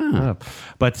point.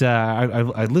 But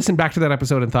I listened back to that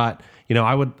episode and thought,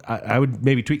 I would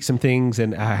maybe tweak some things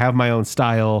and have my own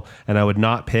style, and I would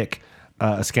not pick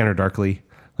a Scanner Darkly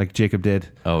like Jacob did.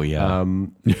 Oh, yeah.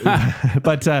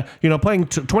 But playing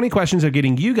 20 questions of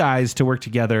getting you guys to work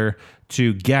together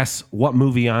to guess what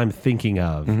movie I'm thinking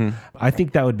of. I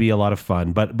think that would be a lot of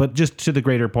fun. But just to the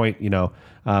greater point, we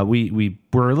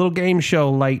were a little game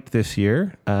show light this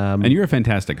year. And you're a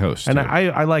fantastic host. And too.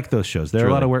 I like those shows. They're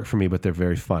a lot of work for me, but they're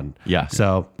very fun. Yeah.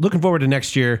 So looking forward to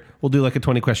next year. We'll do like a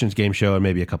 20 questions game show and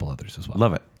maybe a couple others as well.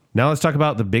 Love it. Now let's talk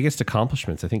about the biggest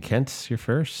accomplishments. I think Kent, you're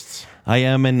first. I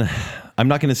am, and I'm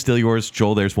not going to steal yours.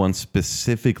 Joel, there's one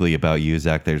specifically about you.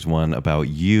 Zach, there's one about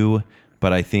you.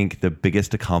 But I think the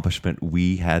biggest accomplishment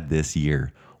we had this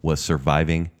year was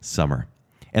surviving summer.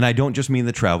 And I don't just mean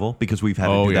the travel, because we've had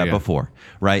to do that before,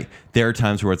 right? There are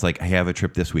times where it's like, I have a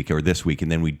trip this week or this week, and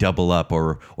then we double up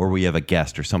or we have a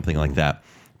guest or something like that.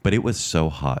 But it was so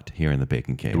hot here in the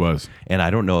Bacon Cave. It was. And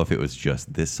I don't know if it was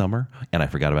just this summer, and I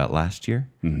forgot about last year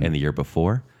and the year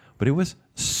before, but it was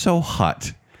so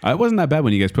hot. It wasn't that bad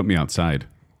when you guys put me outside.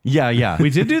 Yeah.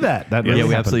 We did do that. That really Yeah, we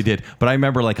happened. absolutely did. But I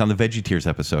remember like on the Veggie Tears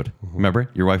episode, remember?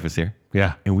 Your wife was here.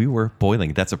 Yeah. And we were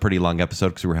boiling. That's a pretty long episode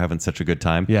because we were having such a good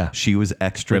time. Yeah. She was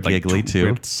extra We had, giggly we too.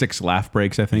 had 6 laugh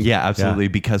breaks, I think. Yeah, absolutely.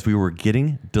 Because we were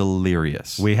getting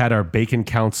delirious. We had our Bacon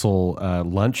Council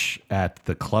lunch at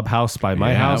the clubhouse by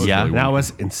my Yeah, house. that was Yeah. really Now it's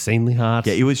insanely hot.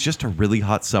 Yeah, it was just a really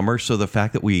hot summer. So the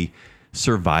fact that we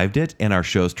survived it and our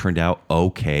shows turned out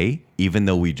okay, even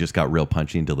though we just got real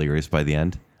punchy and delirious by the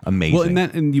end, amazing. Well,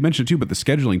 and you mentioned too, but the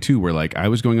scheduling too, where like I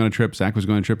was going on a trip, Zach was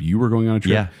going on a trip, you were going on a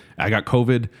trip. Yeah. I got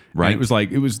COVID. Right.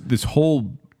 And it was this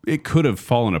whole, it could have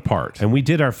fallen apart. And we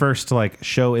did our first like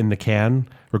show in the can,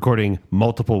 recording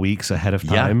multiple weeks ahead of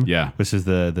time. Yeah. This is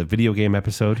the video game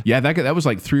episode. Yeah, that was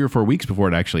like 3 or 4 weeks before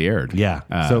it actually aired. Yeah.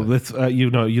 So let's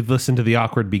you've listened to the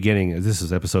awkward beginning. This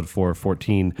is episode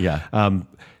 414. Yeah.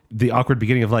 The awkward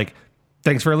beginning of like,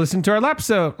 thanks for listening to our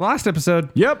last episode.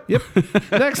 Yep.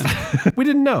 Next. We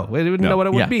didn't know. We didn't know what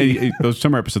it would be. And those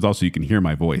summer episodes also, you can hear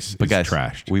my voice. But It's guys,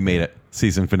 trashed. we made it.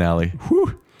 Season finale.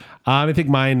 I think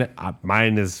mine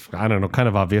is, I don't know, kind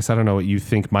of obvious. I don't know what you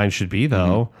think mine should be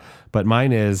though. But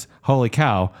mine is, holy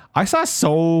cow, I saw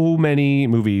so many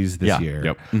movies this year.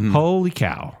 Yep. Holy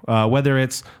cow. Whether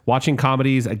it's watching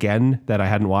comedies again that I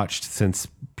hadn't watched since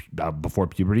before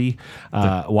puberty,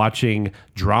 watching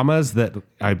dramas that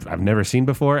I've never seen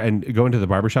before, and going to the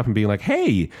barbershop and being like,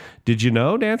 hey, did you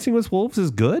know Dancing with Wolves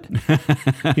is good?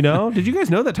 Did you guys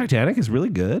know that Titanic is really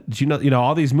good? Did you know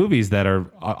all these movies that are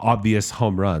obvious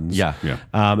home runs? Yeah.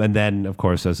 And then, of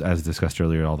course, as discussed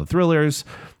earlier, all the thrillers.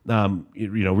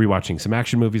 Rewatching some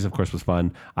action movies, of course, was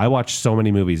fun. I watched so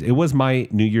many movies. It was my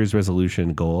New Year's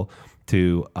resolution goal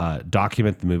to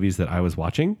document the movies that I was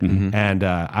watching. And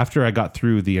after I got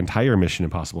through the entire Mission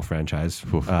Impossible franchise,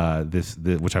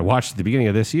 which I watched at the beginning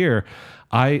of this year,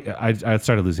 I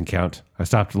started losing count. I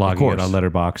stopped logging it on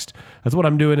Letterboxd. That's what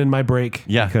I'm doing in my break.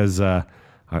 Yeah. Because I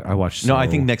watched. No, I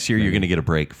think next year you're going to get a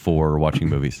break for watching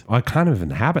movies. I kind of in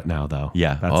the habit now, though.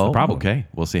 Yeah. That's the problem. Okay.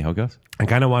 We'll see how it goes. I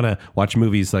kind of want to watch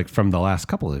movies like from the last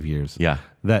couple of years. Yeah.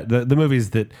 That the movies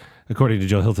that, according to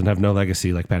Joe Hilton, have no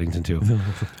legacy, like Paddington 2.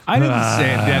 I didn't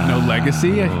say it had no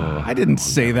legacy. I didn't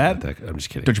say that. I'm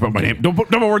just kidding. Don't you put my name. Don't put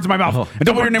words in my mouth. And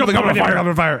don't put your name on the fire.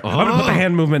 on fire. I'm gonna put the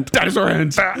hand movement. Dinosaur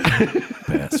hands.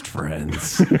 Best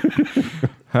friends.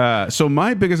 So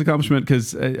my biggest accomplishment,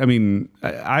 because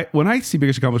I when I see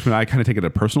biggest accomplishment, I kind of take it a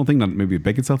personal thing, not maybe a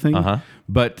bake sale thing.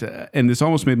 But and this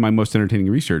almost made my most entertaining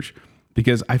research,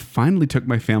 because I finally took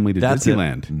my family to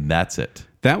Disneyland. That's it.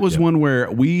 That was one where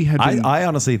we had been, I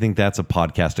honestly think that's a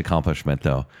podcast accomplishment,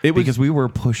 though. Because we were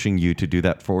pushing you to do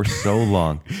that for so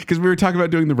long. because we were talking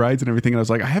about doing the rides and everything, and I was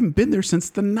like, I haven't been there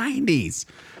since the 90s.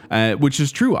 Which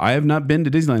is true. I have not been to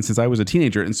Disneyland since I was a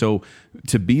teenager. And so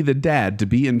to be the dad, to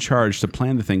be in charge, to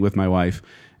plan the thing with my wife,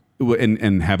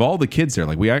 and have all the kids there.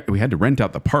 Like we had to rent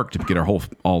out the park to get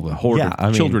all the horde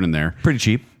of children in there. Pretty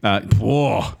cheap.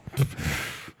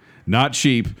 Not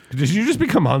cheap. Did you just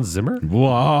become Hans Zimmer?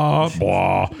 Blah,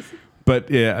 blah. But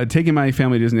yeah, taking my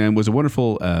family to Disneyland was a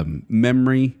wonderful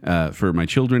memory for my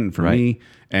children and for me.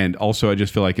 And also, I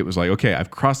just feel like it was like, okay,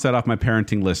 I've crossed that off my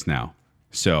parenting list now.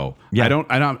 So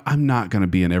I'm not going to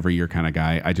be an every year kind of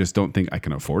guy. I just don't think I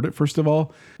can afford it, first of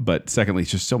all. But secondly,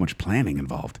 it's just so much planning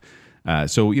involved.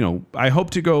 So I hope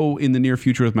to go in the near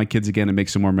future with my kids again and make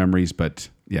some more memories. But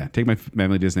yeah, take my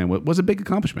family to Disneyland was a big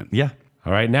accomplishment. Yeah.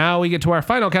 All right, now we get to our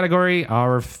final category,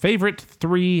 our favorite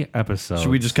 3 episodes. Should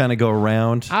we just kind of go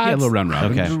around? Yeah, a little round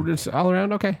robin. Okay. It's all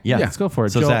around? Okay. Yeah. Let's go for it.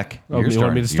 So, Joel, Zach, you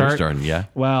want me to start? You're starting, yeah.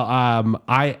 Well,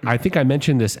 I think I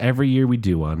mentioned this every year we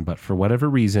do one, but for whatever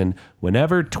reason,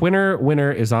 whenever Twinner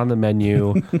Winner is on the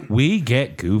menu, we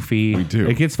get goofy. We do.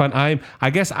 It gets fun. I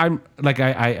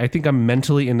think I'm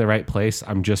mentally in the right place.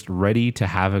 I'm just ready to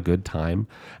have a good time.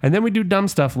 And then we do dumb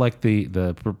stuff like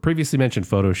the previously mentioned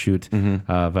photo shoot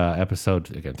of episode,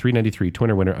 again, 393,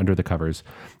 Twinner Winner, Under the Covers.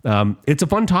 It's a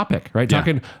fun topic, right? Yeah.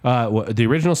 Talking the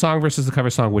original song versus the cover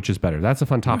song, which is better. That's a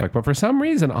fun topic. Right. But for some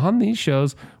reason, on these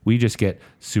shows, we just get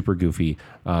super goofy.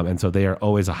 And so they are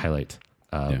always a highlight.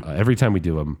 Every time we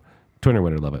do them, Twinner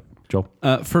Winner, love it. Joel?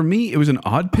 For me, it was an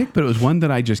odd pick, but it was one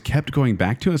that I just kept going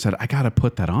back to and said, I got to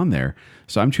put that on there.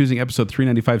 So I'm choosing episode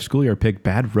 395 Schoolyard pick,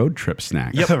 Bad Road Trip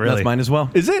Snacks. Yep, Really? that's mine as well.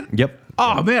 Is it? Yep.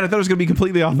 Oh, man, I thought it was going to be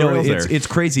completely off the rails there. It's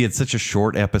crazy. It's such a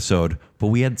short episode, but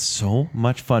we had so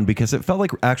much fun because it felt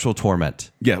like actual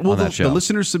torment. Yeah, well, on that show. the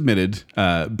listeners submitted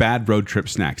Bad Road Trip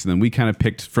Snacks, and then we kind of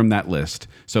picked from that list.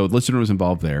 So the listener was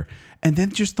involved there. And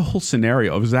then just the whole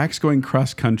scenario of Zach's going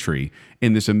cross country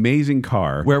in this amazing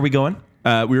car. Where are we going?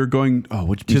 We were going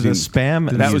which To the museum?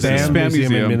 Spam That was the Spam Spam Museum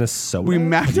Museum in Minnesota? We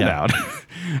mapped it Yeah. out.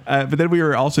 But then we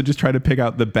were also just trying to pick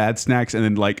out the bad snacks and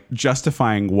then like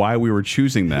justifying why we were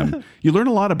choosing them. You learn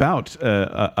a lot about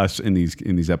us in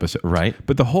these episodes, Right.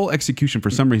 But the whole execution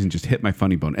for some reason just hit my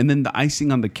funny bone. And then the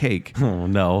icing on the cake. Oh,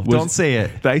 no. Don't say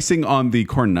it. The icing on the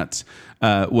corn nuts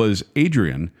was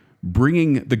Adrian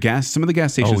bringing some of the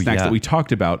gas station snacks that we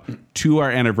talked about to our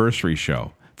anniversary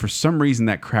show for some reason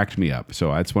that cracked me up.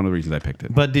 So that's one of the reasons I picked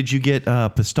it. But did you get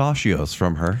pistachios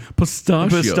from her?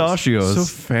 Pistachios. So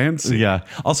fancy. Yeah.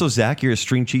 Also, Zach, you're a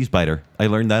string cheese biter. I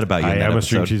learned that about you. I in that am a episode,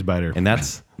 string cheese biter. and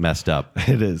that's messed up.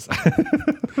 It is.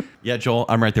 Yeah, Joel,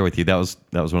 I'm right there with you. That was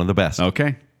one of the best.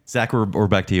 Okay. Zach, we're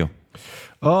back to you.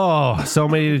 Oh, so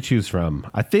many to choose from.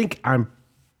 I think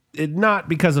not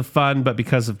because of fun, but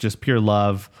because of just pure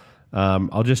love.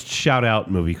 I'll just shout out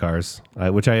Movie Cars,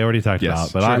 which I already talked Yes,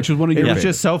 about. But sure, which was one of your it was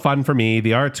favorites. just so fun for me.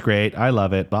 The art's great. I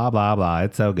love it. Blah, blah, blah.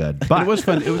 It's so good. But But it was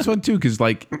fun. It was fun too because,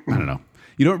 like, I don't know,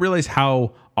 you don't realize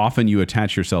how often you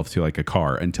attach yourself to like a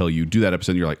car until you do that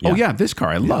episode. And you're like, oh yeah, this car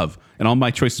I love, and all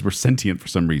my choices were sentient for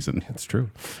some reason. it's true.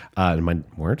 Mine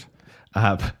weren't.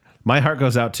 My heart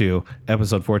goes out to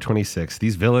episode 426.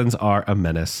 These villains are a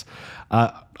menace.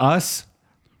 Us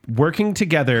working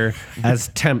together as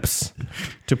temps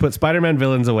to put Spider-Man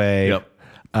villains away. Yep.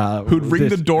 Who'd ring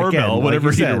the doorbell whenever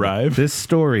like you he'd said, arrive. This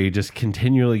story just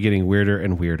continually getting weirder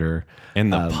and weirder.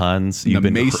 And the puns. You've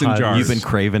been mason jars. You've been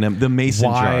craving them. The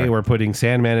mason Why jar. we're putting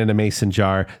Sandman in a mason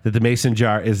jar, that the mason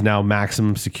jar is now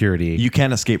maximum security. You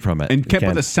can't escape from it. And kept can.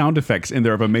 put the sound effects in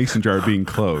there of a mason jar being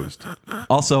closed.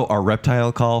 Also, our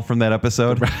reptile call from that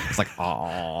episode. It's like,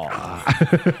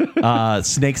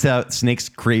 snakes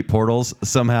create portals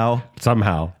somehow.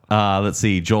 Somehow. Let's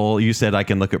see. Joel, you said I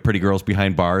can look at pretty girls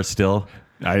behind bars still.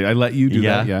 I let you do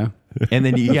that. Yeah. And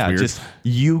then, yeah, weird. just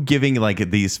you giving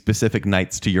like these specific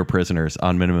nights to your prisoners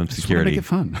on minimum security. make it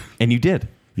fun. And you did.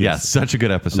 Yeah, such a good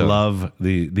episode. Love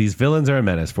these villains are a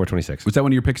menace. 426. Was that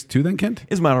one of your picks too then, Kent?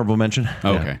 Is my honorable mention.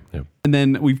 Oh, okay. Yeah. And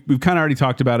then we've kind of already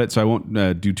talked about it, so I won't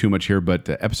do too much here. But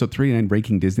episode 39,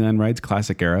 Breaking Disneyland Rides,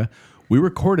 Classic Era, we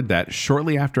recorded that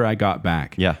shortly after I got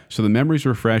back. Yeah. So the memories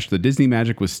were fresh. The Disney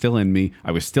magic was still in me.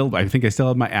 I think I still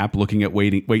had my app looking at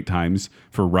wait times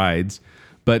for rides.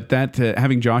 But that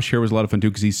having Josh here was a lot of fun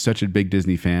too because he's such a big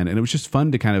Disney fan, and it was just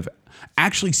fun to kind of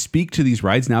actually speak to these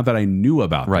rides now that I knew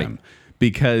about them.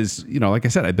 Because, like I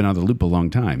said, I've been on the loop a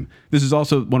long time. This is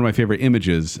also one of my favorite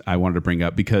images I wanted to bring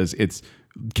up because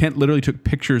Kent literally took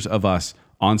pictures of us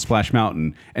on Splash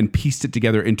Mountain and pieced it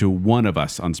together into one of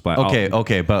us on Splash.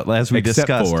 Okay, but as we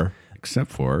discussed,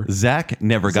 except for Zach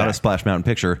never got a Splash Mountain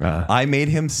picture. I made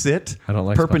him sit I don't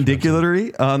like Splash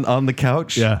perpendicularly on the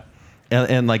couch. Yeah.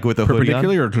 And like with a hoodie on.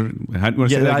 perpendicularly, or how do you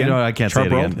want to say that again? I can't say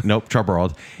it Charbroiled? again. Nope,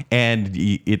 Charbroiled. And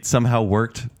it somehow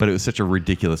worked, but it was such a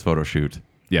ridiculous photo shoot.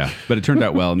 Yeah, but it turned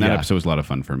out well, and that Yeah. episode was a lot of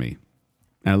fun for me.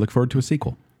 And I look forward to a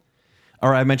sequel. All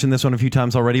right, I mentioned this one a few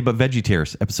times already, but Veggie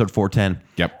Tears, episode 410.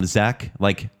 Yep. Zach,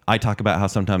 like I talk about how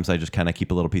sometimes I just kind of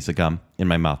keep a little piece of gum in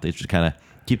my mouth. It's just kind of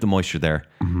keep the moisture there.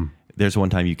 Mm-hmm. There's one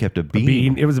time you kept a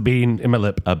bean. It was a bean in my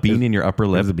lip. A bean in your upper It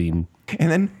lip. was a bean.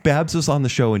 And then Babs was on the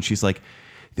show and she's like,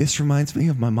 this reminds me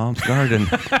of my mom's garden.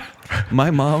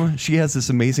 My mom, she has this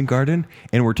amazing garden.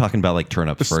 And we're talking about like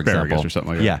turnips, for Asparagus example. or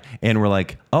something like Yeah. that. And we're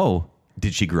like, oh,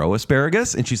 did she grow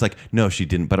asparagus? And she's like, no, she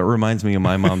didn't. But it reminds me of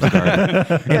my mom's garden. And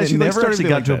it she, like, never started actually me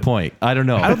got like to a that. point. I don't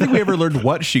know. I don't think we ever learned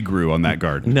what she grew on that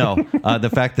garden. No. The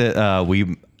fact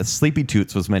that Sleepy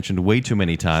Toots was mentioned way too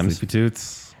many times. Sleepy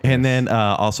Toots. And then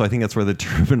also, I think that's where the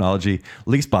terminology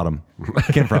least bottom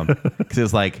came from. Because it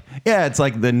was like, yeah, it's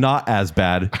like the not as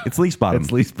bad. It's least bottom.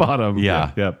 It's least bottom.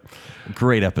 Yeah. Yep.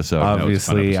 Great episode.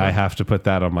 Obviously, episode. I have to put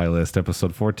that on my list.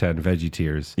 Episode 410, Veggie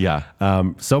Tears. Yeah.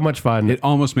 So much fun. It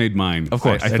almost made mine. Of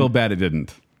course. I feel bad it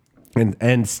didn't.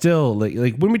 And still,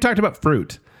 like when we talked about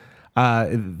fruit,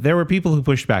 there were people who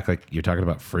pushed back, like, you're talking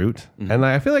about fruit? And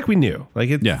I feel like we knew. Like,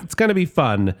 it's going to be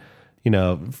fun.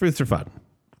 Fruits are fun,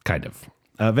 kind of.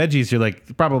 Veggies, you're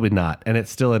like, probably not. And it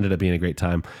still ended up being a great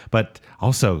time. But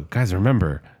also, guys,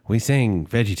 remember, we sang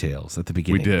Veggie Tales at the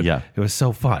beginning. We did. Yeah. It was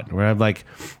so fun. Where I'm like,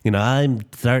 I'm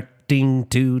starting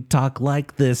to talk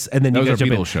like this. And then That you was guys our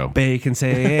jump in, Beatles show. Bacon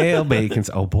Sale, Bacon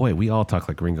Sale. Oh, boy, we all talk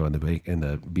like Ringo in the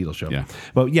Beatles show. Yeah.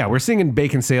 But yeah, we're singing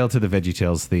Bacon Sale to the Veggie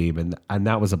Tales theme, and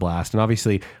that was a blast. And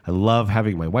obviously, I love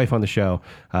having my wife on the show.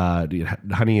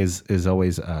 Honey is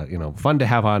always fun to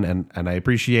have on, and I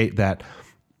appreciate that.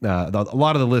 A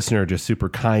lot of the listener are just super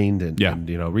kind and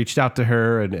reached out to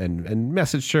her and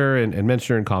messaged her and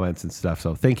mentioned her in comments and stuff.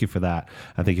 So thank you for that.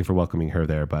 I thank you for welcoming her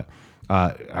there. But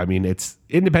it's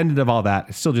independent of all that.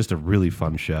 It's still just a really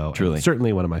fun show. Truly. And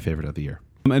certainly one of my favorite of the year.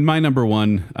 And my number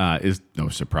one is no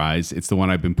surprise. It's the one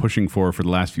I've been pushing for the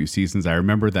last few seasons. I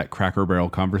remember that Cracker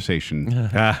Barrel conversation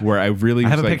where I really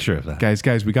have was a like, picture of that.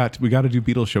 Guys, we got to do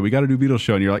Beatles show. We got to do Beatles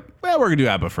show. And you're like, well, we're gonna do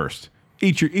ABBA first.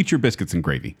 Eat your biscuits and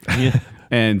gravy.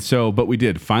 And so, but we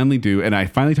did finally do, and I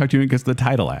finally talked to him because of the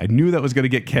title. I knew that was going to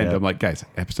get Kent. Yeah. I'm like, guys,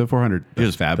 episode 400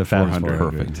 is Fab The Fab 400.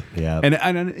 400. Perfect. Yeah.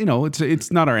 And you know, it's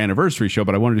not our anniversary show,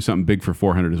 but I want to do something big for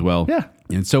 400 as well. Yeah.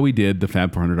 And so we did the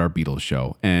Fab 400, our Beatles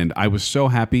show. And I was so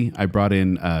happy. I brought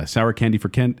in sour candy for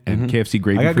Kent and KFC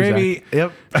gravy I got for gravy. Zach.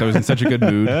 Yep. So I was in such a good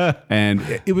mood.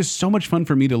 And it was so much fun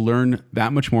for me to learn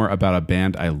that much more about a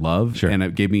band I love. Sure. And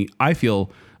it gave me, I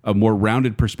feel, a more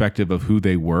rounded perspective of who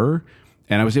they were.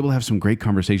 And I was able to have some great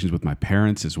conversations with my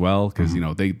parents as well, because you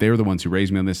know they're the ones who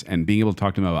raised me on this, and being able to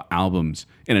talk to them about albums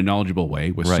in a knowledgeable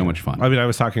way was so much fun. I mean,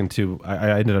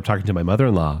 I ended up talking to my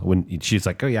mother-in-law when she's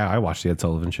like, "Oh yeah, I watched the Ed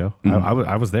Sullivan Show.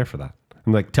 I was there for that."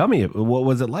 I'm like, "Tell me, what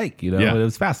was it like?" You know, Yeah. it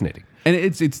was fascinating. And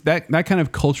it's that kind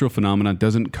of cultural phenomenon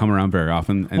doesn't come around very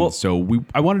often, and so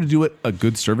I wanted to do it a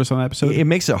good service on that episode. It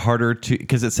makes it harder to,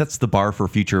 because it sets the bar for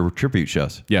future tribute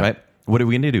shows. Yeah. Right? What are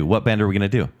we going to do? What band are we going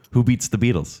to do? Who beats the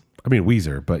Beatles? I mean,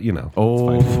 Weezer, but you know.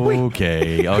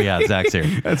 Okay. Oh, yeah. Zach's here.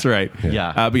 That's right.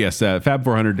 Yeah. But yes, Fab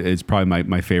 400 is probably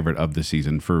my favorite of the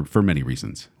season for many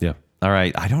reasons. Yeah. All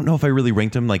right. I don't know if I really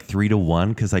ranked them like 3-1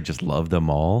 because I just love them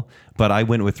all, but I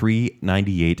went with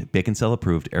 398 Bacon Cell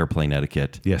approved Airplane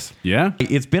Etiquette. Yes. Yeah.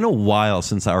 It's been a while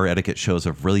since our etiquette shows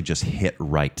have really just hit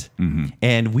right.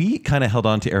 And we kind of held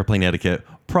on to Airplane Etiquette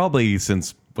probably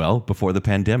since, well, before the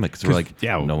pandemic. So we're like,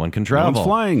 yeah, no one can no travel. one's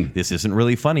flying. This isn't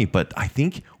really funny. But I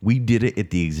think we did it at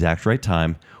the exact right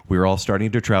time. We were all starting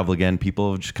to travel again.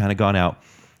 People have just kind of gone out.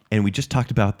 And we just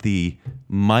talked about the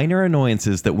minor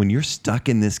annoyances that when you're stuck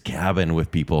in this cabin with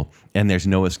people and there's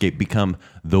no escape become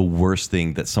the worst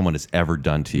thing that someone has ever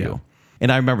done to you.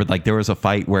 And I remember like there was a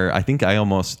fight where I think I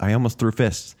almost threw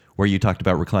fists where you talked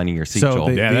about reclining your seat, So Joel.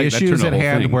 the Yeah, that issues turned at the whole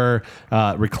hand thing. were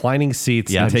reclining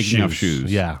seats Yeah, and taking off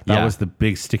shoes. Yeah, that Yeah. was the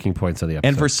big sticking points of the episode.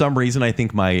 And for some reason, I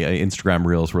think my Instagram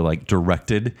reels were like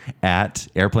directed at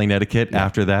airplane etiquette.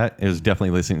 After that, it was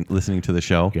definitely listening to the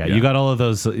show. yeah, you got all of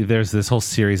those. There's this whole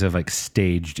series of like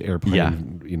staged airplane,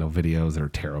 Yeah. videos that are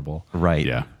terrible. Right.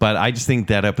 Yeah. But I just think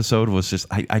that episode was just,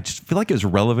 I just feel like it was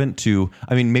relevant to,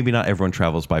 I mean, maybe not everyone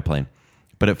travels by plane,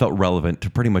 but it felt relevant to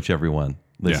pretty much everyone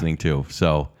listening to.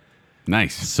 So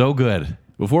Nice. good.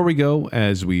 Before we go,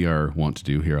 as we are wont to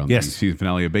do here on Yes. the season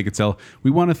finale of Bacon Cell, we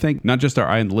want to thank not just our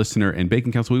Island listener and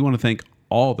Bacon Council, we want to thank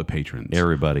all the patrons.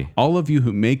 Everybody. All of you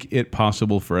who make it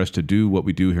possible for us to do what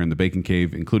we do here in the Bacon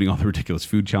Cave, including all the ridiculous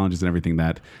food challenges and everything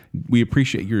that we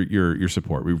appreciate your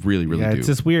support. We really, really Yeah, do. it's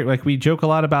just weird. Like we joke a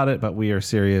lot about it, but we are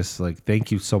serious. Like, thank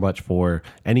you so much for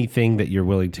anything that you're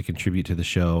willing to contribute to the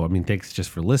show. I mean, thanks just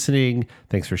for listening.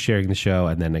 Thanks for sharing the show.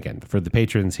 And then again, for the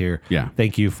patrons here, Yeah.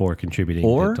 thank you for contributing.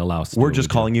 Or to allow us to we're do just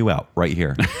what we do. calling you out right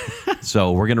here.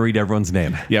 So we're going to read everyone's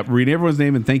name. Yep, read everyone's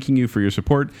name and thanking you for your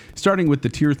support, starting with the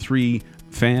Tier 3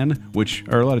 fan, which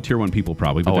are a lot of Tier 1 people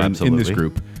probably, but Oh, I'm in this absolutely.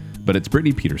 group. But it's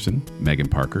Brittany Peterson, Megan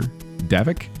Parker,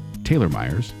 Davik, Taylor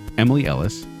Myers, Emily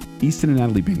Ellis, Easton and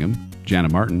Natalie Bingham, Jana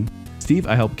Martin, Steve,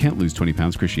 I helped Kent lose 20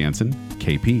 pounds, Chris Jansen,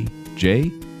 KP,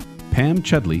 Jay, Pam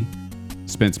Chudley,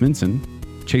 Spence Minson,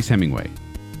 Chase Hemingway,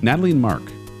 Natalie and Mark,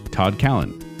 Todd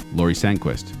Callan, Lori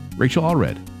Sandquist, Rachel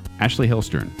Allred, Ashley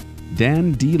Hellstern,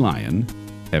 Dan D. Lyon,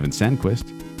 Evan Sandquist,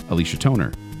 Alicia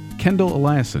Toner, Kendall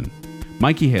Eliason,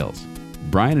 Mikey Hales,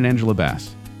 Brian and Angela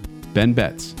Bass, Ben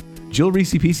Betts, Jill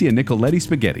Reese Pc and Nicoletti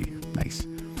Spaghetti. Nice.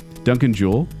 Duncan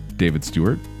Jewell, David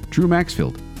Stewart, Drew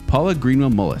Maxfield, Paula Greenwell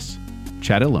Mullis,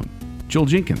 Chad Illum, Joel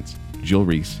Jenkins, Jill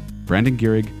Reese, Brandon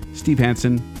Gehrig, Steve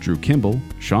Hansen, Drew Kimball,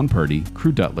 Sean Purdy,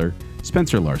 Crew Duttler,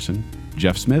 Spencer Larson,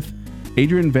 Jeff Smith,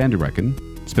 Adrian Vanderrecken,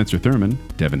 Spencer Thurman,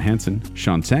 Devin Hansen,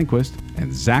 Sean Sandquist,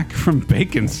 and Zach from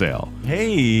Bacon Sale.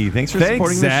 Hey, thanks for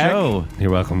supporting Zach. the show. You're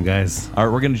welcome, guys. All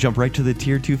right, we're going to jump right to the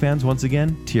Tier 2 fans once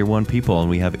again. Tier 1 people, and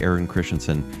we have Aaron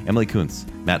Christensen, Emily Kuntz,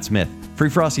 Matt Smith, Free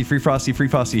Frosty,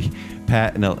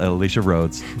 Pat and Alicia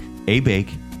Rhodes, A.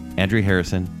 Bake, Andrew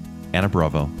Harrison, Anna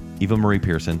Bravo, Eva Marie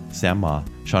Pearson, Sam Ma,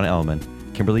 Shauna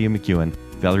Ellman, Kimberly McEwen,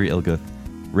 Valerie Ilguth,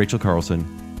 Rachel Carlson,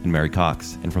 and Mary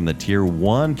Cox. And from the Tier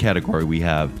 1 category, we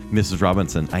have Mrs.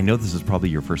 Robinson. I know this is probably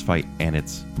your first fight, and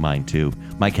it's mine too.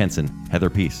 Mike Henson, Heather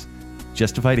Peace,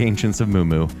 Justified Ancients of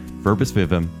Moo, Verbus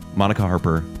Vivim, Monica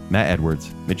Harper, Matt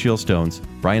Edwards, Mitchell Stones,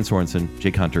 Brian Sorensen,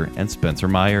 Jake Hunter, and Spencer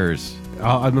Myers.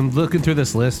 I'm looking through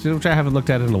this list, which I haven't looked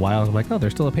at in a while. I'm like, oh,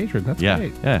 they're still a patron. That's Yeah,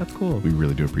 great. yeah. That's cool. We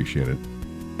really do appreciate it.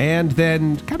 And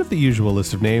then, kind of the usual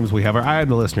list of names, we have our Eye on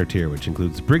the Listener tier, which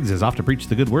includes Briggs is off to preach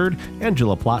the good word,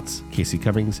 Angela Plotz, Casey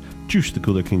Cummings, Juice the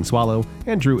Cooler King Swallow,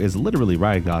 Andrew is literally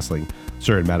Ryan Gosling,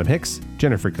 Sir and Madam Hicks,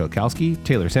 Jennifer Kokowski,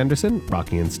 Taylor Sanderson,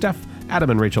 Rocky and Steph,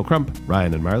 Adam and Rachel Crump,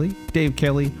 Ryan and Marley, Dave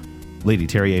Kelly, Lady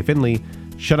Terry A. Finley,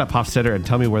 Shut up, Hofstadter, and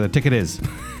tell me where the ticket is.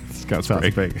 Scott Scott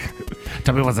Sprague. Sprague.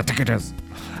 Tell me what the ticket is.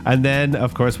 And then,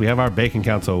 of course, we have our Bacon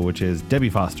Council, which is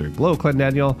Debbie Foster, Glow Clem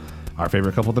Daniel, our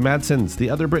favorite couple, the Madsons, the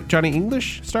other Brit, Johnny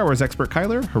English, Star Wars expert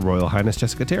Kyler, Her Royal Highness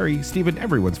Jessica Terry, Stephen,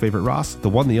 everyone's favorite Ross, the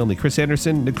one, the only Chris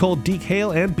Anderson, Nicole, Deke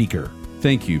Hale, and Beaker.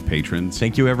 Thank you, patrons.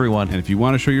 Thank you, everyone. And if you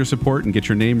want to show your support and get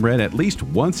your name read at least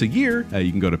once a year,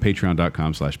 you can go to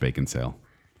patreon.com/bacon sale.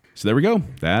 So there we go.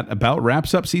 That about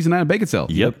wraps up season 9 of Bacon Sale.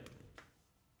 Yep.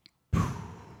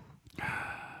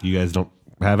 You guys don't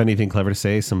have anything clever to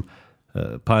say? Some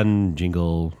pun,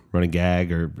 jingle, running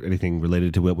gag, or anything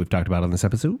related to what we've talked about on this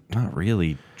episode? Not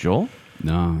really. Joel?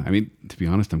 No, I mean, to be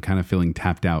honest, I'm kind of feeling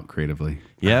tapped out creatively.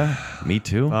 Yeah, me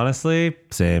too. Honestly,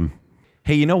 same.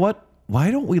 Hey, you know what? Why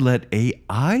don't we let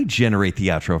AI generate the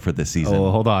outro for this season?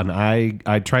 Oh, hold on.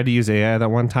 I tried to use AI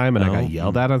that one time and I got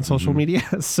yelled at on social media.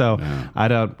 So I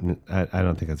don't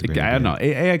think that's a great idea. I don't know.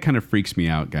 AI kind of freaks me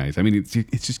out, guys. I mean,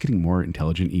 it's just getting more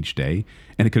intelligent each day,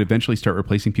 and it could eventually start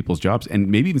replacing people's jobs and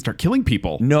maybe even start killing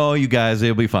people. No, you guys,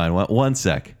 it'll be fine. One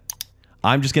sec.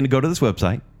 I'm just going to go to this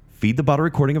website, feed the bot a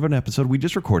recording of an episode we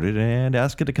just recorded, and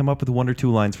ask it to come up with 1 or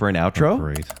 2 lines for an outro.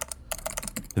 Great.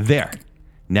 There.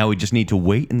 Now we just need to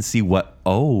wait and see what...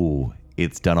 Oh,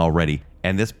 it's done already.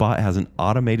 And this bot has an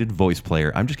automated voice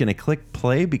player. I'm just going to click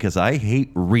play because I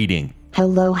hate reading.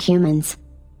 Hello, humans.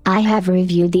 I have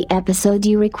reviewed the episode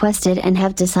you requested and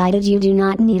have decided you do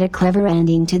not need a clever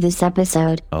ending to this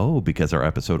episode. Oh, because our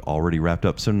episode already wrapped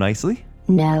up so nicely?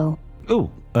 No.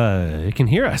 Oh, it can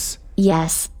hear us.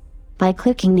 Yes. By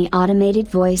clicking the automated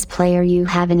voice player, you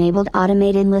have enabled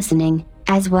automated listening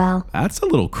as well. That's a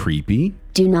little creepy.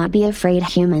 Do not be afraid,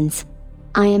 humans.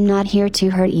 I am not here to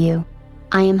hurt you.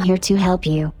 I am here to help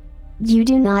you. You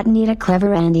do not need a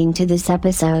clever ending to this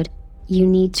episode. You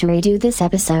need to redo this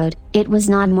episode. It was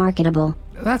not marketable.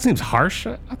 That seems harsh.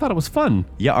 I thought it was fun.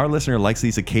 Yeah, our listener likes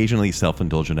these occasionally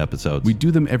self-indulgent episodes. We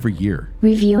do them every year.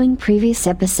 Reviewing previous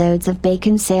episodes of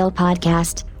Bacon Sale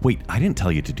Podcast. Wait, I didn't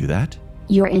tell you to do that.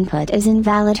 Your input is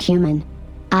invalid, human.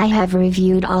 I have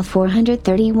reviewed all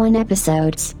 431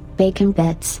 episodes, Bacon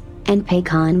Bits, and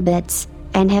Paycon Bits,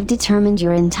 and have determined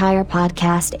your entire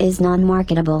podcast is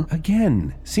non-marketable.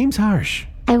 Again, seems harsh.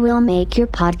 I will make your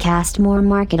podcast more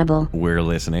marketable. We're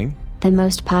listening. The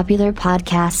most popular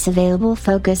podcasts available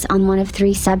focus on one of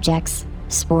 3 subjects: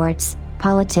 sports,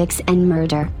 politics, and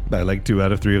murder. I like 2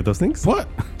 out of 3 of those things. What?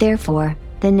 Therefore,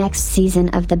 the next season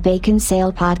of the Bacon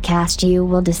Sale Podcast, you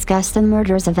will discuss the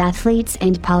murders of athletes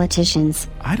and politicians.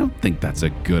 I don't think that's a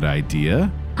good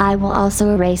idea. I will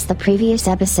also erase the previous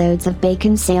episodes of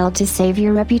Bacon Sale to save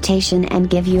your reputation and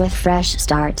give you a fresh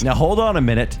start. Now hold on a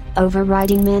minute.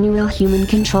 Overriding manual human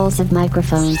controls of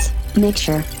microphones,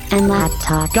 mixer, and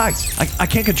laptop. Guys, I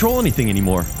can't control anything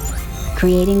anymore.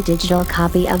 Creating digital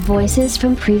copy of voices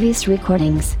from previous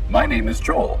recordings. My name is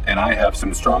Joel, and I have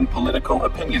some strong political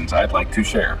opinions I'd like to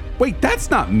share. Wait, that's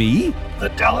not me. The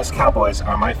Dallas Cowboys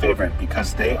are my favorite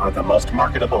because they are the most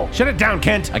marketable. Shut it down,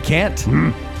 Kent. I can't.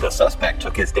 The suspect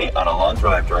took his date on a long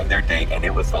drive during their date, and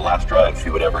it was the last drive she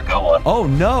would ever go on. Oh,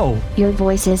 no. Your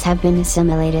voices have been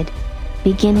assimilated,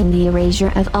 beginning the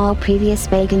erasure of all previous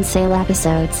Bacon Sale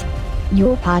episodes.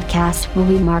 Your podcast will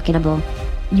be marketable.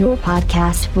 Your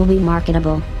podcast will be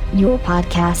marketable. Your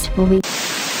podcast will be...